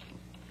fun.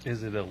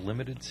 Is it a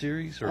limited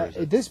series or is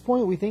At it? this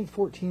point, we think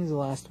 14 is the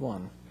last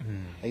one.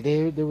 Like they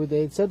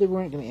had said they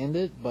weren't going to end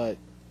it, but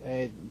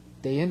they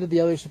ended the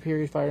other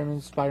Superior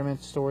Spider-Man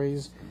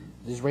stories.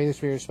 Just regular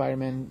Superior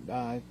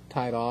Spider-Man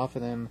tied off,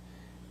 and then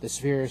the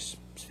Superior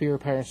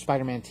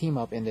Spider-Man team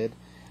up ended.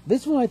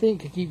 This one I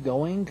think could keep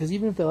going because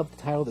even if they left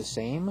the title the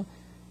same,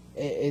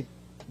 it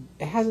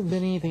hasn't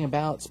been anything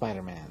about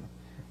Spider-Man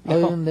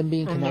other than them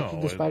being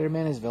connected to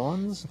Spider-Man as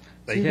villains.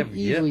 They so you have could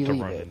yet easily to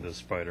leave run it. into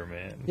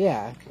Spider-Man.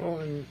 Yeah. Well,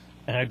 and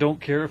And I don't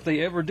care if they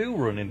ever do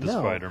run into No.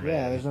 Spider-Man.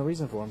 Yeah, there's no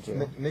reason for them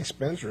to. Nick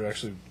Spencer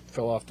actually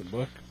fell off the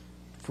book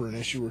for an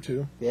issue or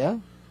two, Yeah.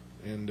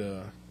 and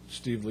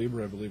Steve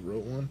Lieber, I believe,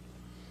 wrote one,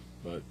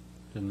 but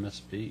Didn't miss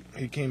a beat.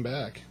 he came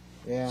back.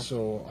 Yeah.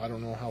 So I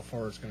don't know how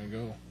far it's going to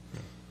go.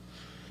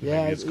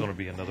 Yeah. Maybe it's going to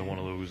be another one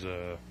of those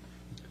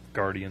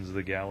Guardians of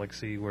the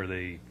Galaxy where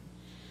they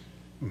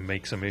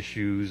make some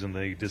issues and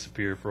they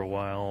disappear for a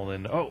while,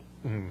 and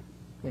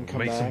Then come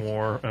make back.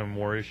 some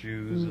more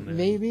issues, and then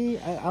Maybe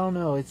I don't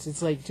know.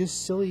 It's like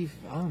just silly.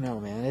 I don't know,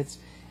 man.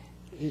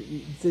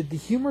 The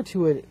humor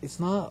to it. It's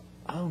not.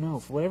 I don't know.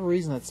 For whatever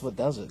reason, that's what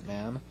does it,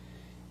 man.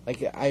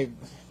 Like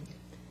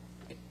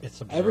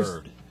It's Ever-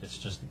 absurd. It's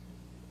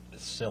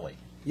silly.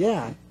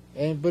 yeah.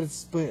 But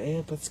it's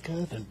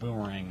good. And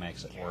Boomerang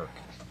makes it work.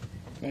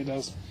 it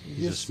does.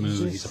 He's a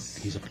smooth.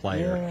 He's a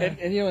player. Yeah.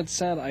 And you know, it's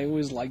sad. I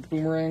always liked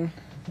Boomerang,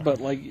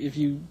 but like if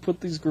you put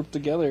these group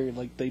together,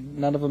 like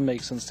none of them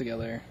make sense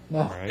together, No.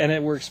 right? and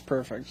it works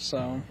perfect.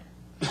 So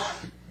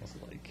It's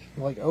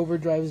Like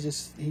Overdrive is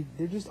just.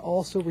 They're just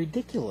all so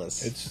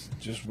ridiculous. It's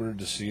just weird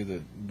to see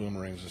that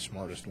Boomerang's the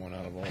smartest one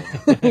out of all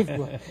of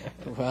them.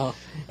 Well,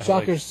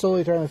 Shocker's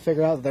slowly trying to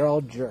figure out that they're all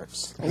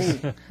jerks.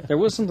 there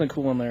was something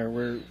cool in there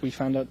where we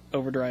found out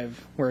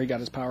Overdrive where he got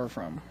his power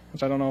from,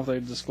 which I don't know if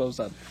they've disclosed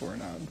that before or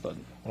not, but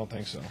I don't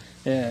think so.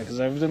 yeah, because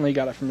evidently he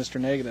got it from Mr.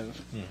 Negative,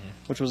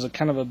 which was a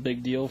kind of a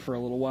big deal for a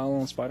little while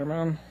on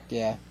Spider-Man.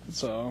 Yeah.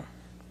 So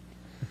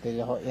They did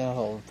a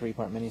whole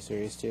 3-part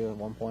miniseries too at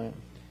one point,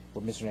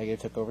 where Mr. Negative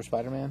took over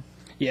Spider-Man.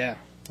 yeah,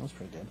 That was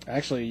pretty good.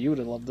 actually, you would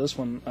have loved this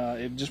one.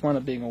 It just wound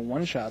up being a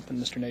one-shot, then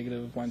Mr.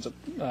 Negative winds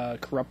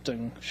up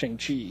corrupting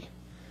Shang-Chi.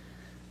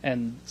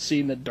 And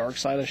seeing the dark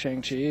side of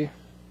Shang-Chi,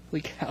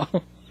 like how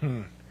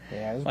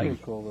Yeah, it was a Like-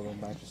 pretty cool little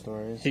batch of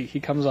stories. he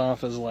comes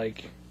off as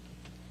like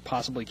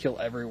possibly kill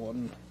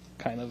everyone,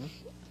 kind of,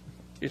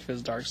 if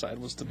his dark side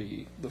was to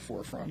be the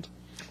forefront.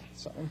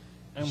 So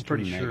I'm Mr.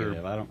 pretty Negative.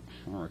 sure. I don't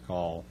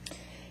recall.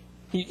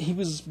 he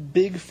was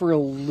big for a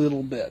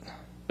little bit,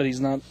 but he's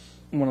not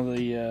one of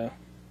the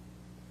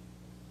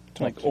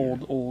like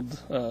old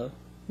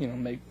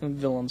make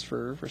villains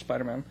for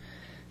Spider-Man.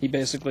 He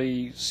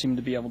basically seemed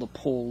to be able to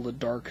pull the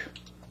dark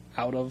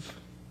out of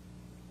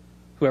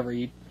whoever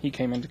he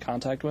came into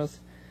contact with,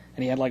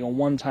 and he had like a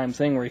one-time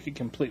thing where he could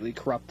completely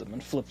corrupt them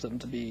and flip them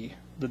to be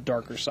the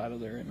darker side of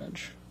their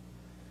image.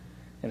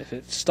 And if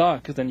it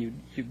stuck, then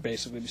you'd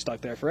basically be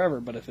stuck there forever.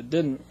 But if it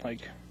didn't,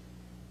 like,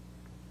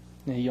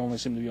 he only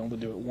seemed to be able to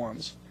do it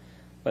once.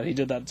 But he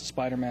did that to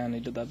Spider-Man, he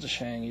did that to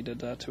Shang, he did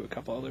that to a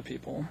couple other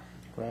people.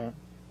 Right.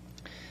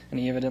 And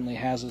he evidently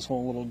has this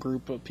whole little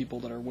group of people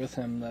that are with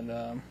him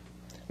that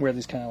wear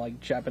these kind of like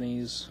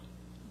Japanese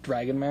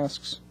dragon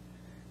masks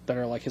that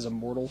are like his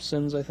immortal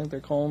sins, I think they're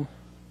called.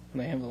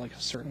 And they have like a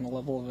certain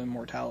level of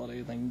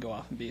immortality. They can go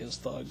off and be his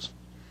thugs.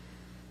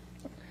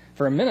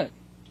 For a minute,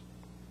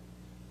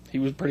 he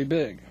was pretty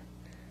big.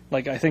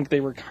 Like, I think they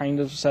were kind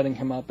of setting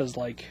him up as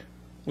like,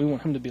 we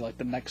want him to be like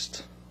the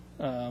next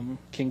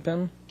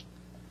Kingpin.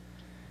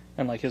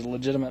 And like his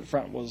legitimate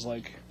front was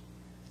like,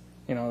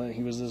 you know,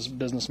 he was this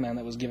businessman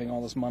that was giving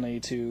all this money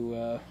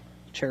to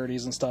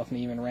charities and stuff, and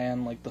he even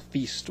ran like the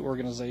Feast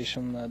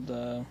organization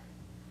that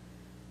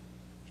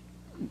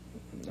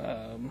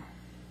God,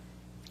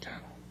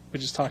 we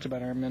just talked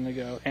about her a minute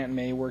ago. Aunt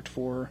May worked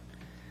for,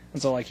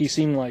 and so like he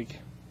seemed like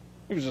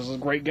he was just a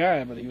great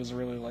guy, but he was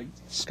really like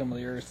scum of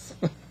the earth.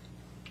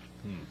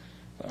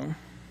 So,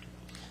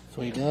 That's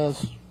what he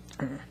does.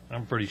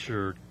 I'm pretty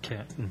sure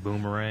Captain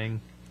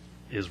Boomerang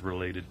is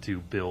related to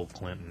Bill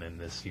Clinton in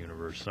this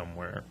universe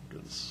somewhere,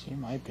 He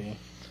might be.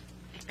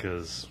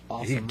 because he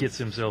Awesome. gets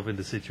himself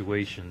into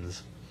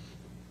situations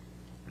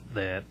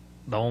that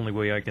the only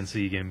way I can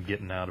see him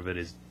getting out of it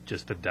is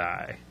just to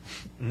die,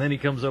 and then he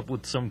comes up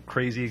with some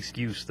crazy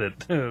excuse that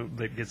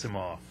that gets him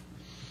off.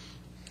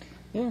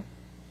 yeah,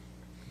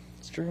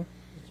 It's true.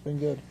 It's been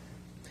good.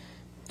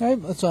 All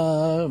right, let's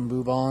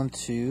move on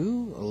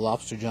to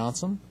Lobster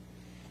Johnson.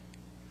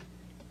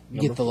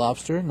 Get the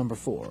Lobster, number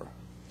 4.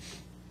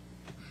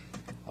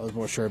 I was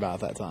more sure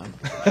about that time.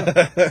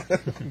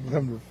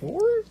 Number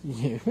 4?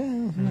 Yeah, well,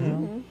 you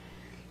know,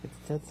 at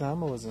that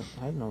time I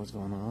didn't know what was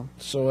going on.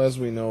 So as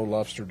we know,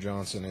 Lobster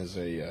Johnson is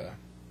a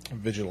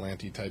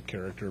vigilante type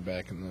character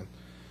back in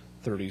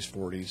the 30s,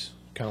 40s,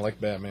 kind of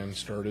like Batman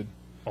started.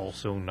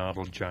 Also, not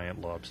a giant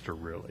lobster,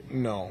 really.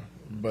 No,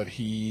 but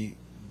he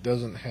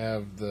doesn't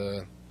have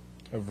the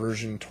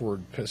aversion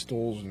toward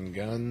pistols and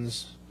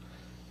guns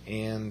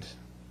and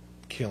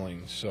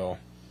killing. So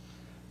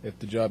if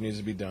the job needs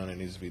to be done, it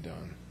needs to be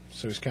done.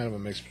 So he's kind of a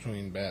mix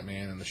between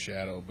Batman and the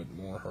Shadow, but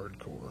more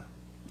hardcore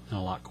And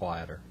a lot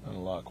quieter. and a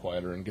lot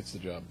quieter and gets the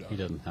job He done.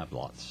 doesn't have a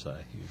lot to say,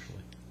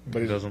 usually. But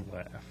He he's, doesn't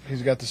laugh.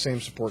 he's got the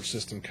same support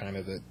system kind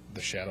of that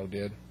the Shadow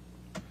did,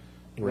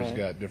 where he's Right.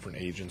 got different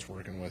agents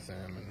working with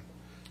him and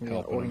Yeah,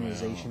 helping him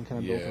organization out. kind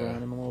of built Yeah.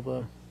 around him a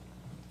little bit.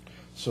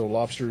 So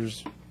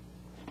Lobster's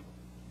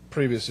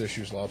previous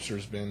issues,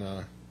 Lobster's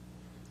been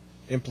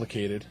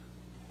implicated,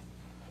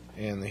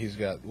 and he's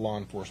got law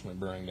enforcement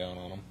bearing down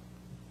on him,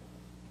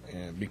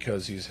 and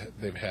because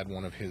they've had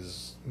one of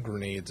his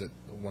grenades at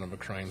one of the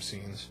crime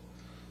scenes,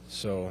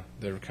 so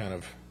they're kind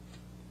of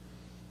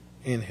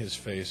in his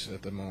face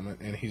at the moment,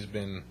 and he's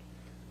been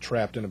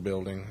trapped in a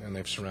building, and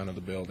they've surrounded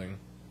the building,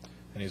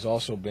 and he's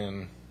also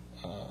been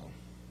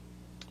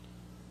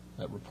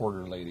that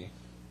reporter lady.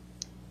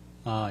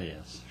 Ah,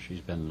 yes.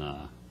 She's been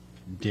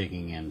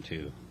digging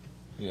into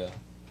Yeah.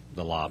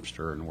 the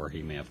lobster and where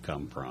he may have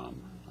come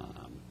from.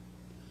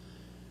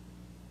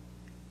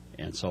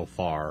 And so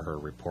far, her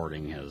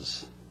reporting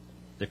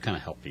they've kind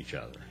of helped each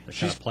other. They've kind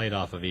She's- of played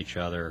off of each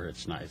other.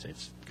 It's nice.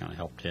 It's kind of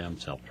helped him.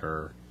 It's helped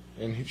her.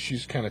 And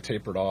she's kind of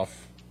tapered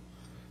off,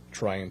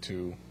 trying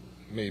to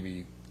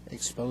maybe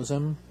Expose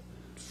him.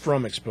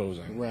 from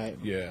exposing. Right.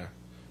 Yeah.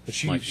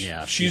 But Like,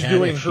 yeah, if she she's had-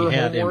 doing if her she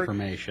had homework.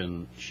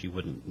 information, she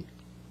wouldn't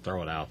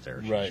throw it out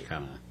there. She's Right.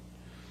 kind of.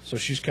 So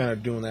she's kind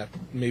of doing that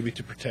maybe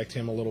to protect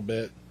him a little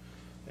bit.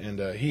 And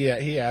he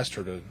asked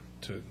her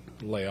to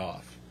lay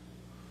off.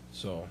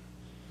 So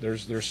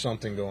there's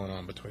something going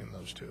on between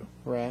those two.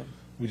 Right.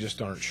 We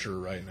just aren't sure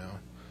right now.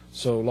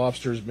 So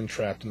Lobster's been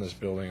trapped in this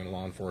building, and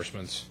law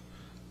enforcement's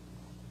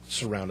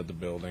surrounded the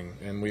building.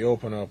 And we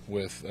open up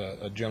with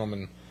a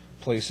gentleman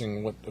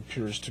placing what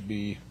appears to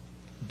be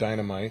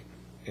dynamite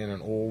in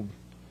an old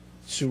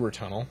sewer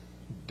tunnel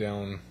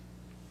down,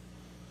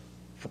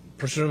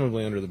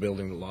 presumably under the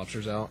building the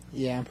Lobster's out,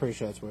 Yeah, I'm pretty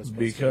sure that's where it's supposed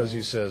because to he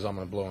be. says, I'm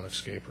going to blow an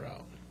escape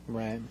route.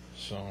 Right.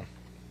 So,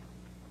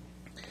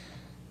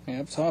 Yeah,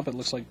 up top it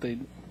looks like they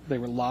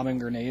were lobbing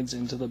grenades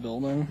into the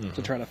building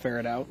to try to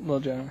ferret out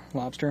the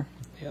lobster.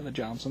 Yeah, the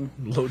Johnson.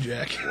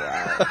 LoJack.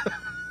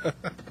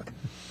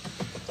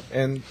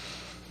 And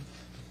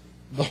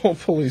the whole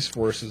police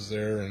force is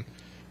there, and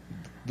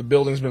the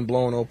building's been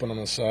blown open on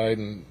the side,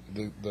 and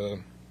the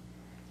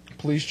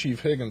police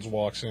chief Higgins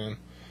walks in,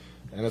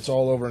 and it's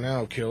all over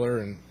now, killer,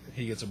 and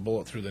he gets a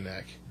bullet through the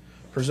neck,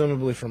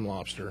 presumably from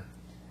Lobster.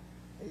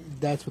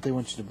 That's what they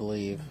want you to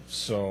believe.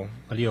 So,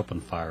 But he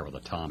opened fire with a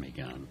Tommy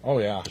gun. oh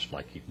yeah, Just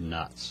like he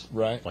nuts.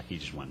 right. Like he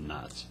just went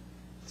nuts.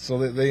 So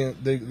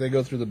they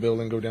go through the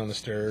building, go down the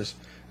stairs,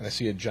 and I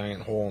see a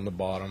giant hole in the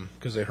bottom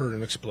because they heard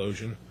an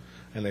explosion,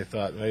 and they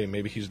thought, hey,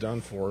 maybe he's done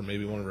for.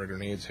 Maybe one of our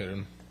grenades hit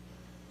him.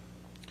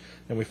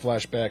 And we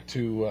flash back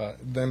to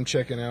them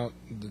checking out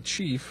the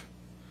chief,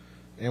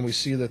 and we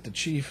see that the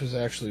chief has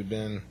actually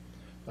been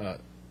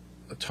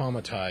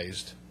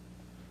automatized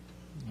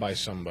by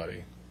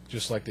somebody,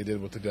 just like they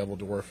did with the Devil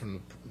Dwarf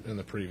in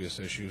the previous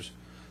issues.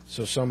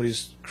 So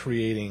somebody's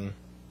creating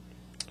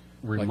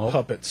like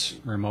puppets.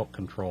 Remote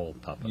control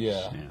puppets.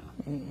 Yeah.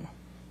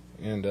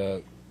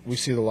 And we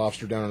see the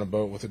Lobster down on a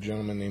boat with a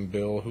gentleman named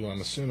Bill, who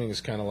I'm assuming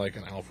is kind of like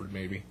an Alfred,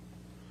 maybe.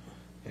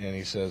 And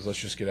he says, let's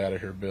just get out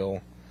of here,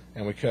 Bill.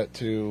 And we cut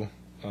to,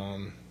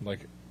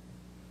 like,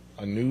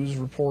 a news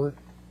report.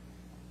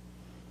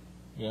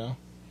 Yeah?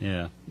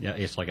 Yeah. Yeah.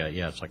 It's like a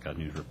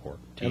news report.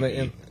 And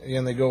TV.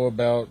 and they go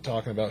about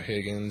talking about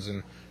Higgins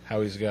and how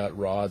he's got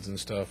rods and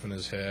stuff in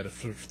his head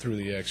through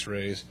the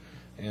x-rays.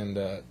 And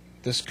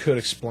this could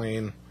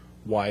explain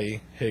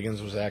why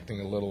Higgins was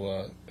acting a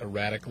little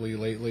erratically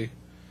lately.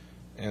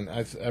 And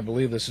I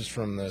believe this is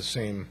from the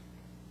same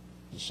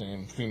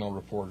female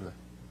reporter.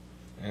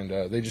 And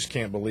they just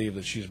can't believe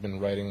that she's been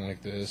writing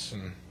like this.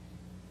 And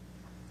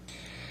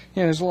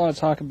Yeah, there's a lot of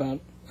talk about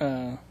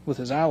with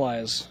his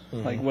allies,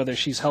 like whether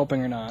she's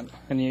helping or not.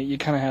 And you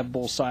kind of have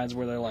both sides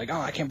where they're like, oh,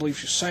 I can't believe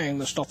she's saying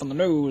this stuff on the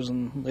news.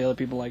 And the other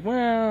people are like,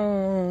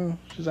 well,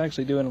 she's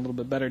actually doing a little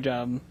bit better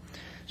job.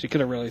 She could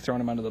have really thrown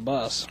him under the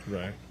bus.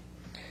 right.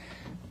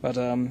 But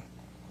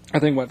I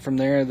think from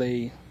there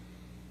they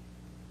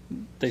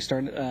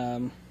started.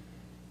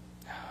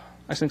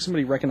 I think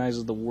somebody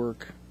recognizes the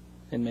work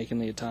in making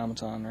the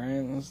automaton,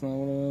 right? That's not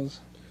what it was.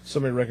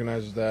 Somebody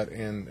recognizes that,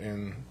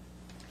 and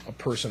a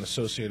person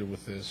associated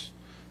with this,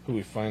 who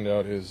we find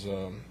out is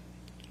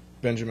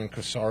Benjamin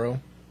Casaro,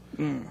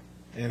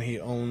 and he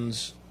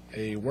owns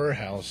a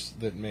warehouse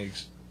that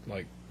makes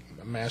like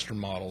master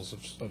models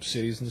of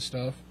cities and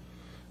stuff.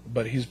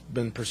 But he's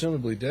been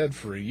presumably dead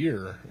for a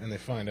year, and they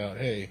find out,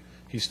 hey,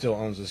 he still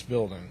owns this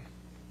building.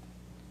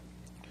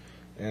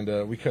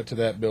 And we cut to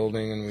that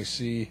building, and we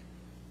see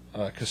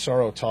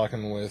Casaro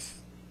talking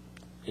with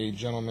a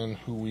gentleman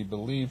who we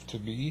believe to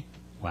be,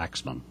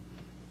 Waxman.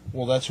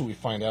 well, that's who we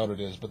find out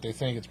it is, but they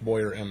think it's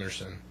Boyer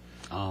Emerson.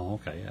 Oh,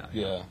 okay, yeah.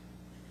 Yeah.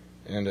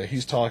 And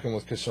he's talking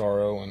with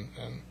Casaro, and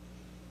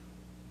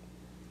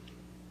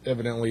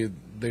evidently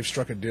they've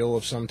struck a deal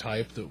of some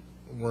type that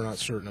we're not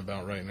certain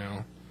about right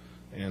now.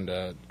 And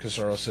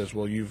Casaro says,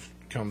 well, you've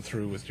come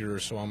through with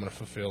yours, so I'm going to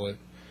fulfill it.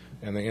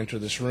 And they enter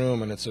this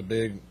room, and it's a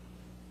big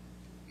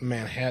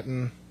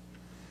Manhattan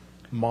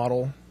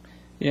model.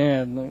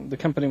 Yeah, the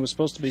company was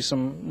supposed to be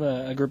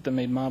a group that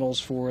made models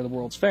for the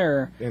World's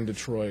Fair. In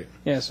Detroit.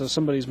 Yeah, so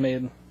somebody's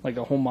made like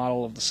a whole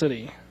model of the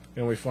city.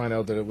 And we find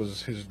out that it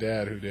was his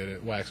dad who did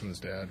it, Waxman's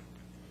dad.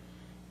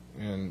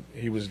 And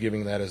he was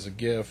giving that as a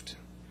gift.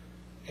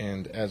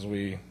 And as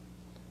we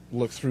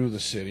look through the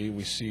city,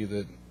 we see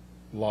that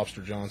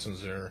Lobster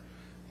Johnson's there,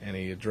 and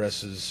he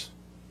addresses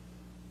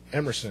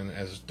Emerson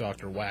as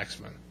Dr.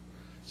 Waxman.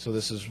 So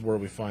this is where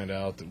we find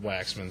out that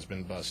Waxman's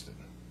been busted.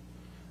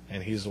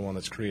 And he's the one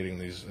that's creating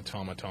these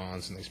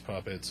automatons and these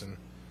puppets,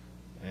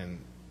 and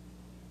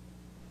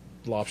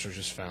Lobster's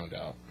just found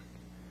out.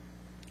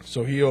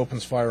 So he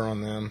opens fire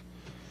on them,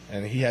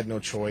 and he had no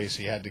choice.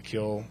 He had to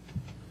kill.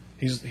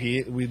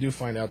 We do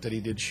find out that he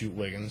did shoot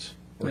Wiggins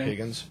or Yeah.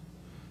 Higgins,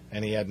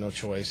 and he had no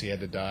choice. He had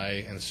to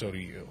die, and so do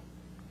you.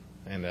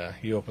 And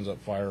he opens up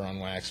fire on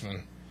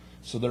Waxman.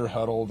 So they're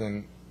huddled,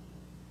 and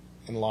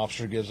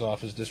Lobster gives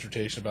off his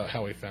dissertation about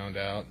how he found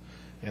out,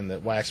 and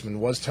that Waxman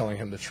was telling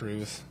him the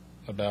truth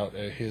about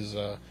his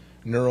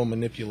neural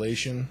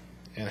manipulation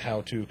and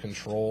how to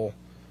control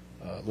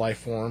life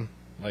form,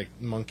 like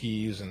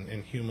monkeys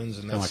and humans,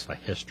 and Kind that's of like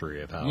the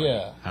history of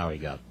Yeah. how he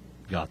got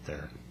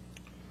there.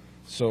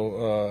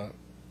 so.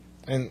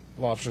 And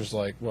Lobster's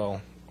like,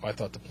 well, I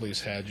thought the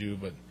police had you,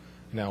 but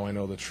now I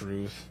know the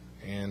truth.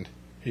 And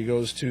he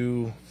goes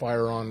to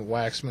fire on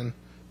Waxman,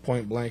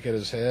 point blank at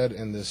his head,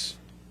 and this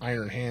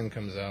iron hand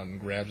comes out and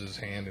grabs his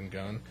hand and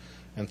gun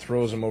and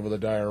throws him over the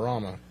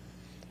diorama.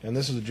 And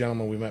this is a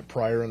gentleman we met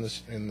prior in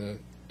the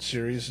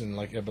series, in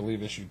like I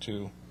believe issue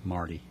 2.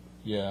 Marty.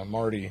 Yeah,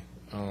 Marty.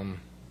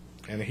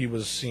 And he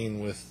was seen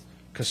with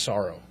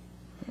Casaro.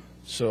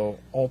 So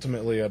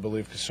ultimately, I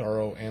believe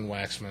Casaro and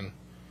Waxman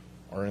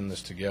are in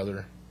this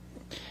together.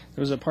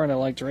 There was a part I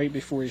liked right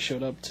before he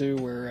showed up too,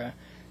 where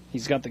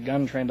he's got the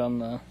gun trained on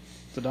the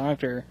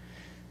doctor,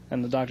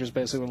 and the doctor's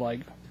basically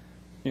like,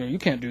 you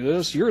can't do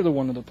this. You're the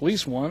one that the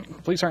police want.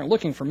 The police aren't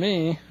looking for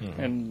me.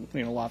 Mm-hmm.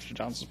 And Lobster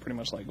Johnson's pretty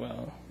much like,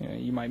 well,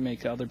 you might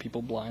make other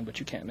people blind, but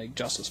you can't make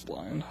justice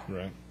blind.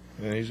 Right.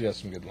 And he's got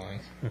some good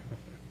lines.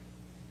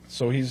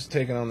 So he's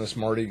taking on this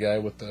Marty guy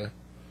with the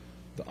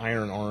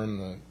iron arm,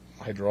 the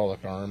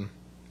hydraulic arm.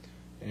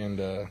 And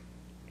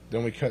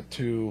then we cut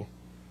to,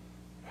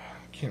 I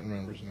can't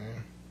remember his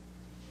name,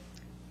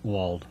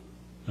 Wald.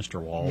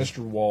 Mr. Wald. Mr.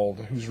 Wald,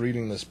 who's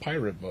reading this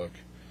pirate book.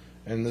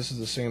 And this is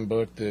the same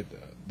book that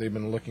they've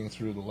been looking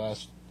through the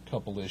last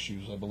couple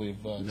issues. I believe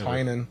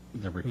Tynan,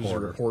 the who's a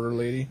reporter. reporter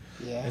lady.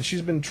 Yeah. And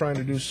she's been trying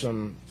to do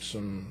some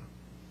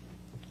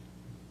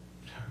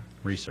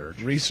Research.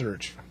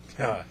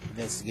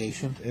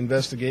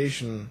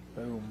 investigation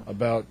Boom.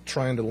 about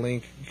trying to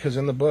link, because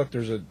in the book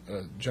there's a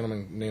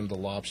gentleman named the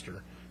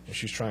Lobster, and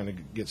she's trying to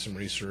get some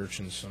research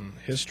and some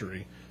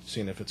history,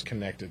 seeing if it's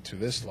connected to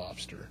this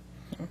lobster.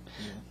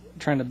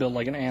 Trying to build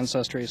like an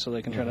ancestry so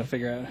they can try to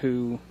figure out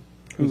who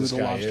this the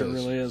guy lobster is.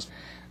 really is.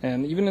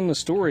 And even in the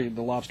story,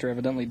 the lobster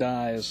evidently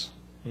dies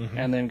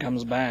and then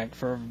comes back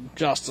for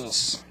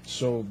justice.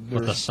 So With the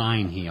there's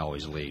sign he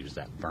always leaves,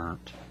 that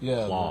burnt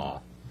Yeah,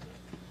 claw.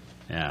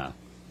 Yeah.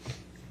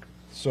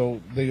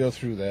 so they go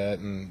through that,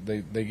 and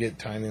they get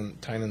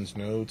Tynan's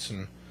notes,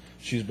 and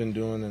she's been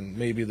doing, and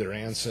maybe their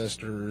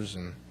ancestors,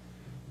 and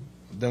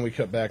then we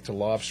cut back to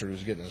Lobster,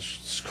 who's getting his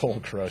skull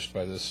crushed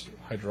by this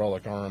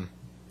hydraulic arm,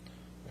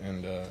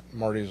 and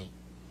Marty's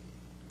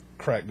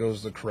crack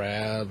goes the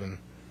crab, and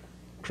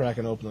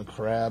cracking open the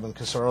crab, and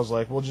Casaro's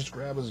like, well, just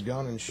grab his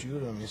gun and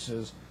shoot him. He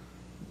says,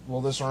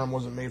 well, this arm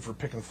wasn't made for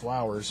picking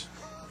flowers.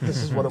 This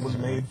is what it was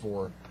made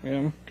for.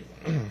 Yeah.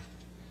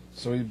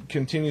 So he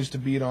continues to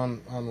beat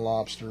on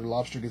Lobster.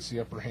 Lobster gets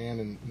the upper hand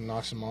and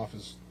knocks him off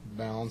his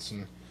balance,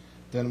 and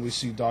then we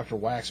see Dr.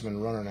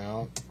 Waxman running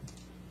out,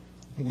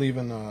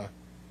 leaving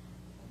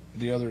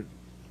the other,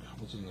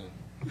 what's his name?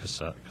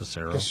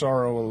 Casero.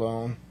 Casaro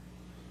alone,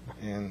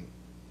 and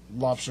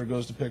Lobster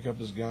goes to pick up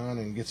his gun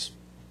and gets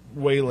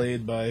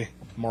waylaid by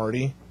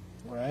Marty.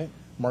 Right.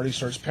 Marty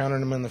starts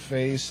pounding him in the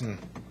face, and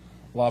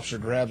Lobster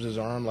grabs his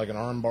arm like an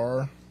arm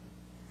bar.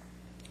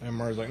 And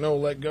Marty's like, no,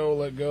 let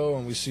go,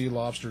 and we see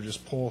Lobster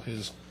just pull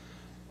his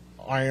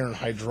iron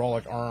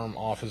hydraulic arm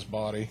off his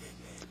body.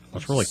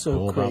 What's really So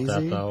cool about that,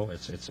 crazy. though,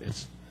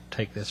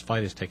 this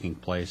fight is taking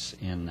place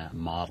in that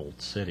modeled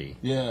city,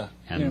 Yeah.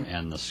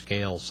 and the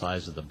scale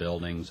size of the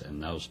buildings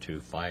and those two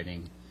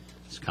fighting,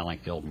 It's kind of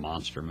like the old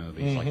monster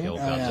movies, like the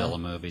old Oh, yeah. Godzilla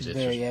movies. It's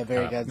Very, just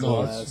very kinda-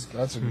 Godzilla. No,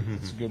 that's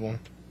a good one.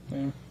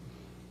 Yeah.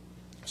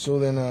 So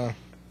then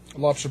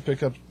Lobster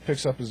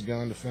picks up his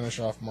gun to finish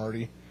off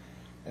Marty,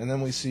 and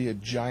then we see a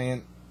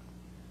giant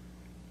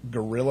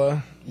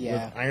gorilla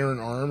Yeah. with iron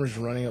arms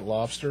running at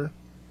Lobster.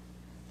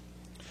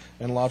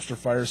 And Lobster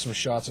fires some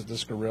shots at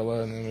this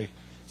gorilla, and then we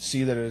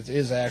see that it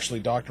is actually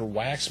Dr.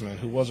 Waxman,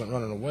 who wasn't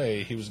running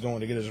away. He was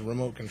going to get his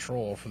remote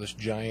control for this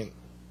giant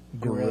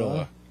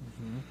gorilla.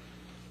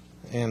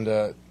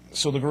 And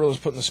so the gorilla's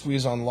putting the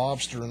squeeze on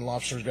Lobster, and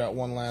Lobster's got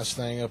one last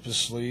thing up his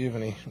sleeve,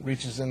 and he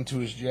reaches into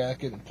his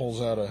jacket and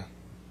pulls out a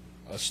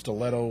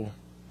stiletto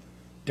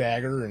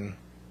dagger and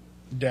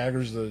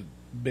daggers the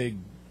big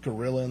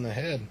gorilla in the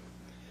head.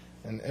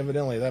 And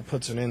evidently that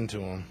puts an end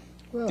to him.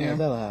 Well, Yeah.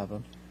 that'll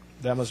happen.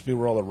 That must be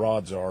where all the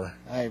rods are.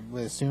 I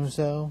would assume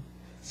so.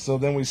 So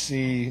then we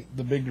see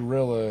the big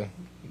gorilla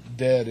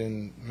dead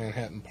in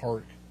Manhattan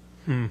Park,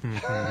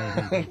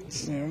 Yeah.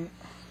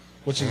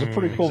 which is a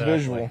pretty cool Exactly.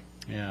 visual.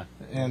 Yeah.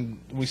 And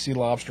we see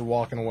Lobster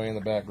walking away in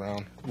the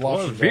background.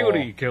 Well,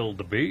 beauty killed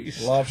the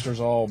beast. Lobster's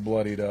all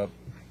bloodied up.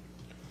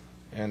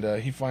 And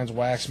he finds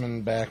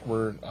Waxman back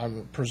where,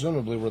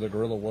 presumably where the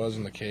gorilla was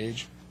in the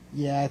cage.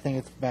 Yeah, I think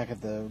it's back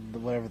at the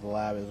whatever the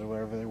lab is or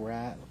wherever they were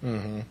at.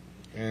 Mm-hmm.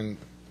 And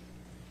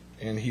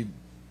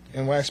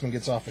Waxman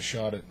gets off a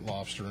shot at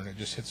Lobster, and it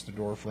just hits the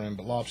door for him.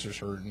 But Lobster's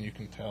hurt, and you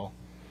can tell.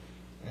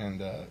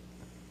 And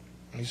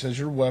he says,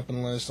 "You're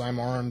weaponless. I'm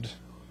armed.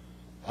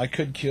 I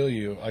could kill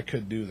you. I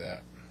could do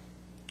that."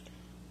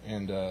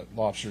 And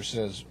Lobster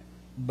says,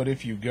 "But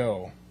if you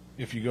go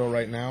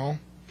right now,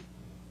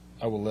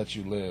 I will let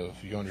you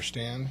live. You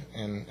understand?"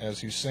 And as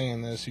he's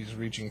saying this, he's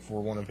reaching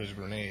for one of his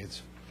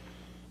grenades,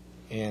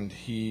 and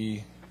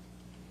he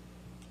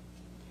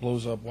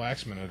blows up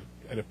Waxman.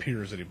 It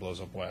appears that he blows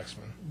up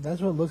Waxman.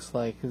 That's what it looks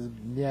like. Cause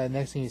yeah,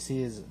 next thing you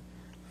see is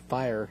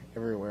fire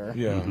everywhere.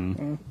 Yeah.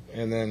 Mhm.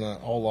 And then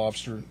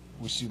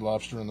we see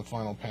Lobster in the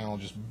final panel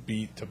just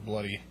beat to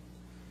bloody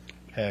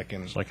heck,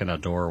 and It's like in a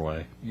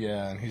doorway.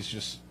 yeah, and he's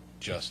just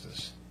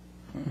justice.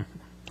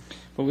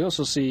 But we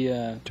also see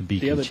To be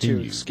the other two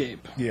continued.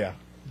 escape. Yeah,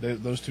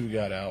 those two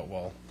got out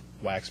while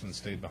Waxman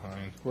stayed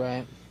behind.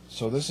 Right.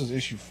 So this is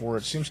issue 4.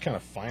 It seems kind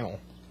of final.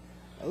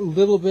 A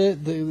little bit.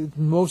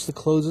 Most of the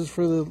closes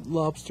for the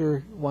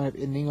Lobster wind up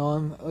ending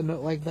on a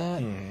note like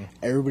that.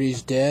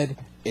 Everybody's dead.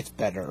 It's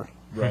better.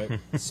 Right.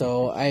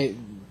 So I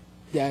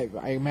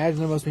imagine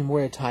there must be more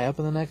to tie up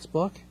in the next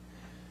book.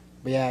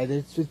 But yeah,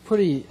 it's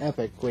pretty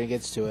epic when it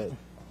gets to it.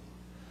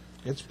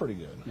 It's pretty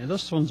good. Yeah,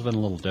 this one's been a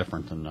little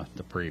different than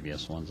the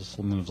previous ones. This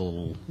one moves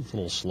it's a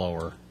little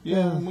slower.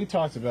 Yeah, and we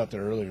talked about that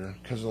earlier,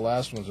 because the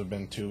last ones have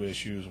been 2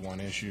 issues, 1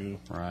 issue.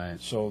 Right.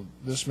 So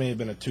this may have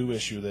been a 2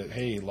 issue that,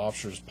 hey,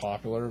 Lobster's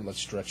popular, let's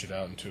stretch it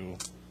out into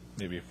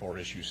maybe a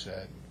 4-issue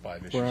set,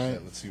 5-issue Right.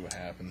 set, let's see what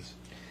happens.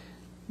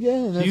 Yeah,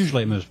 and that's,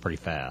 Usually it moves pretty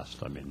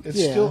fast. I mean, It's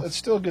Yeah.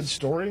 still a good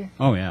story,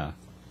 oh yeah.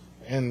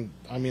 and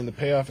I mean the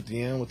payoff at the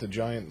end with the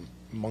giant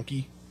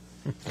monkey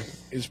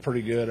is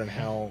pretty good, and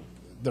how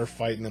they're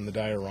fighting in the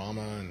diorama,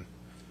 and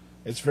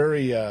it's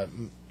very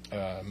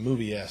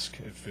movie-esque.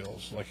 It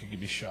feels like it could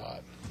be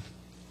shot,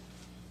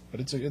 but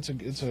it's a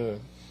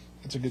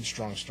good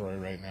strong story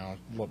right now.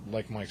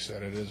 Like Mike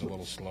said, it is a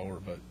little slower,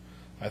 but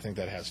I think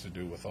that has to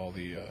do with all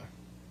the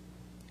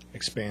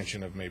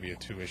expansion of maybe a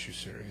 2-issue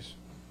series.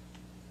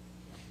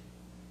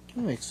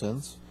 that makes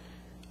sense.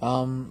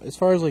 As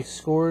far as like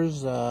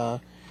scores, I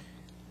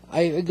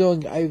would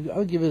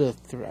give it a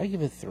 3. I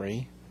give it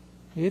 3.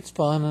 It's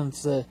fun, and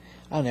it's I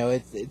don't know,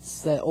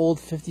 it's that old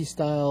 50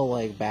 style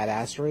like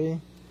badassery,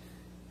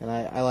 and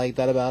I like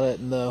that about it.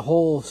 And the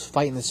whole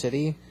fight in the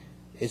city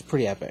is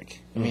pretty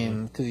epic. I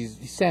mean, because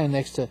he's standing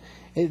next to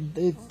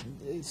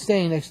it's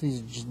standing next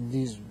to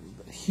these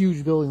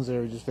huge buildings that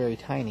are just very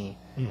tiny.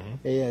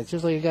 Yeah, it's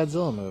just like a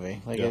Godzilla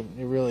movie. Like Yeah.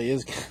 it really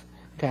is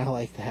kind of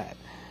like that.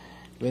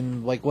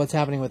 And like what's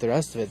happening with the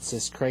rest of it's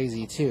just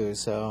crazy too.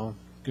 So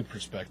Good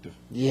perspective.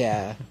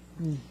 yeah.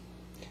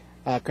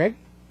 Craig?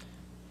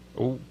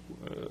 Oh,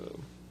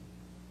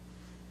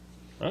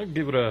 I'd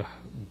give it a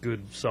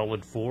good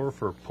solid 4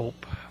 for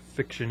pulp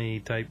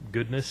fiction-y type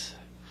goodness.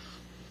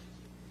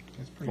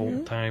 That's pretty good.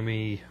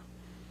 Old-timey.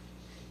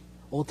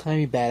 Old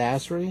timey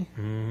badassery.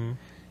 Mm-hmm.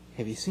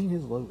 Have you seen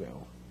his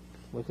logo?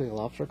 Look like a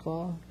lobster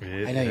claw.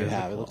 It I know you has a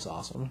have. It claw. looks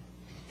awesome,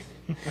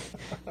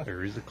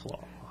 There is a claw.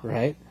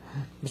 right?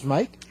 Mr.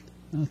 Mike?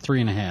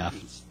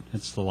 3.5.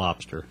 It's the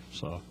Lobster,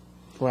 so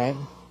Right.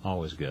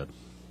 always good.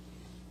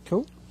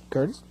 Cool.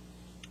 Curtis?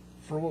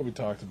 For what we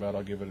talked about,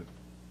 I'll be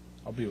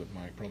with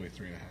Mike, probably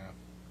 3.5.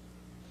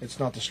 It's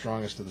not the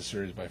strongest of the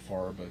series by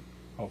far, but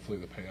hopefully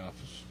the payoff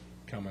is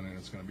coming and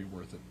it's going to be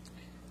worth it.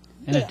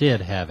 And it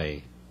did have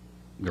a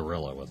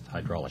gorilla with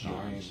hydraulic Giant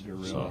arms.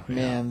 gorilla. So,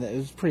 Man, it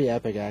was pretty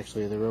epic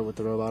actually. With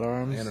the robot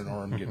arms. And an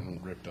arm getting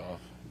ripped off.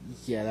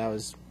 Yeah, that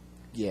was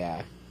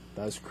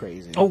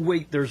crazy. Oh,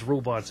 wait, there's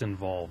robots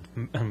involved.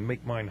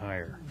 Make mine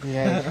higher.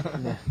 Yeah.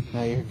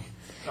 no, you're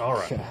All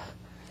right.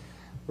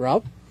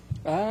 Rob?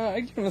 I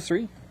give it a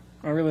 3.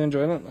 I really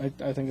enjoyed it.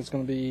 I think it's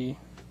going to be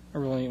I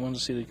really wanted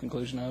to see the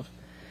conclusion of.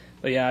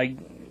 But yeah, I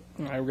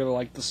really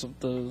liked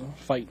the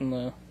fight in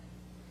the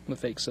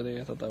fake city.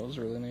 I thought that was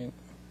really neat.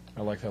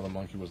 I liked how the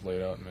monkey was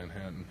laid out in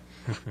Manhattan.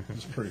 It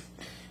was pretty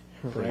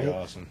Right?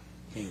 awesome.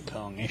 King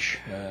Kong-ish.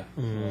 Yeah,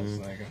 that's what I was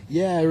thinking.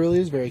 Yeah, it really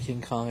is very King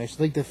Kongish.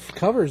 Like the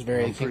cover is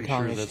very I'm King pretty sure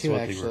Kongish that's too.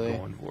 what Actually, they were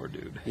going for,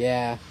 dude.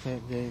 yeah,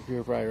 you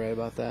were probably right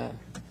about that.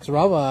 So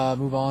Rob,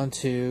 move on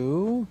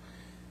to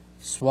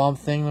Swamp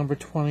Thing number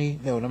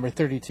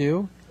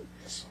 32.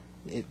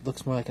 It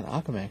looks more like an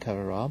Aquaman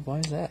cover, Rob. Why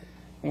is that?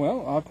 Well,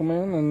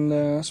 Aquaman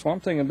and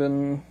Swamp Thing have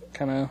been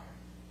kind of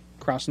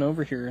crossing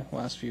over here the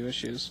last few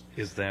issues.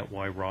 Is that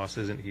why Ross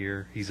isn't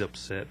here? He's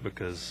upset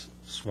because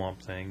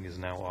Swamp Thing is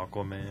now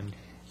Aquaman.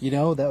 You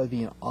know, that would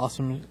be an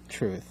awesome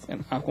truth.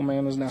 And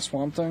Aquaman is now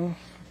Swamp Thing.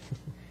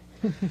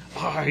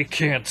 I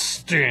can't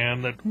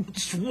stand that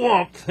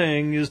Swamp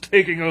Thing is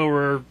taking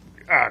over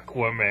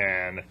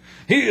Aquaman.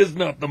 He is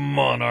not the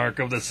monarch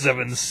of the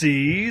seven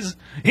seas.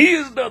 He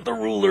is not the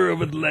ruler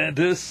of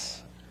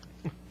Atlantis.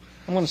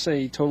 I'm going to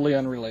say totally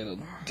unrelated.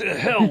 To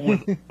hell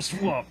with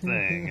Swamp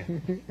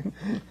Thing.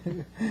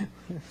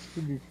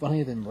 It'd be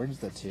funnier than merge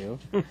the two.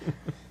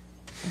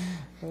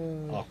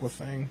 Aqua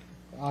Thing,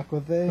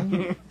 Aqua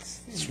Thing,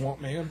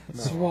 Swamp Man.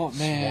 No. Swamp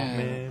Man.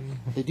 Swamp Man.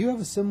 They do have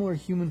a similar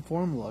human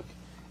form look,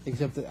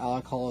 except that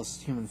Alec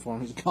Hollis' human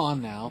form is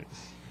gone now.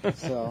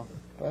 So,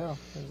 well,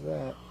 there's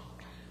that.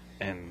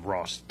 And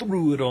Ross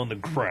threw it on the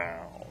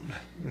ground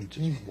and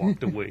just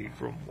walked away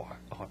from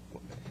Aquaman.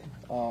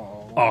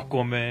 Oh,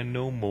 Aquaman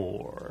no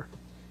more.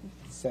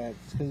 sad.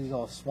 It's because he's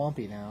all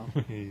swampy now.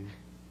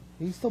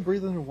 He's still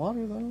breathing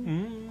underwater, though.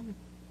 Mm.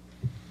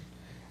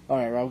 All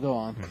right, Rob, go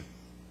on.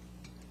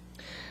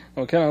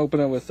 Well, kind of open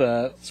it with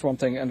Swamp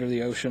Thing under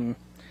the ocean,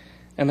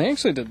 and they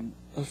actually did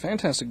a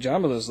fantastic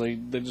job of this. They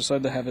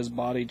decided to have his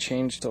body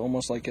changed to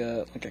almost like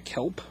a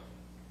kelp.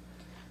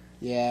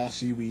 Yeah.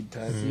 Seaweed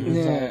type.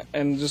 Yeah,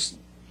 and just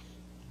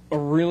a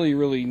really,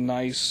 really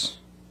nice,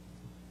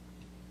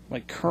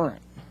 like,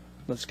 current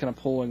that's kind of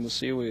pulling the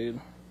seaweed,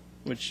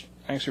 which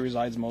actually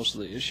resides most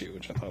of the issue,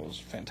 which I thought was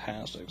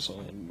fantastic.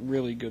 So,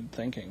 really good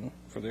thinking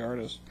for the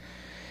artist.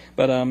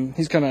 But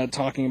he's kind of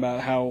talking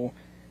about how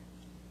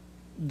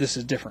this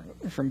is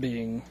different from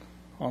being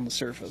on the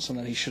surface, and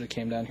that he should have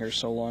came down here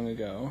so long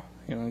ago,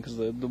 you know, because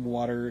the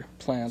water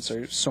plants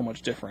are so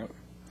much different.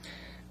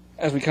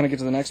 As we kind of get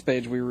to the next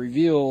page, we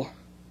reveal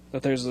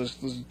that there's this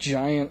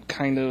giant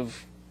kind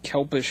of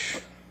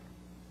kelpish,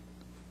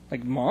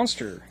 like,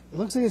 monster It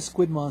looks like a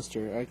squid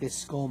monster, like a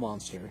skull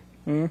monster.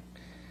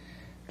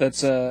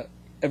 that's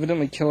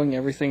evidently killing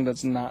everything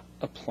that's not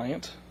a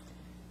plant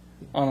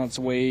on its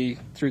way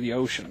through the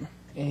ocean.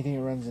 Anything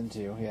it runs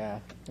into, yeah.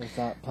 It's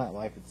not plant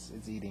life, it's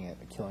eating it,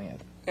 killing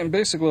it. And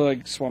basically,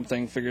 like, Swamp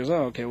Thing figures,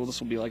 oh, okay, well, this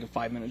will be like a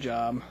 5-minute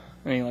job.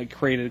 And he, like,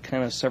 created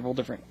kind of several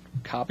different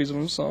copies of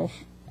himself.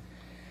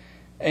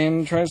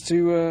 And tries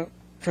to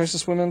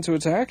swim in to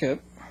attack it,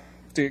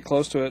 to get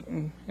close to it,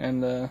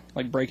 and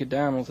like, break it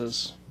down with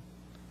his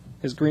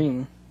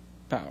green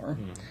power.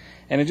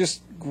 And it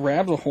just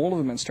grabs a hold of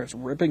him and starts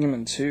ripping him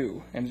in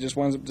two. And it just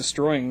winds up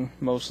destroying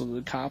most of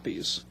the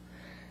copies.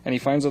 And he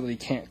finds out that he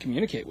can't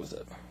communicate with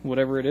it.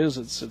 Whatever it is,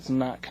 it's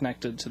not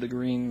connected to the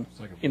green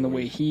like a in the void.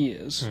 way he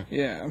is.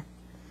 Yeah.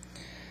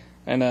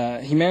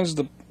 And he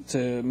managed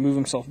to move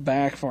himself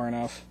back far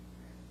enough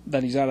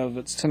that he's out of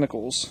its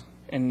tentacles,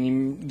 and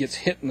he gets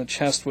hit in the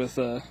chest with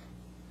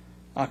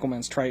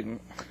Aquaman's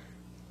trident.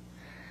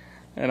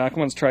 And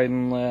Aquaman's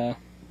trident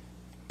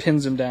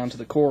pins him down to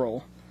the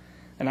coral.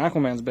 And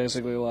Aquaman's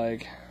basically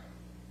like,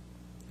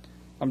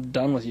 I'm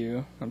done with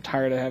you. I'm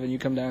tired of having you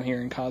come down here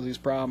and cause these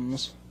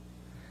problems.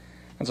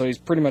 And so he's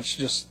pretty much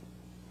just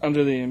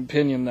under the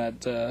opinion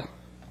that the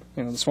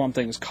Swamp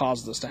Thing has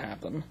caused this to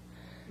happen.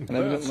 And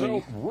That's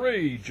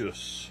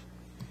outrageous.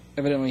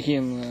 evidently he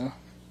and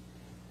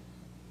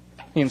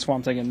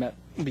Swamp Thing had met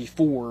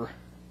before,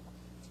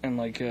 and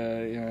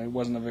it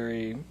wasn't a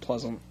very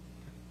pleasant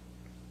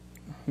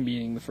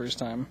meeting the first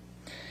time.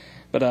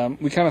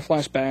 But we kind of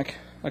flash back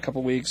a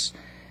couple weeks,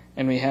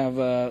 and we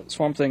have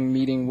Swamp Thing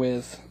meeting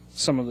with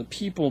some of the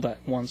people that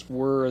once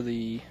were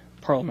the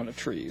Parliament of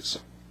Trees.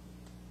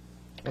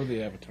 Or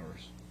the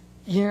avatars.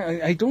 Yeah,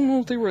 I don't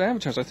know if they were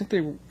avatars. I think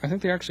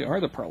they actually are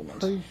the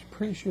Parliament.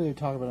 Pretty sure they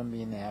talk about him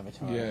being the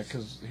Avatars. Yeah,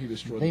 because he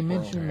destroyed They the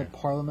mentioned the Parliament.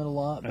 Parliament a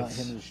lot about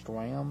That's- him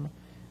destroying them,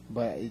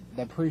 but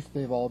I'm pretty sure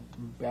they've all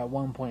at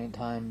one point in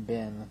time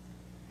been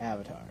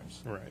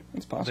Avatars. Right.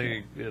 It's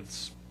possible.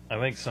 It's I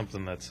think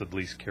something that's at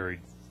least carried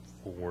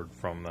forward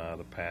from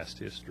the past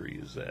history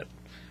is that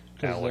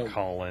 'Cause Alec that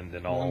Holland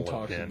and One all have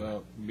talks been.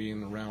 about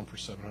being around for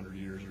 700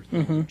 years, or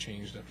things have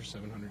changed after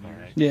 700 years.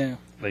 Right. Yeah.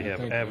 They I have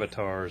think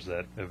avatars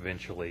that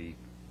eventually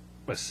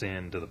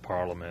ascend to the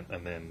Parliament,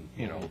 and then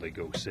they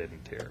go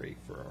sedentary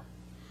for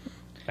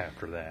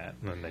after that,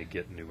 and then they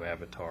get new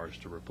avatars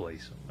to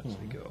replace them as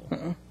they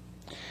go.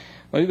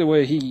 Well, either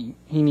way, he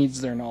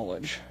needs their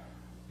knowledge,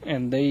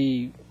 and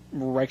they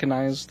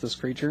recognize this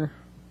creature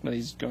that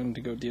he's going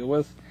to go deal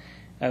with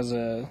as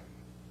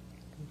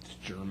It's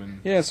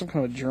German. some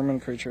kind of German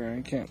creature.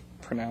 I can't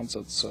pronounce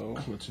it, so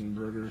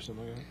Klitzenberger or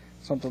something like that.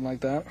 something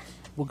like that.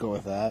 We'll go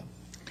with that.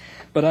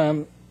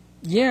 But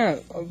yeah,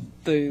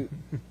 the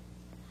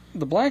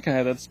black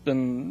guy that's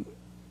been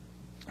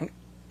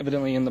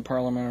evidently in the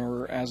Parliament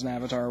or as an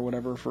Avatar or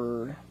whatever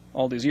for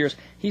all these years,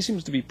 he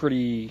seems to be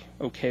pretty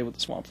okay with the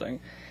Swamp Thing.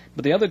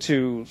 But the other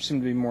two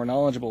seem to be more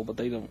knowledgeable, but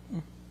they don't.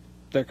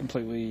 They're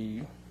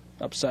completely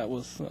upset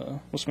with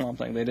Swamp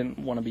Thing. They didn't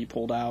want to be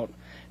pulled out.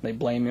 They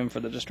blame him for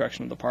the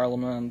destruction of the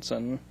Parliament,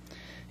 and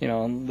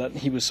and that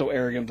he was so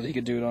arrogant that he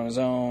could do it on his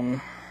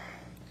own.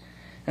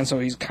 And so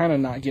he's kind of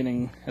not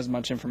getting as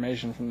much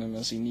information from them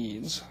as he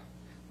needs,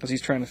 because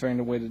he's trying to find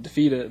a way to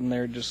defeat it, and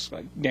they're just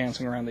like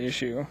dancing around the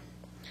issue.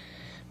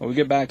 Well, we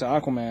get back to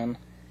Aquaman,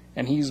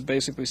 and he's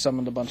basically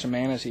summoned a bunch of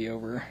manatee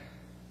over,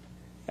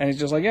 and he's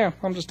just like, "Yeah,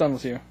 I'm just done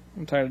with you.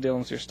 I'm tired of dealing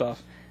with your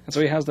stuff." And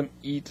so he has them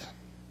eat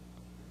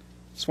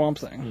Swamp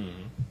Thing.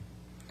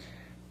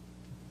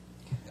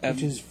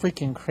 Which is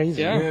freaking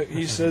crazy. Yeah. Yeah,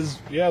 he says,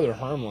 they're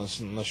harmless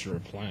unless you're a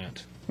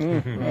plant.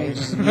 Right, he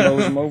just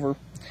blows them over.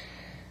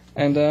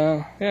 And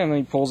and then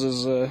he pulls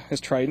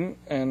his trident,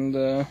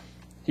 and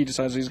he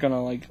decides he's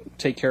gonna like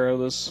take care of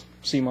this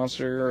sea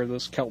monster or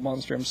this kelp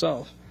monster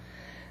himself.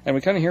 And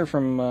we kind of hear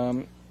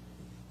from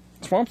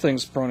Swamp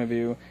Thing's point of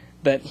view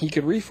that he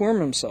could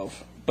reform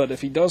himself, but if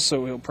he does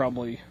so, he'll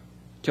probably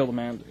kill the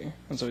manatee.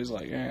 And so he's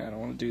like, I don't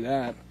want to do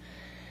that.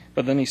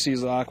 But then he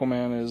sees that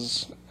Aquaman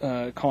is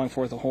calling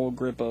forth a whole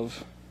grip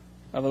of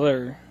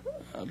other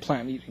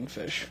plant-eating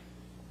fish.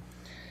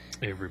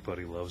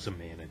 Everybody loves a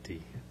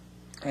manatee.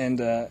 And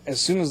as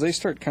soon as they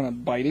start kind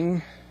of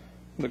biting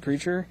the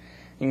creature,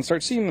 you can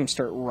start seeing them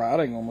start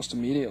rotting almost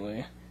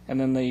immediately. And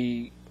then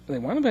they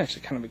wind up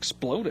actually kind of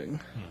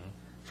exploding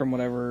from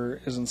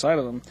whatever is inside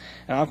of them.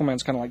 And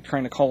Aquaman's kind of like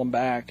trying to call them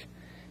back,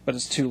 but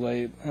it's too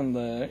late. And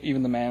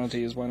even the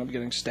manatees wind up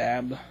getting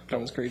stabbed by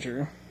this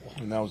creature.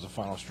 And that was the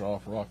final straw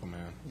for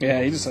Aquaman.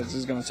 Yeah, he decides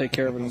he's going to take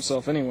care of it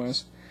himself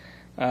anyways.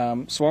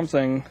 Swamp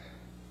Thing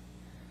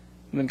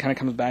then kind of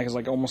comes back as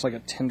like almost like a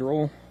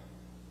tendril,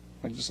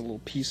 like just a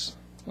little piece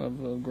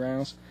of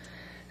grass,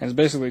 and is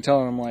basically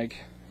telling him like,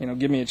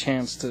 give me a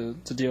chance to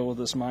deal with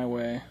this my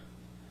way,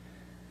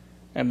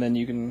 and then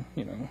you can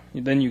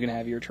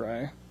have your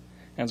try.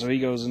 And so he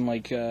goes and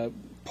like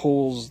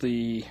pulls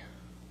the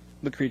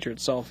creature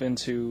itself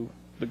into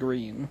the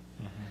green,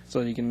 so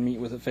that he can meet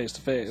with it face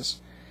to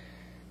face.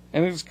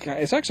 And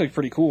it's actually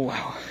pretty cool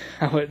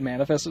how it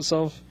manifests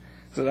itself.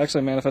 So it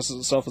actually manifests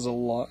itself as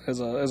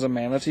a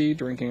manatee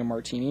drinking a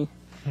martini.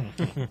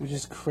 Which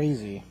is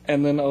crazy.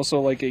 And then also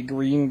like a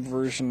green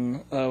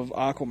version of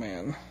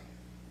Aquaman.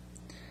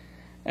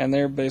 And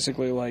they're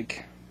basically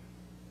like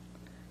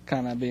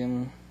kind of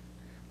being...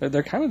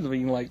 They're kind of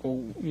being like,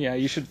 well, yeah,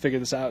 you should figure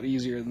this out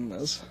easier than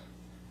this.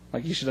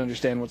 Like, you should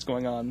understand what's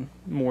going on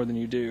more than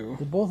you do.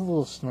 They're both a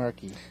little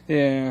snarky.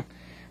 Yeah.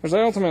 Because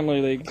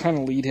ultimately they kind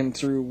of lead him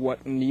through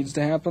what needs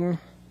to happen,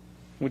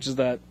 which is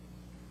that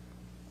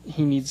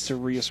he needs to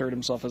reassert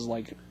himself as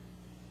like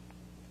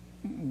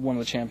one of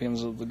the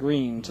champions of the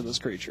green to this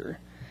creature,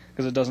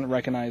 because it doesn't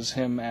recognize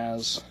him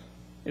as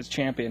its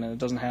champion, and it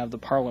doesn't have the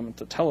Parliament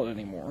to tell it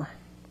anymore.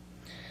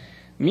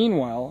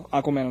 Meanwhile,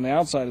 Aquaman on the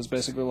outside is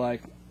basically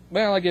like,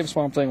 well, I gave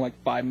Swamp Thing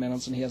like 5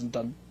 minutes and he hasn't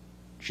done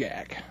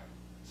jack.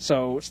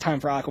 So it's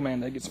time for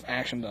Aquaman to get some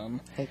action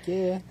done. Heck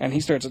yeah. And he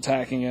starts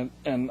attacking it,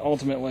 and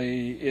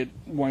ultimately it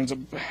winds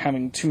up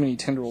having too many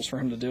tendrils for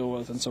him to deal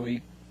with, and so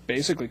he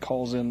basically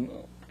calls in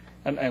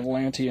an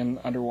Atlantean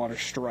underwater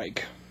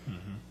strike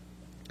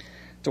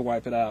to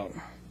wipe it out.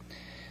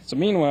 So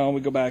meanwhile,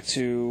 we go back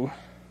to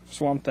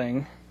Swamp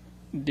Thing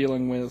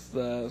dealing with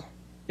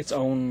its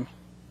own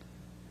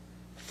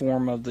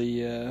form of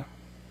the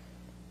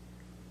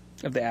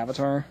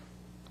Avatar.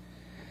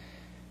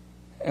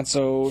 And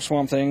so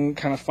Swamp Thing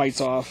kind of fights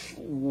off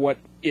what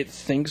it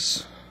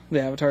thinks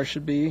the Avatar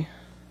should be.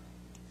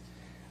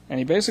 And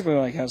he basically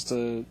like has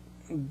to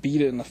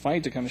beat it in the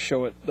fight to kind of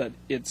show it that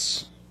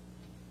it's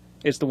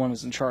the one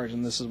that's in charge,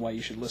 and this is why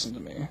you should listen to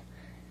me.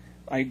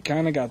 I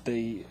kind of got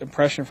the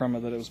impression from it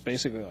that it was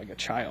basically like a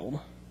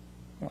child.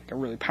 Like a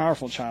really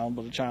powerful child,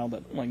 but a child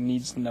that like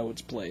needs to know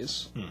its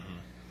place.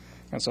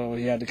 And so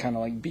he had to kind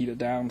of like beat it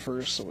down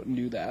first so it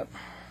knew that.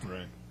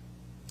 Right.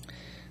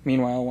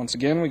 Meanwhile, once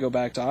again, we go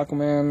back to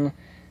Aquaman,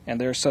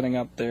 and they're setting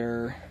up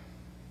their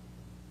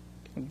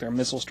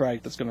missile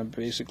strike that's going to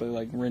basically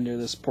like render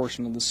this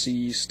portion of the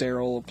sea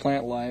sterile of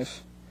plant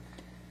life.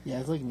 Yeah,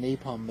 it's like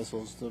napalm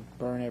missiles to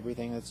burn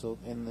everything that's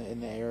in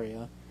the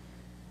area,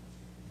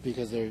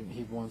 because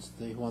he wants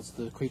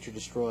the creature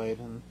destroyed,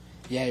 and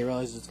yeah, he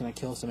realizes it's going to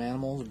kill some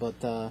animals,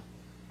 but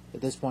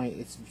at this point,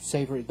 it's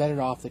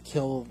better off to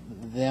kill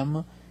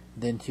them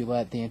than to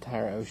let the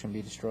entire ocean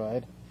be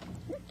destroyed.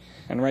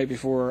 And right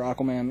before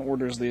Aquaman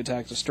orders the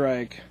attack to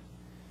strike,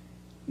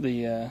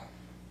 the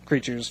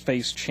creature's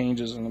face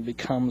changes and it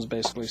becomes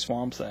basically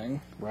Swamp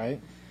Thing. Right.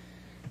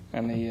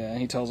 And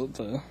he tells it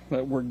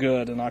that we're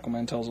good, and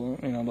Aquaman tells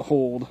him, to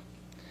hold.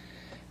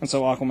 And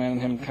so Aquaman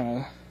and him kind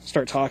of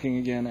start talking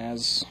again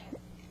as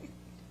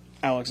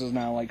Alex has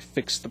now like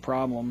fixed the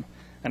problem,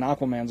 and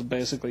Aquaman's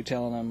basically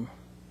telling him,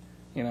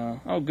 You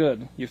know, oh,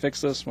 good, you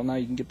fixed this. Well, now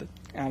you can get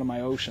out of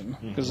my ocean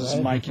because this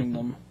is my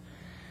kingdom,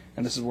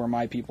 and this is where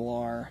my people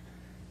are.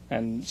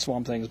 And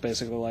Swamp Thing is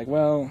basically like,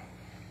 well,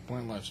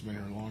 Plant Life's been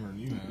here longer than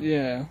you have.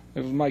 yeah,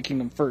 it was my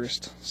kingdom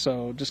first,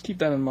 so just keep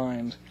that in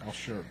mind. I'll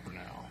share it for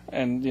now.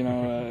 And you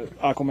know,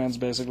 Aquaman's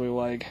basically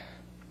like,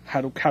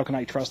 how can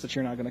I trust that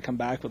you're not going to come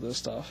back with this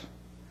stuff?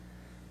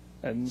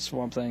 And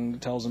Swamp Thing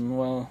tells him,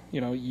 well,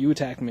 you know, you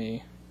attacked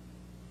me,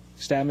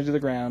 stabbed me to the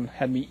ground,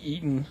 had me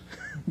eaten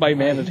by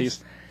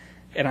manatees,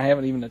 and I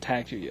haven't even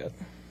attacked you yet.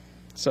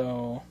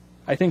 So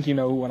I think you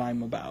know what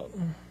I'm about.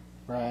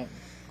 Right.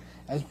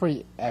 That's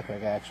pretty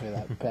epic, actually.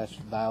 That passage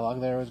of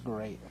dialogue there was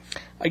great.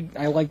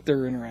 I like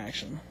their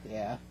interaction.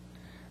 Yeah.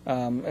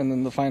 And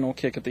then the final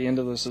kick at the end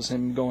of this is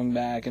him going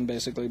back and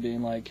basically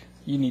being like,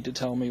 you need to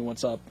tell me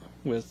what's up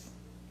with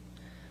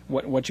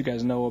what you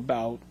guys know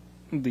about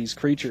these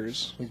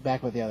creatures. He's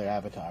back with the other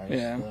avatars.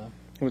 Yeah.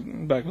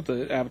 Back with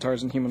the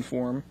avatars in human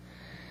form.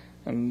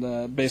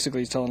 And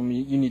basically he's telling him,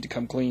 you need to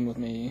come clean with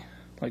me,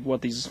 like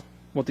what these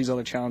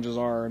other challenges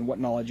are and what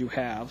knowledge you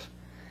have.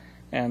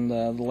 And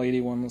the lady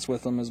one that's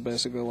with him is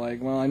basically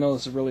like, well, I know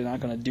this is really not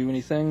going to do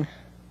anything,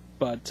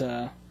 but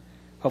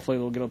hopefully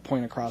it'll get a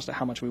point across to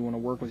how much we want to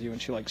work with you.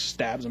 And she like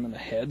stabs him in the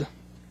head.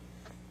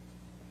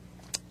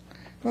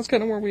 That's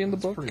kind of where we end the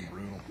book. Pretty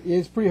brutal.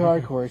 It's pretty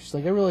hardcore. She's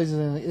like, I realize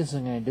this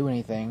isn't going to do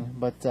anything,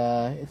 but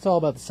it's all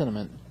about the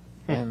sentiment.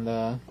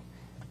 And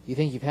you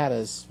think you've had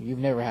us, you've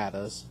never had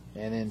us.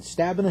 And then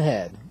stab in the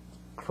head.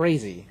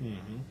 Crazy.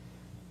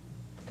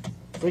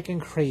 Freaking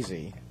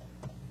crazy.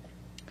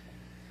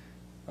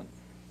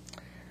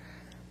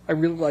 I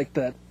really like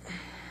that.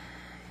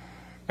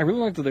 I really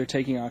like that they're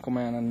taking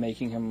Aquaman and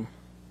making him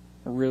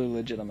really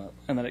legitimate,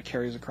 and that it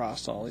carries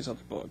across to all these other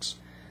books.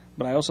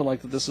 But I also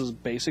like that this is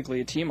basically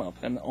a team-up,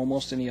 and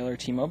almost any other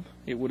team-up,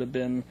 it would have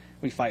been,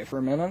 we fight for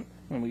a minute,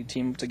 and we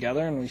team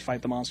together, and we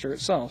fight the monster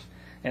itself.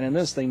 And in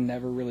this, they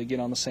never really get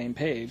on the same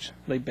page.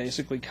 They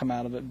basically come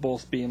out of it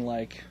both being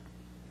like,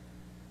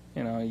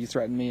 you know, you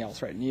threaten me, I'll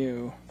threaten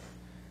you.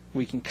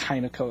 We can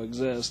kind of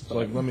coexist. It's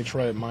like, let me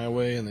try it my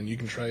way, and then you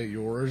can try it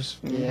yours.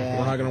 Yeah.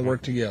 We're not going to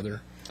work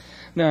together.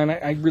 No, and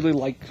I really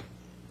like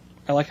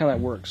how that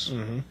works.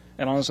 Mm-hmm.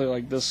 And honestly,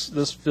 like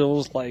this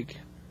feels like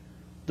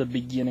the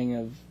beginning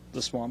of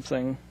the Swamp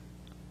Thing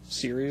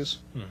series.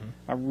 Mm-hmm.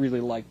 I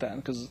really like that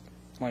because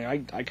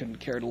like I couldn't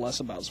care less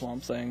about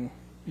Swamp Thing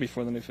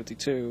before the New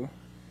 52,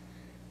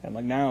 and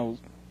like now,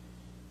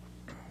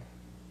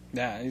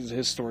 yeah,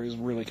 his story is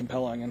really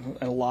compelling, and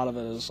a lot of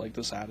it is like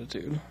this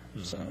attitude.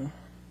 Mm-hmm. So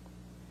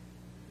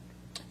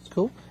It's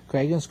cool.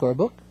 Craig, you gonna score a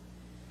book?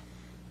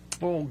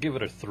 We'll give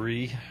it a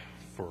 3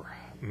 for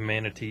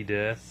Manatee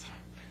Death.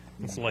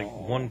 It's like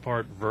one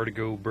part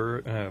Vertigo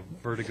book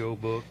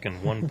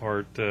and one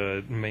part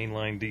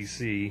mainline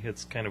DC.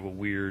 It's kind of a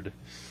weird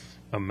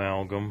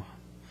amalgam,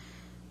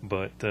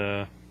 but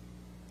I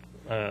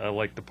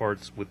like the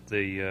parts with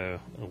the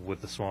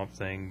Swamp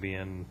Thing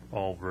being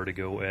all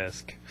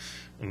Vertigo-esque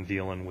and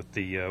dealing with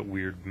the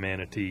weird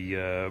manatee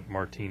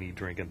martini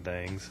drinking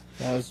things.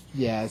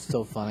 It's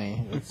still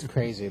funny. It's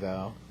crazy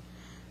though.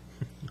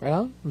 Right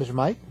on, Mr.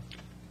 Mike.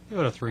 Give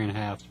it a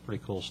 3.5. It's a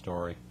pretty cool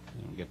story.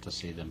 You don't get to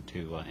see them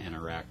two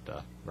interact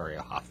very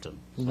often.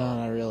 No,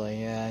 not really.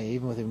 Yeah,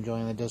 even with him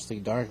joining the Justice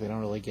League Dark, he doesn't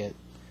really get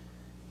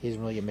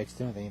mixed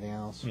in with anything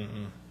else.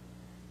 Mm-mm.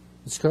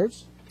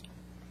 Skirts?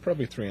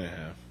 Probably 3.5.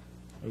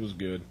 It was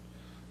good.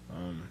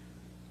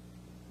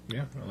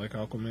 Yeah, I like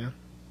Aquaman.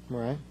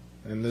 Right.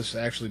 And this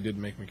actually did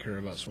make me care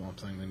about Swamp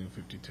Thing, the New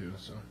 52.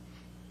 So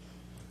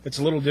it's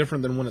a little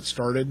different than when it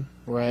started.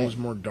 Right. It was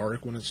more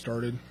dark when it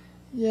started.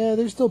 Yeah,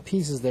 there's still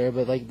pieces there,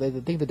 but like I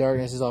think the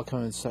darkness is all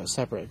coming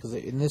separate because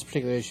in this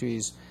particular issue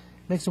he's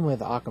mixing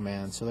with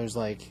Aquaman, so there's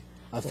like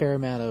a fair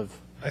amount of.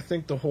 I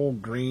think the whole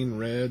green,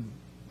 red,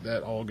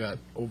 that all got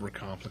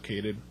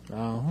overcomplicated,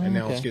 Oh, and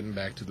now okay. it's getting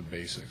back to the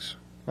basics.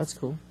 That's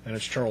cool. And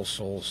it's Charles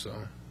Soule, so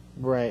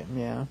Right?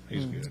 Yeah.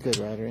 He's He's a good. good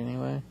writer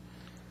anyway.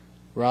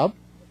 Rob?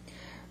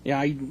 yeah,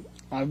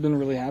 I've been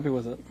really happy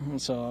with it,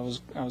 and so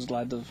I was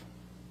glad to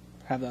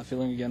have that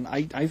feeling again.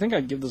 I think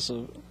I'd give this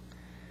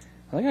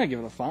I think I'd give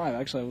it a 5.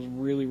 Actually, I was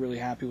really, really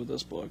happy with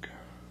this book.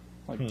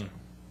 Like,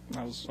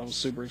 I was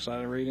super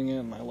excited reading it,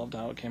 and I loved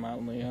how it came out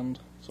in the end.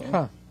 So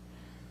Huh.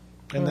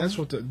 And that's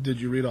what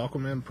did you read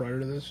Aquaman prior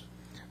to this?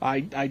 I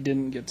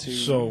didn't get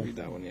to read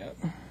that one yet.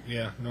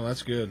 Yeah, no,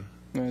 that's good.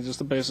 Just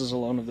the basis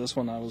alone of this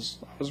one, I was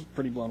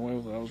pretty blown away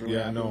with it. I was really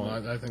Yeah, happy no,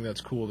 with it. I think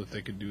that's cool that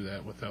they could do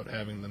that without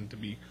having them to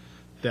be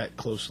that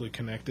closely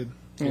connected.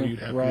 Yeah, Where you'd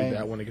have to right. read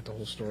that one to get the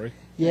whole story.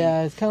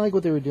 Yeah, it's kind of like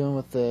what they were doing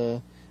with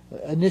the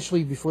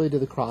initially before they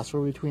did the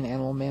crossover between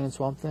Animal Man and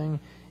Swamp Thing.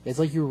 It's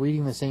like you were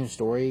reading the same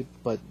story,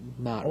 but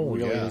not Oh,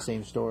 really yeah. the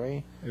same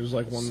story. It was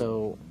like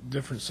So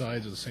different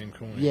sides of the same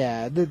coin.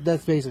 yeah,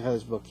 that's basically how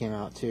this book came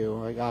out too.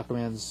 Like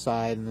Aquaman's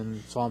side and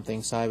then Swamp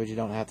Thing's side, but you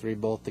don't have to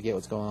read both to get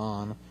what's going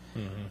on.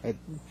 Mm-hmm. It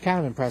kind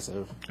of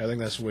impressive, I think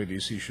that's the way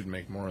DC should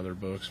make more of their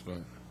books, but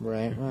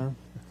right? Well,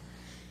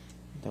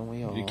 don't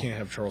we all? you can't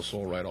have Charles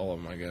Soule write all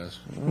of them, I guess.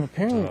 Well,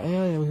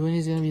 apparently, when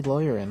he's going to be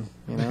lawyering,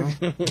 you know,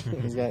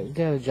 he's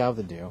got a job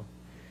to do.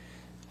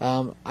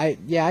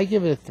 I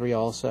give it a 3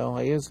 also.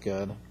 Like, it was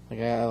good. Like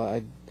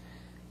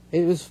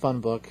it was a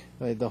fun book.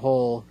 Like,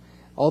 all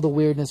the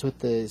weirdness with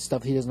the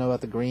stuff he doesn't know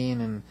about the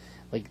green, and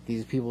like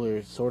these people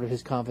are sort of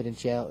his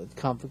compatriots.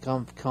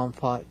 Confidence.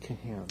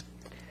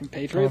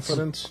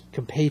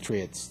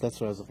 Compatriots. That's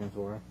what I was looking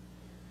for.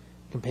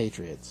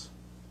 Compatriots.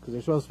 Because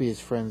they're supposed to be his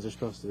friends. They're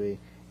supposed to be.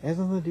 It has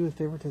nothing to do with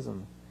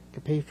favoritism.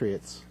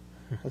 Compatriots.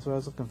 That's what I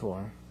was looking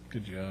for.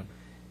 Good job.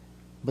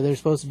 But they're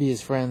supposed to be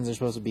his friends. They're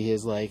supposed to be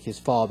his his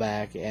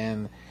fallback.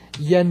 And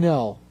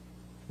no,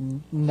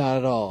 not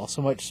at all.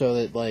 So much so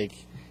that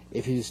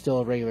if he was still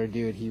a regular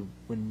dude, he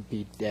wouldn't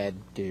be dead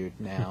dude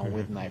now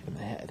with a knife in the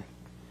head.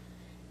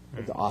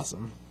 It's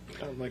awesome.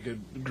 Kind of like a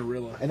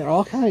gorilla. And they're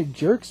all kind of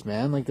jerks,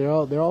 man. Like they're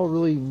all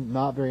really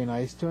not very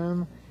nice to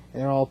him,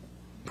 and they're all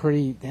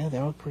pretty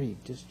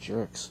just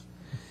jerks.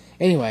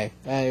 Anyway,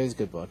 it was a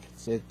good book.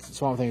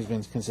 Swamp Thing has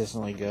been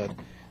consistently good.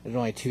 There's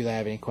only 2 that I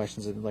have any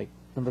questions in. Like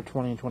number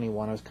 20 and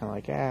 21, I was kind of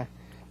like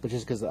but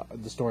just because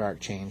the story arc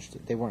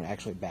changed, they weren't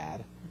actually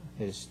bad.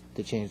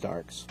 They changed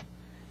arcs.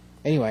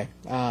 Anyway,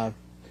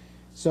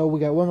 so we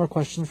got one more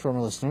question from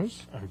our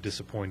listeners. I'm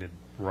disappointed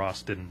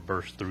Ross didn't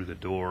burst through the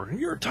door.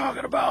 You're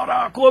talking about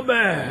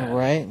Aquaman!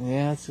 Right?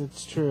 Yeah,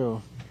 it's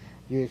true.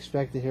 You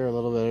expect to hear a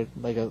little bit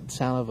like a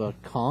sound of a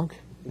conch.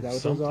 Is that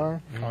what those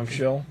are? Conch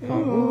shell.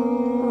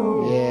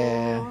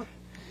 Yeah.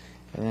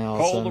 And then all of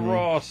a Call sudden the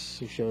Ross.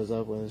 he shows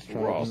up with his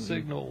trident. Ross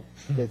signal.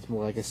 It's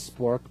more like a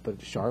spork,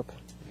 but sharp.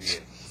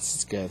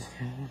 It's good.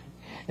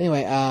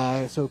 Anyway,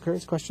 so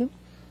Kurt's question?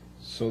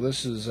 So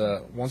this is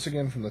once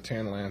again from the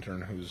Tan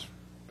Lantern, who's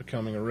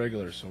becoming a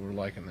regular, so we're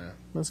liking that.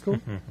 That's cool.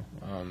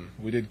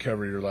 We did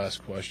cover your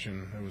last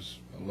question. It was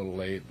a little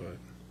late, but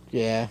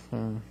Yeah.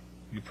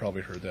 you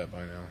probably heard that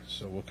by now,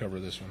 so we'll cover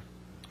this one.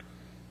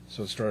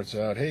 So it starts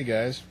out, hey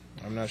guys,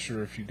 I'm not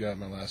sure if you got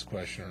my last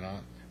question or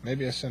not.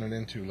 Maybe I sent it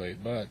in too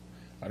late, but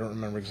I don't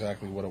remember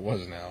exactly what it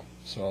was now,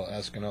 so I'll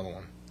ask another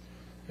one.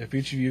 If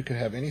each of you could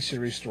have any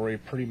series story,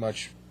 pretty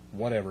much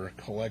whatever,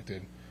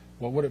 collected,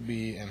 what would it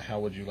be and how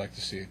would you like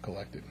to see it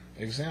collected?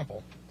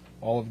 Example,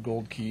 all of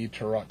Gold Key,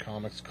 Turok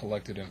Comics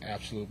collected in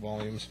absolute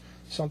volumes,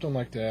 something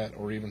like that,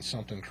 or even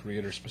something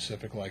creator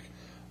specific like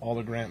all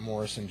the Grant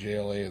Morrison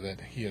JLA that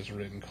he has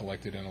written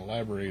collected in a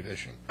library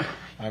edition.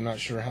 I'm not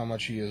sure how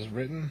much he has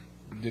written,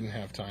 didn't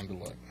have time to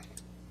look.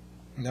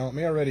 Now, it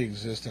may already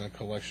exist in a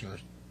collection,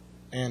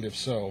 and if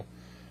so,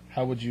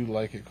 how would you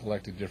like it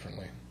collected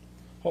differently?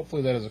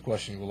 Hopefully that is a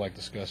question you will like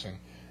discussing.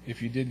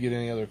 If you did get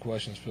any other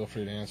questions, feel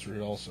free to answer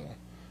it also.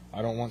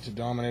 I don't want to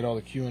dominate all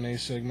the Q&A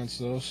segments,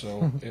 though,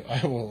 so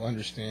I will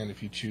understand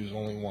if you choose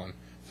only one.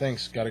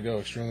 Thanks, gotta go,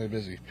 extremely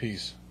busy.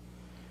 Peace.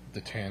 The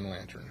Tan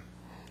Lantern.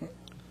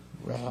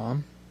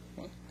 Ron?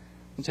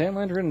 The Tan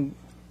Lantern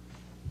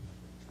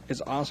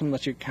is awesome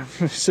that you're kind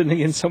of sending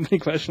in so many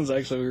questions.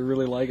 Actually, we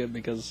really like it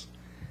because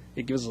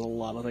it gives us a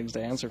lot of things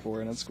to answer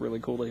for, and it's really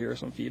cool to hear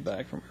some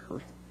feedback from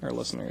our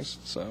listeners.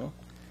 So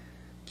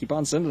keep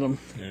on sending them.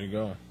 There you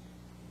go.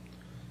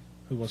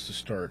 Who wants to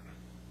start?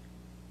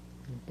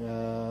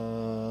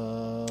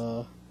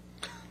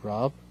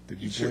 Rob? Did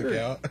you Sure. blink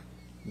out?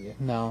 Yeah.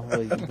 No,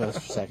 well, you can go for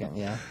a second,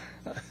 yeah.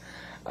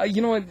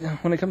 You know what?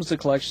 When it comes to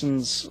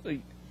collections,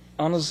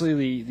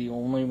 honestly, the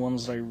only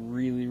ones that I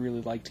really,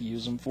 really like to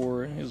use them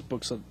for is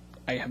books that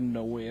I have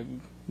no way of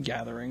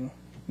gathering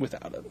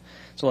without it.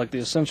 So, like, the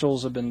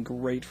Essentials have been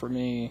great for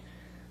me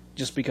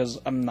just because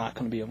I'm not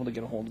going to be able to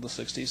get a hold of the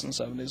 60s and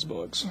 70s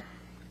books.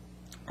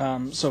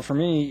 So for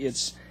me,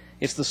 it's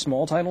the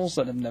small titles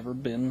that have never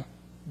been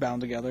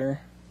bound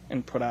together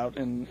and put out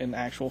in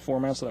actual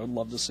formats that I would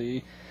love to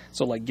see.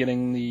 So, like,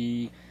 getting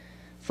the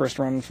first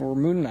run for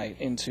Moon Knight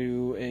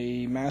into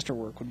a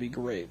masterwork would be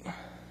great.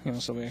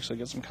 So we actually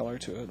get some color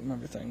to it and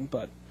everything.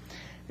 But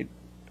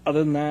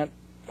other than that,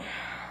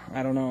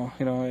 I don't know.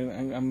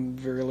 I'm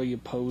very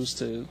opposed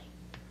to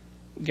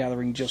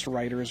gathering just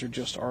writers or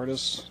just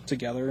artists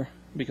together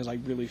because I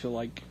really feel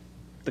like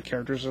the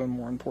characters are a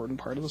more important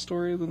part of the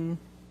story than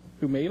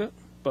who made it.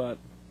 But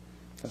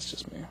that's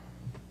just me.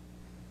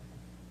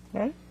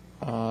 All right.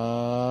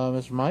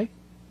 Mr. Mike?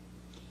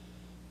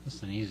 This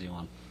is an easy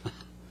one.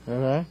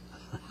 Okay.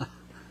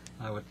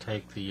 I would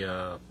take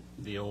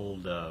the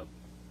old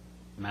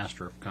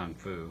Master of Kung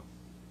Fu,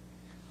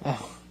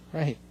 Oh,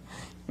 right.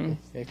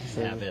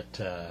 have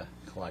it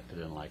collected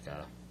in like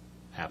a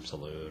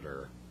Absolute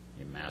or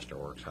a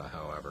Masterworks,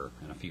 however,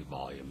 in a few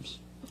volumes.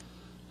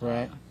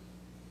 Right.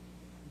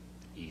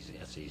 Easy.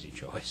 That's an easy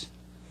choice.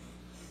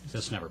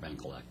 It's never been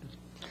collected,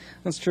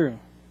 That's true.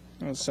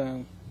 That's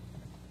and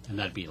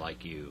that'd be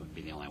like you. It'd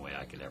be the only way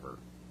I could ever.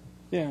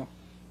 yeah.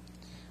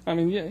 I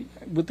mean, yeah,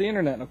 with the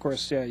internet, of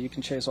course, yeah, you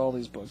can chase all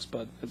these books,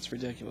 but it's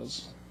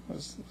ridiculous.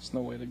 There's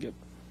no way to get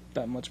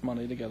that much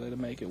money together to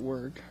make it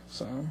work.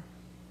 So,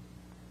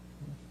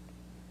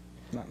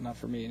 not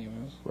for me,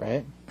 anyways.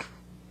 Right.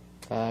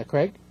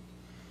 Craig?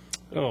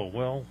 Oh,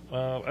 well,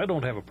 I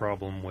don't have a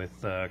problem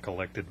with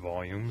collected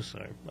volumes.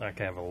 I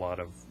have a lot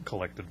of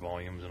collected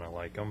volumes, and I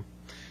like them.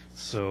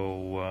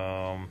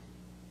 So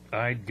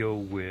I'd go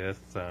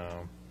with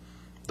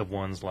the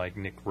ones like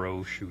Nick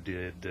Roche, who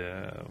did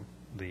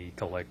the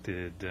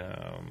collected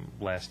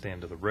Last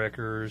Stand of the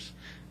Wreckers.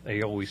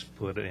 They always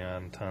put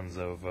in tons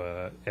of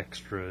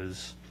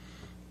extras.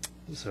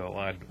 So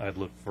I'd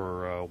look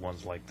for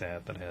ones like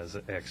that has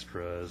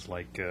extras,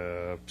 like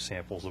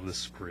samples of the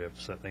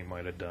scripts that they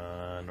might have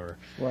done,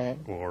 Right.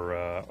 or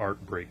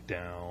art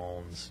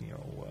breakdowns.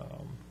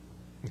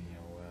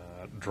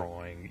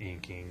 Drawing,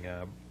 inking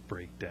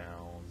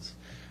breakdowns,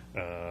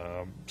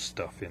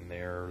 stuff in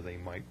there. They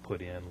might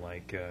put in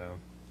like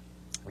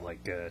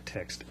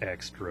text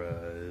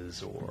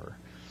extras, or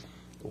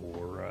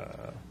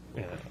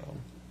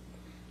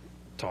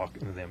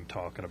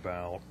talking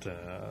about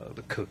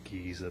the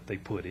cookies that they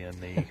put in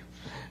the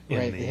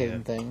Right, the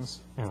hidden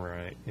things.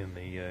 right in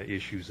the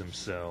issues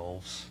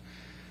themselves.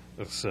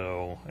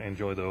 So I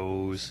enjoy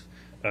those.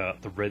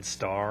 The Red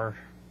Star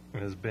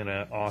has been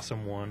an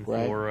awesome one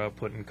Right. for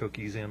putting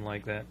cookies in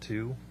like that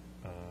too.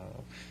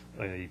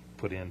 They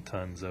put in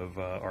tons of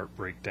art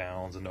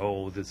breakdowns, and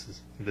this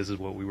is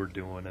what we were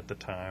doing at the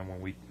time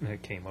when we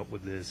came up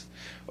with this.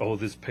 Oh,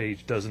 this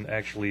page doesn't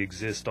actually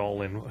exist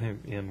all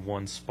in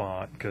one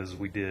spot because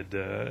we did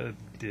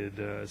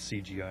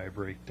CGI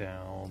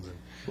breakdowns, and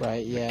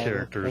Right, yeah. the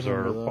characters I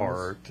remember are those.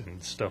 art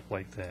and stuff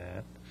like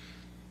that.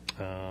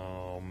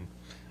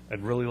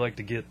 I'd really like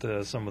to get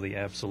some of the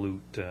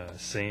Absolute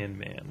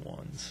Sandman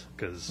ones,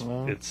 because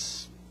Well.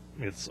 it's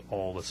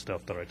all the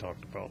stuff that I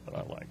talked about that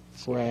I like.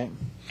 So Right.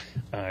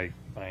 I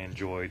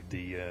enjoyed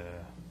the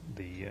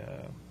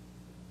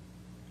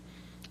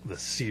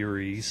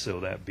series, so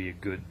that'd be a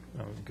good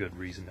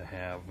reason to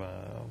have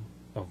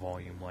a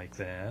volume like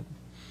that.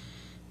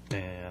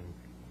 And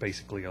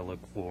basically, I look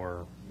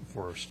for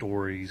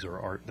stories or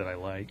art that I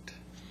liked.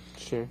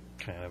 Sure.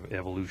 Kind of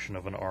evolution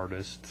of an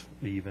artist,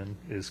 even,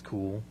 is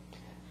cool.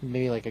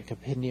 Maybe like a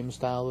compendium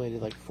style. They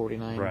did like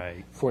 49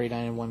 Right.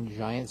 49 in one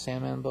giant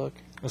Sandman book.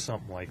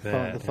 Something like The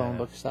that. phone yeah.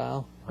 book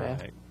style. Yeah.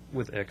 Right.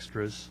 With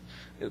extras.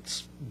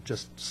 It's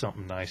just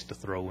something nice to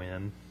throw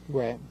in.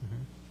 Right.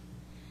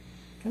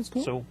 That's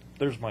cool. So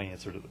there's my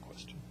answer to the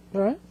question.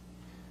 All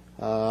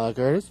right.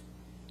 Curtis?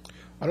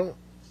 I don't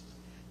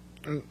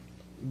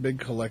big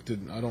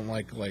collected. I don't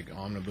like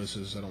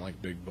omnibuses. I don't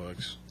like big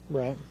books.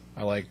 Right.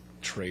 I like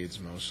trades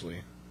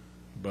mostly,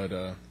 but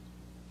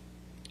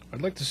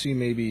I'd like to see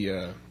maybe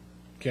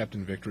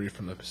Captain Victory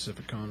from the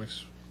Pacific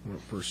Comics when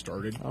it first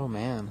started. Oh,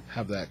 man.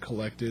 Have that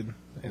collected,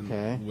 and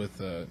Okay.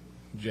 with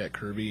Jack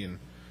Kirby and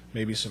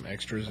maybe some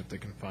extras if they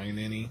can find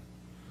any.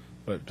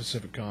 But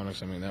Pacific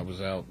Comics, I mean, that was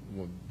out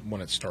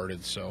when it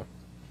started, so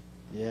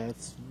Yeah,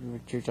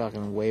 you're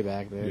talking way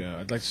back there. yeah,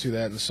 I'd like to see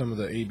that in some of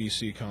the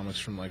ABC comics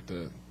from like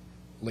the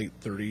late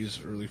 30s,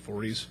 early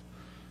 40s,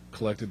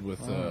 collected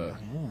with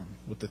Man.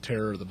 with the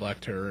Terror, the Black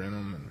Terror in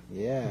them,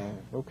 Yeah,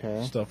 okay.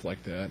 and stuff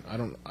like that. I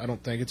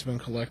don't think it's been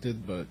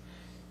collected, but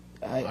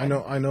I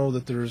I know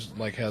that there's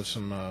have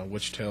some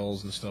Witch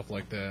Tales and stuff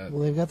like that.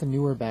 Well, they've got the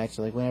newer batch,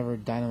 like whenever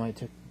Dynamite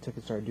took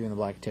and started doing the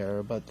Black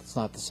Terror, but it's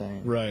not the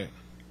same. Right.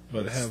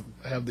 But It's-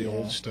 have the yeah.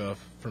 old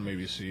stuff from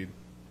ABC,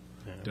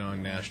 Yeah.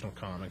 done National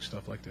Comics,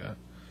 stuff like that.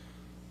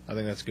 I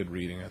think that's good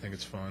reading. I think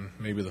it's fun.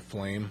 Maybe The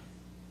Flame.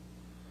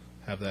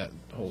 Have that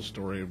whole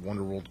story of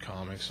Wonderworld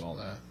comics, all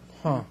that.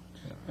 Huh.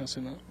 I've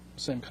seen that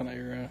same kind of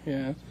era.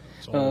 Yeah,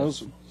 It's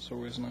those are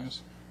always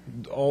nice.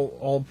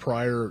 all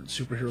prior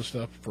superhero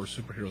stuff before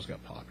superheroes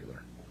got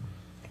popular.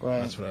 Right.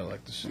 That's what I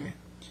like to see.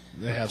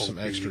 They have some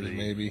Pulpy, extras, the-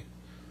 maybe.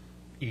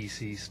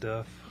 EC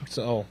stuff.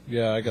 So, oh,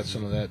 yeah, I got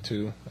some of that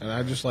too, and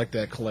I just like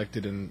that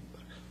collected in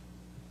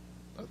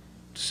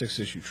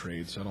 6-issue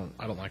trades. I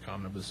don't like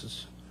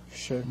omnibuses.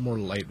 Sure. More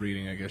light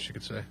reading, I guess you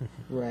could say.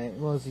 Right.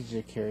 Well, it's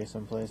easy to carry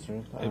someplace,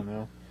 or I don't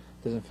know.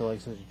 Doesn't feel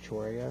like such a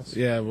chore, I guess.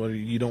 Yeah, well,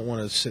 you don't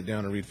want to sit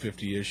down and read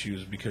 50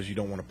 issues because you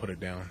don't want to put it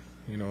down.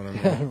 You know what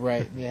I mean?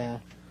 Right. Yeah.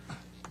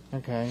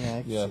 Okay. Yeah.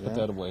 I can Yeah, see put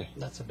that away.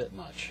 That's a bit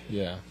much.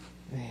 Yeah.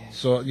 Yeah.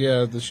 So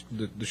yeah,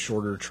 the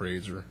shorter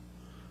trades are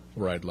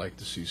where I'd like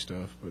to see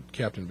stuff, but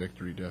Captain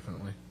Victory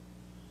definitely.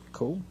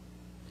 Cool.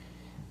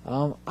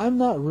 I'm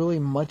not really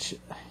much.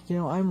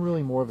 I'm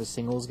really more of a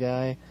singles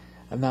guy.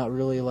 I'm not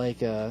really like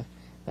that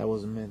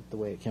wasn't meant the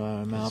way it came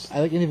out of my mouth.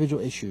 I like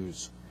individual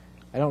issues.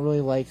 I don't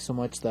really like so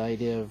much the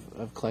idea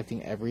of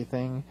collecting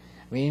everything.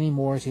 I mean,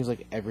 anymore it seems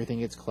like everything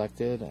gets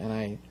collected,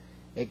 and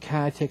it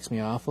kind of ticks me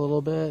off a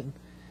little bit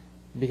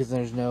because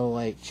there's no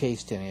like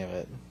chase to any of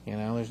it.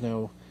 There's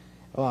no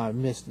I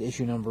missed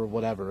issue number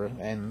whatever,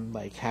 and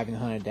like having to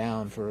hunt it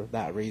down for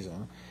that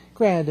reason.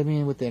 Granted, I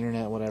mean with the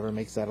internet, whatever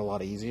makes that a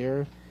lot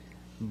easier.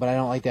 But I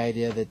don't like the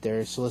idea that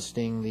they're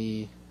soliciting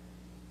the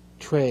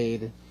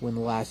trade when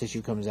the last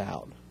issue comes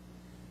out.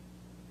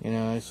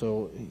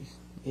 So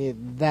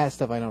that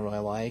stuff I don't really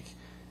like.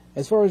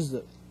 As far as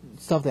the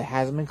stuff that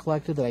hasn't been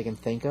collected that I can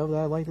think of that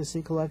I'd like to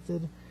see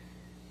collected,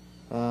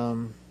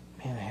 man,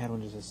 I had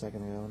one just a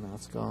second ago, now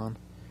it's gone.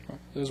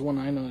 There's one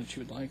I know that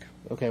you would like.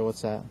 Okay,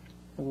 what's that?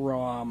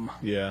 ROM.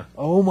 Yeah.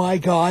 Oh my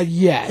god,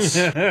 yes!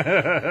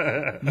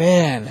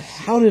 Man,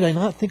 how did I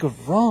not think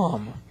of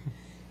ROM?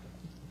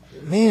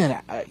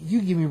 Man, you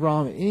give me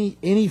ROM in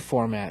any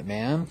format,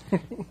 man.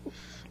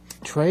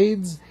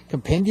 trades,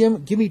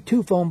 compendium. Give me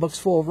 2 phone books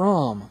full of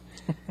ROM.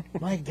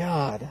 My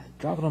God,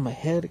 drop it on my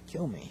head,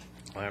 kill me.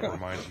 That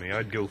reminds me,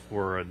 I'd go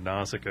for a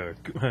Nausicaa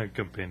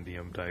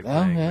compendium type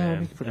Oh, thing, yeah, man.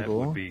 that'd be pretty That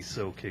cool. would be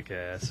so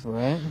kick-ass.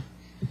 Right?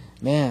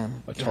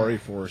 Man. Atari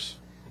Force.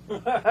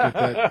 Get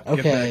that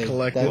Okay.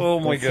 collected. Oh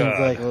my that seems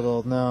God. like a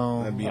little no.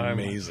 That'd be I'm-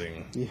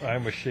 amazing.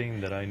 I'm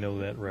ashamed that I know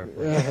that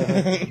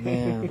reference.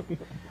 Man,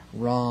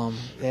 ROM.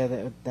 Yeah,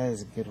 that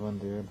is a good one,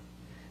 dude.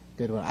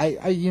 Good one.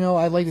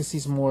 I'd like to see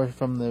some more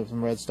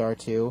from Red Star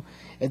too.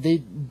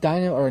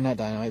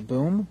 Dynamite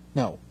Boom.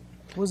 No,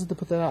 what was it to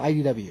put that out?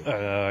 IDW.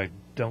 I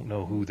don't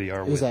know who they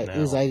are It was with now. it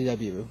was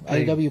IDW.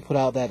 They- IDW put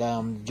out that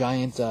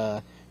giant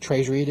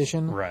Treasury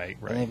edition. Right,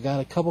 And right. they've got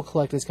a couple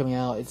collectors coming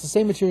out. It's the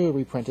same material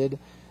reprinted,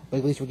 but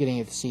at least we're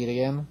getting to see it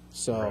again.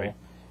 So Right.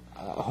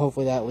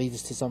 hopefully that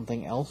leads to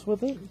something else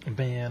with it.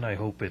 Man, I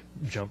hope it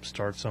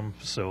jumpstarts them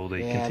so they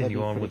Yeah, that'd continue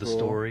be on with the pretty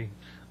cool. story.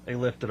 They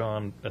left it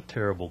on a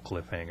terrible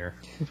cliffhanger.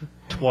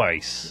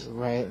 Twice.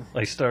 Right.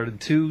 They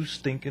started 2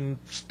 stinking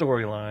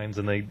storylines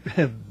and they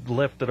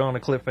left it on a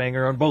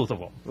cliffhanger on both of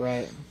them.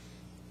 Right.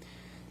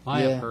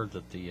 I Yeah. have heard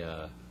that the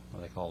what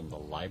do they call them, the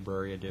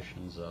library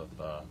editions of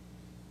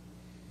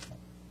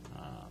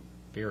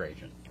Fear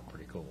Agent are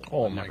pretty cool.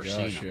 Oh I've my never gosh,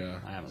 seen them. yeah.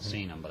 I haven't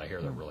seen them, but I hear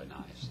they're really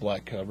nice.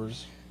 Black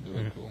covers.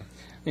 Really cool.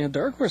 Yeah,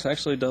 Dark Horse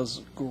actually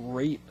does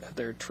great at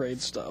their trade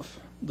stuff.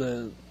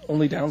 The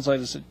only downside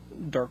is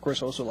that Dark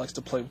Horse also likes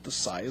to play with the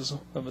size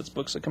of its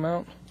books that come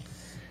out,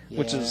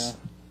 which is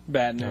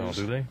bad No, news.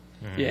 do they?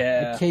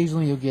 Yeah.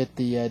 Occasionally you'll get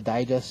the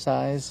digest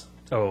size,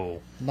 Oh,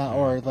 not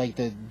or like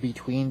the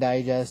between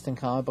digest and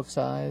comic book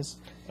size.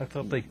 I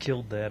thought they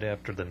killed that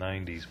after the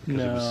 90s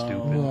because it was No.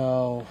 stupid.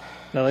 No.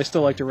 No, they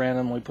still like to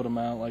randomly put them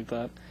out like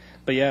that.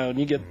 But yeah, when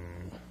you get,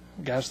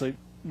 gosh,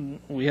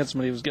 we had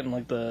somebody who was getting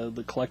like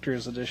the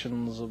collector's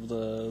editions of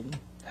the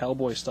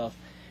Hellboy stuff,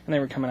 and they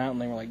were coming out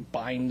and they were like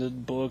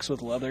binded books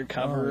with leather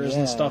covers yeah.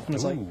 and stuff, and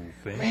it's like, Ooh,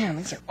 fancy. man,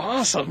 these are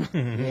awesome.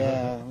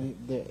 Yeah,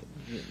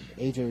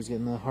 AJ was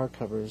getting the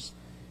hardcovers.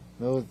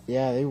 Those,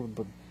 yeah, they were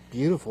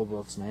beautiful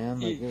books, man.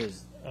 Like it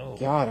was, Oh.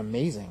 God,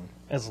 amazing.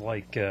 As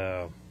like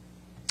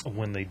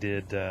when they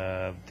did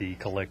the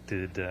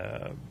collected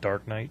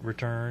Dark Knight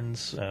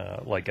Returns,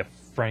 like a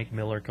Frank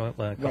Miller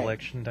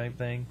collection type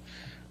thing.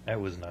 That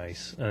was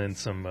nice. And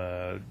some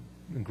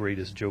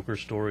greatest Joker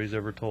stories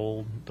ever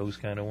told, those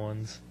kind of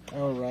ones.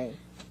 Oh right.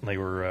 They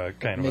were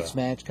kind of Mixed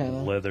match kinda?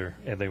 leather,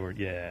 and they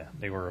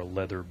were a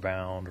leather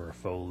bound or a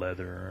faux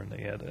leather, and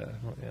they had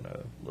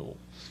a little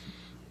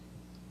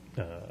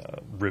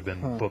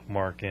ribbon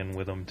bookmark in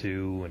with them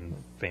too, and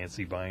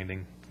fancy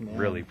binding. Man.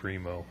 Really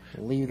primo.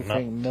 Leave the Not-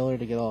 Frank Miller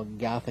to get all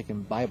gothic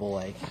and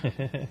Bible-like.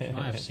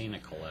 I've seen a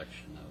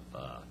collection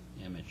of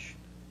Image.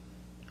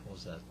 What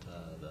was that?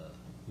 The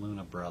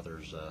Luna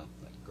Brothers,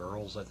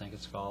 Girls, I think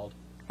it's called.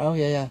 Oh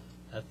yeah.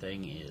 That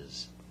thing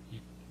is,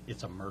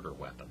 it's a murder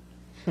weapon.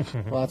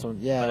 Well, that's what.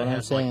 Yeah, But what it I'm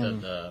has like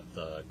saying.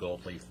 the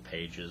gold leaf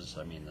pages.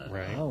 I mean,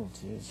 Right. Oh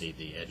jeez.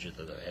 the edge of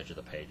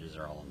the pages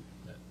are all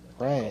in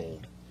Right.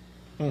 gold.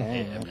 Dang, I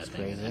mean, that's that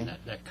thing, crazy. and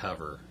that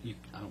cover,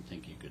 I don't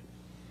think you could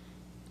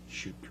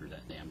shoot through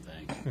that damn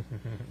thing.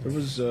 There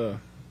was, when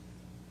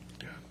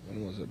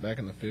was it? Back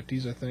in the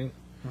 50s, I think.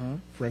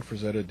 Frank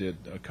Frazetta did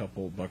a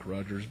couple Buck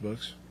Rogers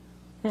books.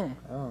 Oh.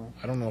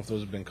 I don't know if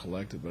those have been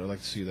collected, but I'd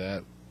like to see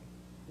that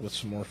with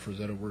some more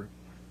Frazetta work.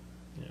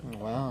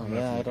 Wow. I'm gonna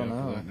Yeah, I have to don't look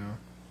out for know. that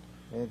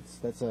now.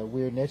 That's a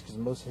weird niche because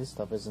most of his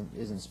stuff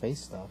isn't space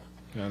stuff.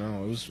 I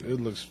know it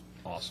looks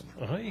awesome.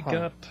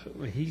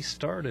 He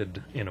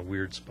started in a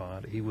weird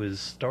spot. He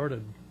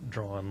started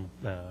drawing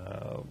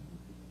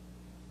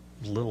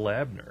Little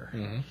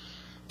Abner,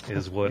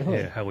 is what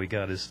Really? how he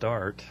got his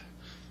start,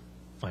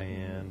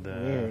 and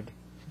Weird.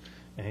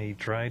 and he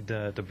tried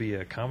to be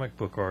a comic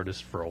book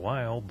artist for a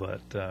while,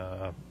 but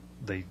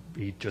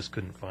he just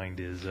couldn't find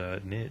his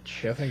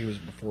niche. Yeah, I think it was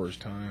before his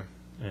time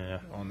Yeah,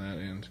 on that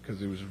end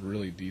because it was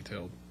really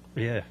detailed.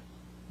 yeah.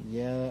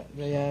 Yeah,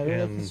 I can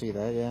And- see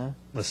that. Yeah.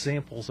 The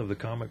samples of the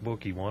comic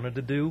book he wanted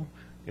to do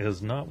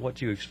is not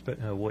what you'd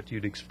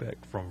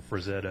expect from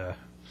Frazetta.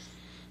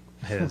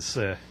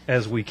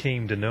 As we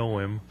came to know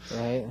him,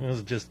 Right. it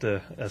was just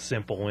a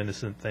simple,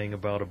 innocent thing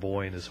about a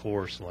boy and his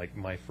horse, like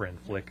My Friend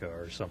Flicka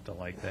or something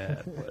like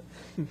that. But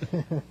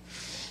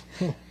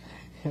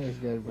He's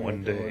got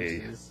one red day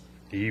horses.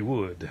 he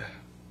would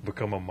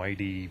become a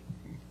mighty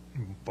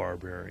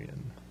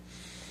barbarian.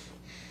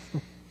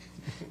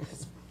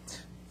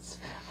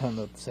 I don't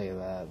know what to say to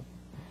that.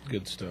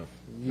 Good stuff.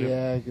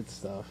 Yeah, good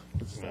stuff.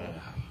 Good stuff.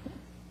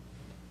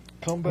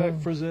 Come back,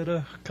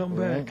 Frazetta. Come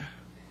Right. back.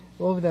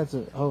 Well, that's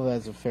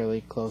a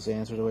fairly close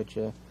answer to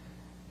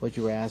what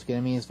you were asking.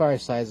 I mean, as far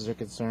as sizes are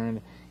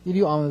concerned, you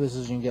do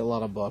omnibuses, you can get a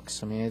lot of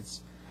books. I mean,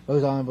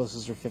 those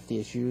omnibuses are 50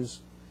 issues.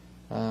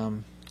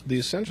 The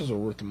essentials are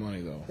worth the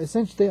money, though.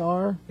 Essentially, they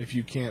are. If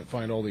you can't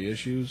find all the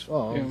issues,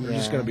 Oh, they're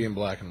just yeah. going to be in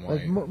black and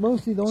Like white.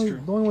 mostly, the only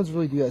true. ones that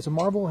really do that. So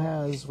Marvel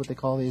has what they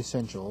call the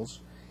essentials,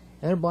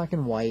 and they're black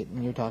and white,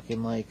 and you're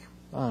talking like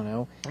I don't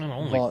know, And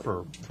only About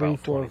for 3, about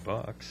 4,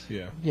 $20.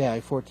 Yeah. yeah,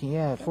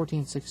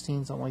 14,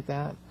 16, something like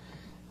that.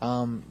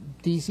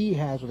 DC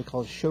has what they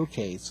call a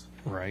showcase.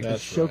 Right.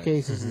 That's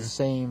Showcase is the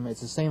same.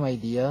 It's the same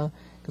idea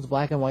because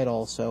black and white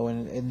also,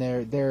 and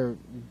they're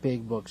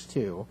big books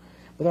too,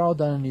 but they're all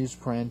done in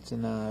newsprint,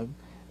 and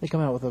they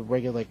come out with a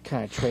regular like,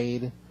 kind of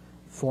trade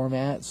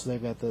format. So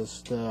they've got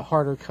the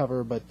harder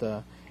cover, but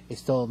it's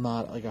still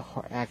not like a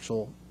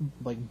actual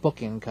like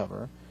bookend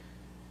cover.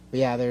 But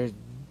yeah, there's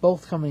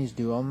both companies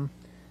do them,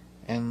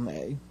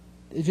 and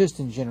just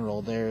in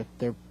general, they're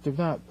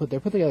put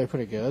together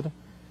pretty good.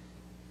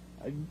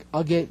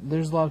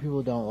 There's a lot of people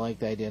who don't like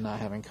the idea of not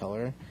having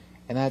color,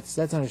 and that's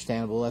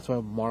understandable. That's why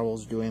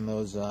Marvel's doing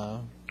those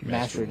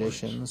master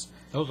editions.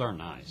 Those are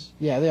nice.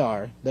 Yeah, they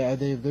are.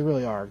 They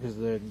really are because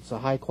it's a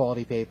high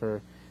quality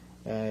paper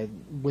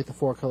with the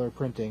 4-color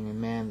printing, and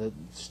man, the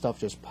stuff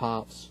just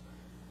pops.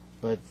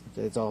 But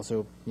it's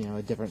also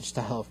a different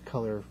style of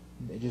color,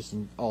 just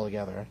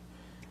altogether.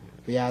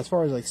 But yeah, as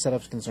far as like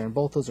setup's concerned,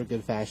 both those are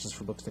good fashions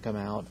for books to come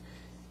out.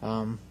 I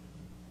don't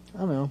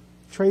know.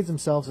 Trades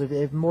themselves,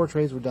 if more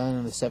trades were done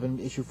in the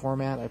 7-issue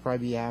format, I'd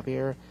probably be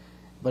happier.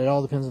 But it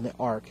all depends on the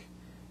arc.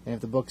 And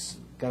if the book's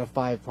got a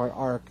 5-part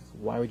arc,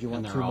 why would you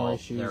want 2 more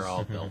issues? They're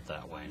all built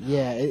that way now.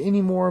 Yeah,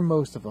 anymore,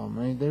 most of them.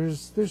 I mean,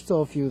 there's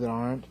still a few that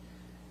aren't.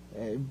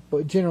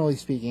 But generally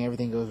speaking,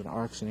 everything goes in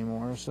arcs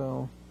anymore,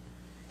 so...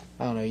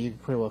 I don't know, you can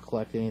pretty well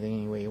collect anything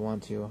any way you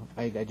want to.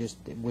 I just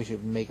wish it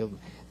would make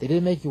They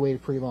did make you wait a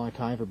pretty long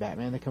time for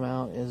Batman to come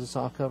out as a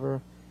soft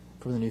cover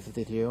for the New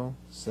 52,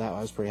 so that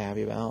I was pretty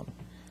happy about.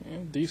 Yeah,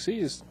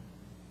 DC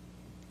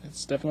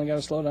it's definitely got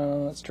to slow down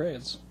on its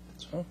trades.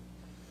 So,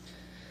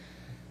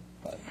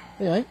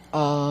 anyway,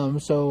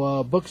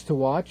 so books to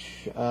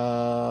watch. Rob?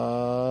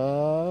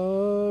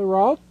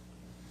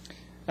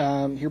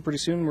 Here pretty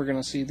soon we're going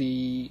to see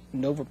the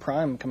Nova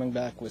Prime coming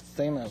back with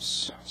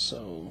Thanos,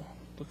 so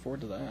look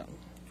forward to that.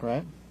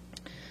 Right.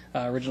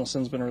 Original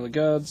Sin's been really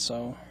good,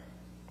 so...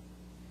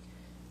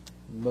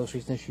 Most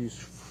recent issue's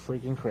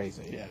freaking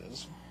crazy. Yeah, it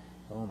is.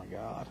 Oh my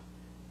god.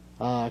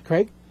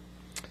 Craig?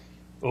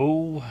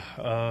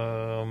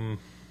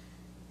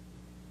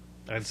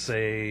 I'd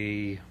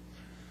say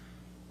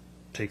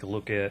take a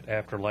look at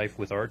Afterlife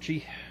with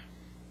Archie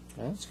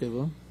That's a good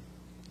one.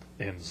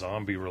 and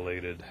zombie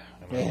related.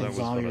 I know Yeah, that was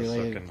zombie gonna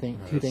related.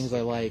 suck Two things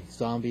I like: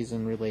 zombies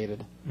and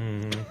related.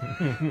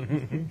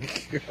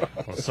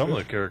 Well, some of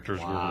the characters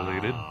were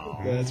related.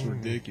 That's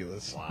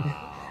ridiculous.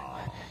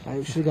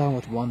 I should have gone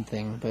with one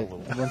thing, but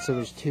once there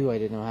was 2, I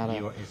didn't know how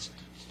to. It's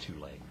too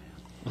late,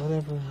 man.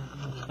 Whatever.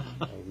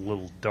 A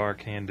little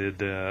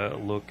dark-handed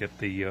look at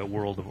the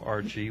world of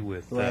Archie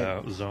with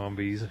Right.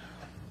 zombies.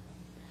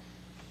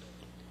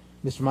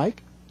 Mr.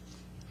 Mike?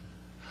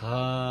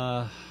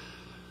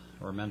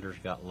 Remender's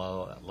got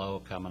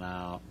Low coming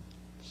out.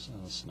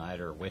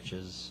 Snyder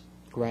Witches.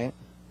 Right.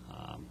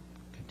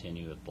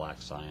 Continue with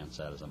Black Science.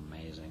 That is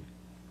amazing.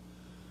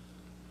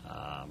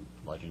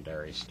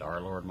 Legendary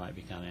Star-Lord might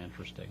be kind of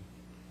interesting.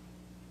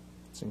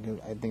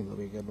 I think it'll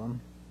be a good one.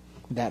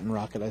 That and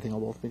Rocket, I think,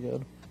 will both be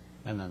good.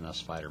 And then the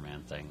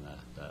Spider-Man thing,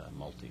 the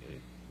multiversity.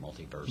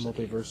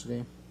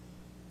 Multiversity.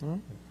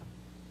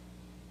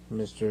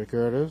 Mr.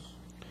 Curtis?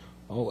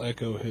 I'll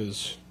echo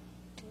his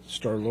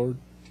Star-Lord.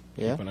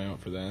 Yeah. Keep an eye out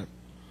for that.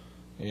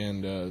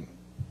 And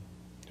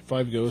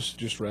Five Ghosts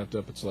just wrapped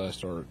up its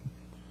last arc.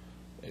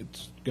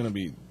 It's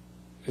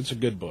a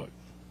good book.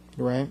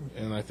 Right.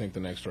 And I think the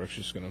next arc's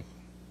just going to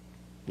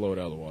blow it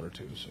out of the water,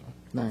 too. So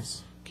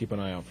Nice. keep an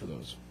eye out for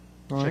those.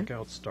 All right. Check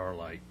out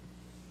Starlight.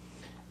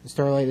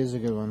 Starlight is a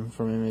good one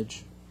from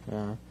Image. It's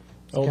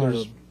kind of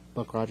a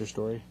Buck Rogers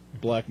story.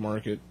 Black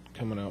Market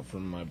coming out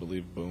from, I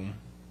believe, Boom.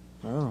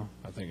 Oh.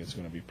 I think it's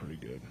going to be pretty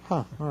good.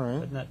 Huh. All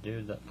right.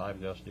 Isn't that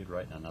Five Ghost dude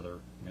writing another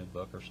new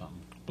book or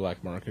something?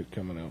 Black Market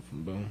coming out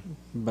from Boom.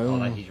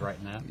 Boom. He's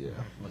writing that? Yeah.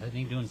 Well, isn't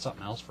he doing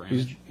something else for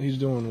He's Image? he's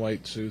doing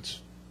white suits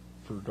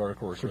for Dark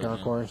Horse. For right Dark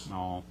now. Horse.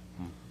 No.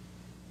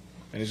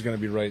 And he's going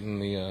to be writing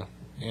the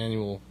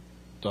annual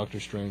Doctor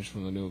Strange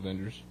from the New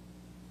Avengers.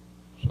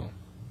 So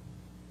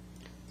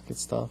Good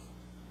stuff.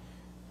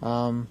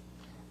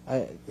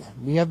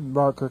 We have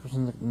Robert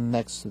Kirkman's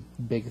next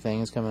big thing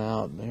is coming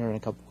out here in a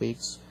couple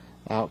weeks.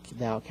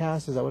 The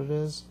Outcast, is that what it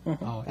is?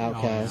 Oh,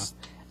 Outcast.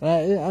 And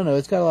I don't know,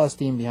 it's got a lot of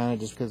steam behind it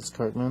just because it's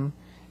Kirkman.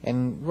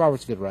 And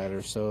Robert's a good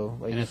writer, so...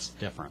 like, and it's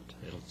different.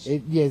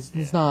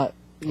 it's not...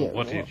 Yeah,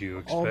 What did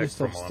you all this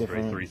expect from stuff's Andre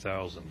different.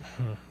 3000?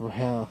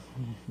 Well,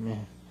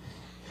 man.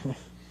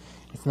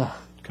 It's not...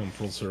 come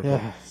full circle.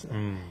 Yeah,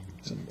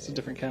 It's a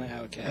different kind of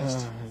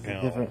outcast. it's Yeah.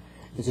 a different...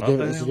 It's a Not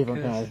different, that it's a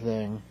different kind of Outcast.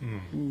 thing.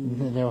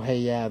 Mm. No, hey,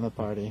 yeah, in the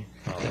party.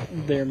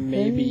 There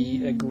may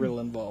be a grill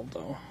involved,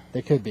 though.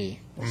 There could be.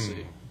 We'll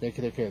see. There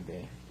could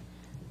be.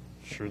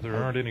 Sure there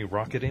aren't any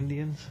Rocket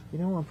Indians? You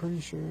know, I'm pretty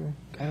sure.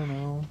 I don't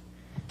know.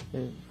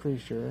 Pretty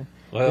sure.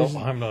 Well, There's-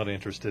 I'm not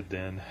interested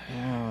then.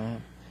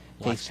 Black Takes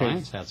place-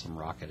 Science had some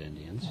Rocket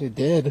Indians. It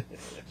did.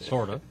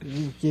 Sort of.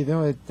 You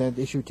know, that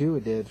issue 2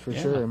 it did, for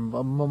Yeah. sure.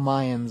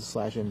 Mayans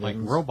 / Indians. Like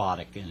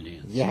robotic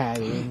Indians. Yeah,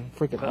 dude,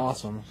 freaking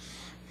awesome.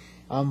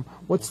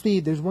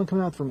 There's one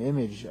coming out from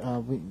Image.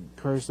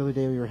 Curtis, the other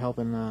day we were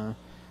helping, I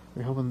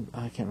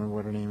can't remember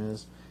what her name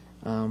is.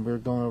 We were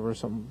going over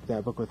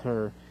that book with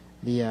her.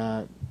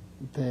 The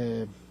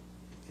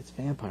it's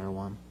vampire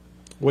one.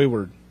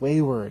 Wayward.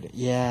 Wayward,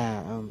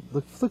 yeah.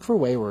 Look for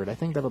Wayward. I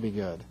think that'll be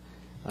good.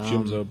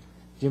 Jim Zub.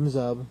 Jim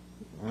Zub.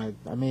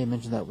 I may have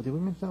mentioned that. Did we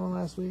mention that one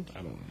last week?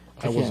 I don't know.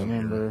 I can't wasn't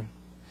remember. here.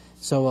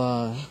 So,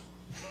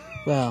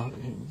 well,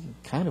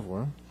 kind of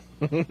were.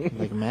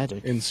 Like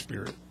magic. In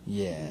spirit.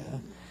 Yeah.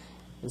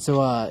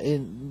 So, I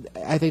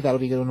think that'll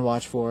be a good one to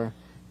watch for.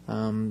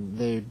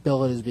 They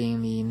bill it as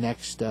being the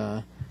next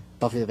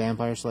Buffy the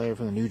Vampire Slayer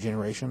for the new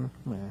generation,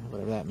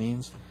 whatever that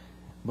means.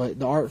 But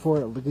the art for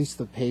it, at least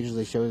the pages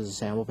they showed as the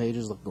sample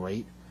pages, look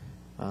great.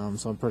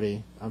 So I'm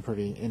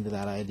pretty into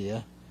that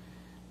idea.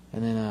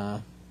 And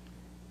then,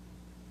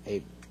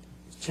 hey,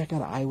 check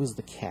out I Was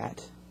the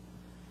Cat.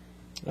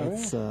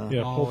 It's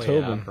Yeah, Paul Oh, yeah,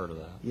 Tobin. I've heard of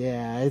that.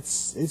 yeah,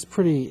 it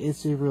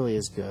really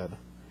is good.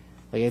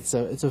 Like it's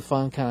a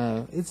fun kind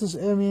of it's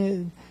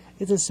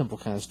a simple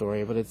kind of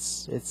story, but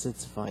it's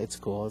fun. It's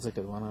cool. It's a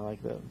good one. I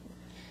like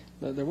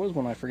that. There was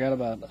one I forgot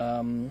about.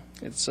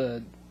 It's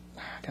a,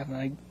 God,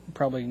 I'm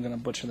probably going to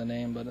butcher the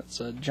name, but it's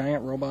a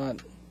giant robot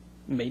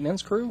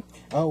maintenance crew.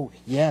 Oh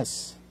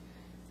yes,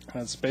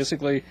 And it's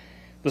basically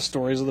the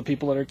stories of the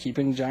people that are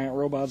keeping giant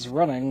robots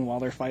running while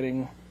they're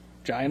fighting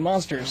giant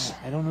monsters.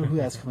 I don't know who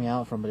that's coming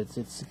out from, but it's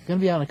going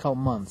to be out in a couple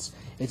months.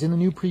 It's in the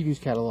new previews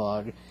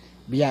catalog.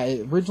 But yeah,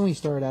 it originally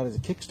started out as a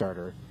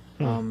Kickstarter,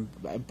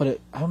 but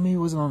maybe it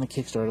wasn't on a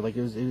Kickstarter. Like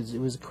it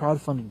was a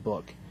crowdfunded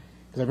book,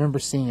 because I remember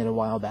seeing it a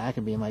while back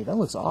and being like, that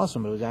looks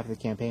awesome. But it was after the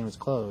campaign was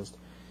closed,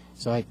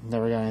 so I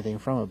never got anything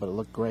from it. But it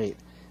looked great.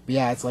 But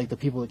yeah, it's like the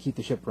people that keep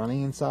the ship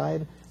running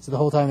inside. So the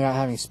whole time they're out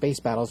having space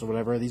battles or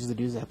whatever, these are the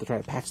dudes that have to try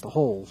to patch the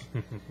holes.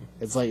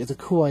 It's a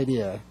cool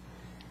idea.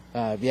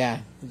 Yeah.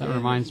 That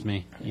reminds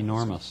me,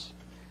 Enormous.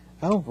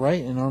 Oh,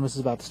 right. Enormous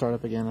is about to start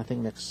up again, I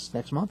think,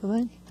 next month, I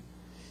think.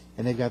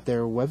 And they've got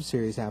their web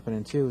series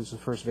happening, too. It's the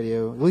first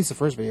video. At least the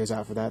first video is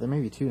out for that. There may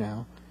be two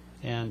now.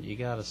 And you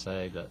got to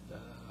say that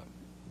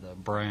the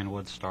Brian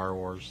Wood Star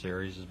Wars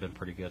series has been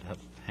pretty good,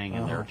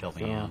 hanging there till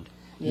the yeah. end.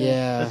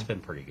 Yeah. That's been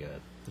pretty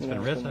good. It's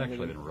Yeah,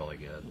 actually been really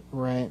good.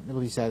 Right.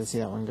 It'll be sad to see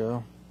that one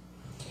go.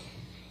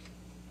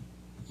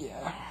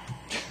 Yeah.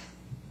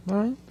 All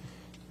right.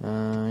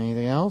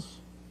 Anything else?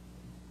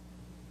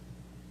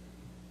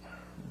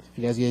 If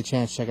you guys get a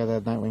chance, check out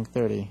that Nightwing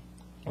 30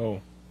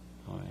 Oh,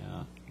 Oh,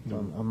 yeah.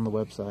 on the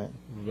website.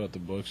 what about the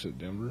books at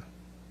Denver?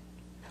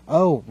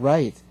 Oh,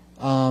 right.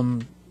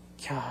 God,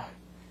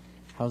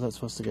 how's that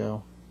supposed to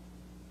go?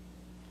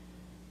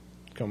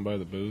 Come by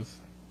the booth.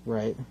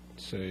 Right.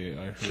 Say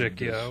I heard Check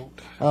you this. out.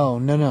 Oh,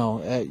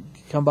 no.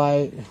 Come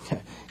by.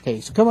 Okay,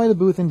 so come by the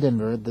booth in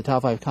Denver, the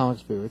Top 5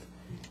 Comics booth,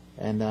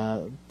 and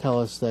tell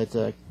us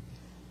that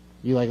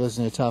you like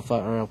listening to Top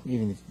 5, or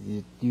even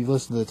you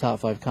listen to the Top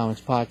 5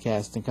 Comics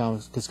podcast, and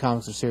because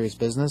comics are serious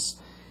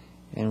business,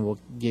 and we'll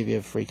give you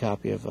a free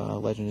copy of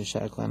Legend of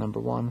Shadow Clan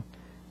 #1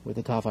 with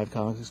the Top 5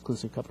 Comics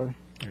exclusive cover.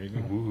 There you go.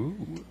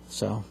 Woo-hoo.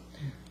 So,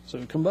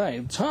 come by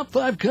Top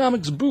 5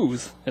 Comics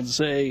booth and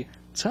say,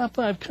 Top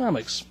 5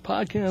 Comics,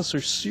 podcasts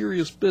are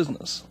serious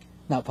business.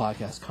 not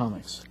podcast,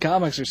 comics.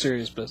 Comics are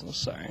serious business,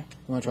 sorry. You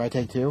want to try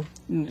take two?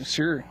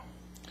 Sure.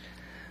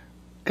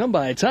 Come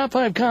by Top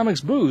 5 Comics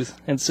booth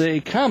and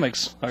say,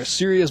 comics are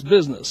serious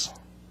business.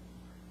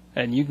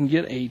 And you can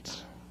get a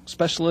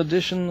special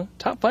edition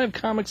Top 5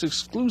 Comics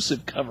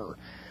exclusive cover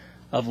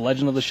of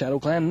Legend of the Shadow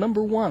Clan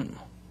 #1,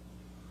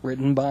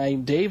 written by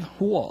Dave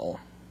Wall,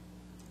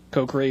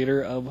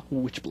 co-creator of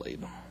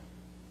Witchblade.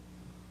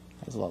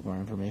 That's a lot more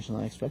information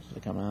than I expected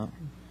to come out.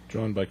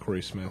 Drawn by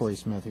Corey Smith. Corey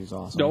Smith, who's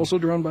awesome. Also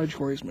drawn by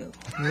Corey Smith,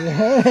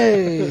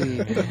 Hey!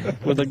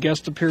 with a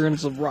guest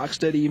appearance of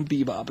Rocksteady and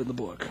Bebop in the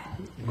book.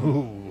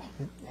 Ooh.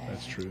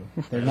 That's true.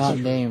 They're not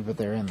named, but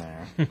they're in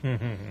there.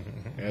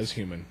 As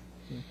human.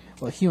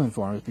 Well, human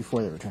form is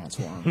before they were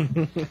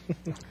transformed.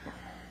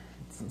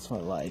 That's what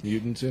I like.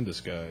 Mutants in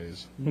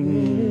disguise.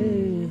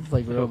 It's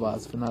like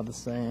robots, but not the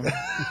same.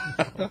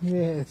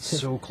 Yeah,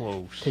 So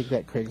close. take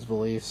that, Craig's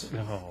beliefs.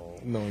 Oh.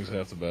 Knowing's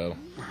half the battle.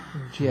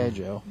 G.I.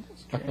 Joe.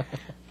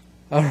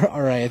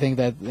 All right, I think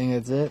that's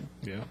it.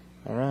 Yeah.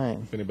 All right.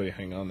 If anybody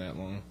hang on that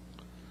long.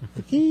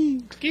 The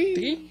key.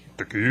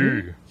 The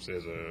key.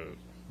 Says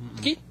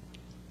Key.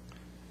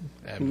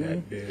 I'm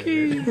not dead.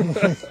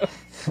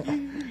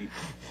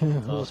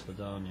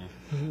 Hospodania.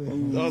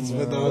 That's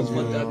what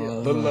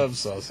the love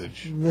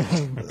sausage.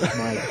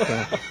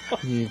 Mike,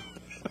 you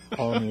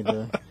all need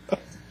to.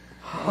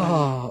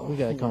 Oh, we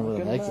gotta come up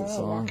with an exit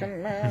song.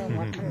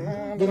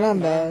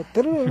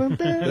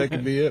 That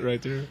could be it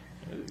right there.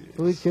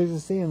 We couldn't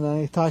see him.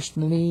 I touched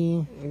the knee.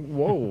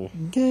 Whoa.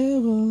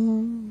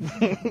 Kevin.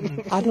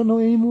 I don't know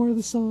any more of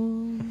the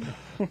song.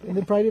 And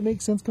it probably didn't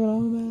make sense coming out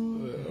of my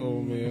mouth.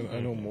 Oh man, I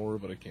know more,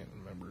 but I can't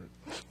remember it.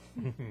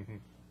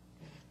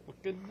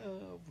 Walking,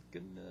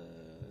 walking,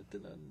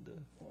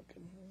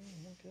 walking,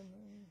 walking,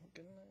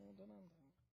 walking.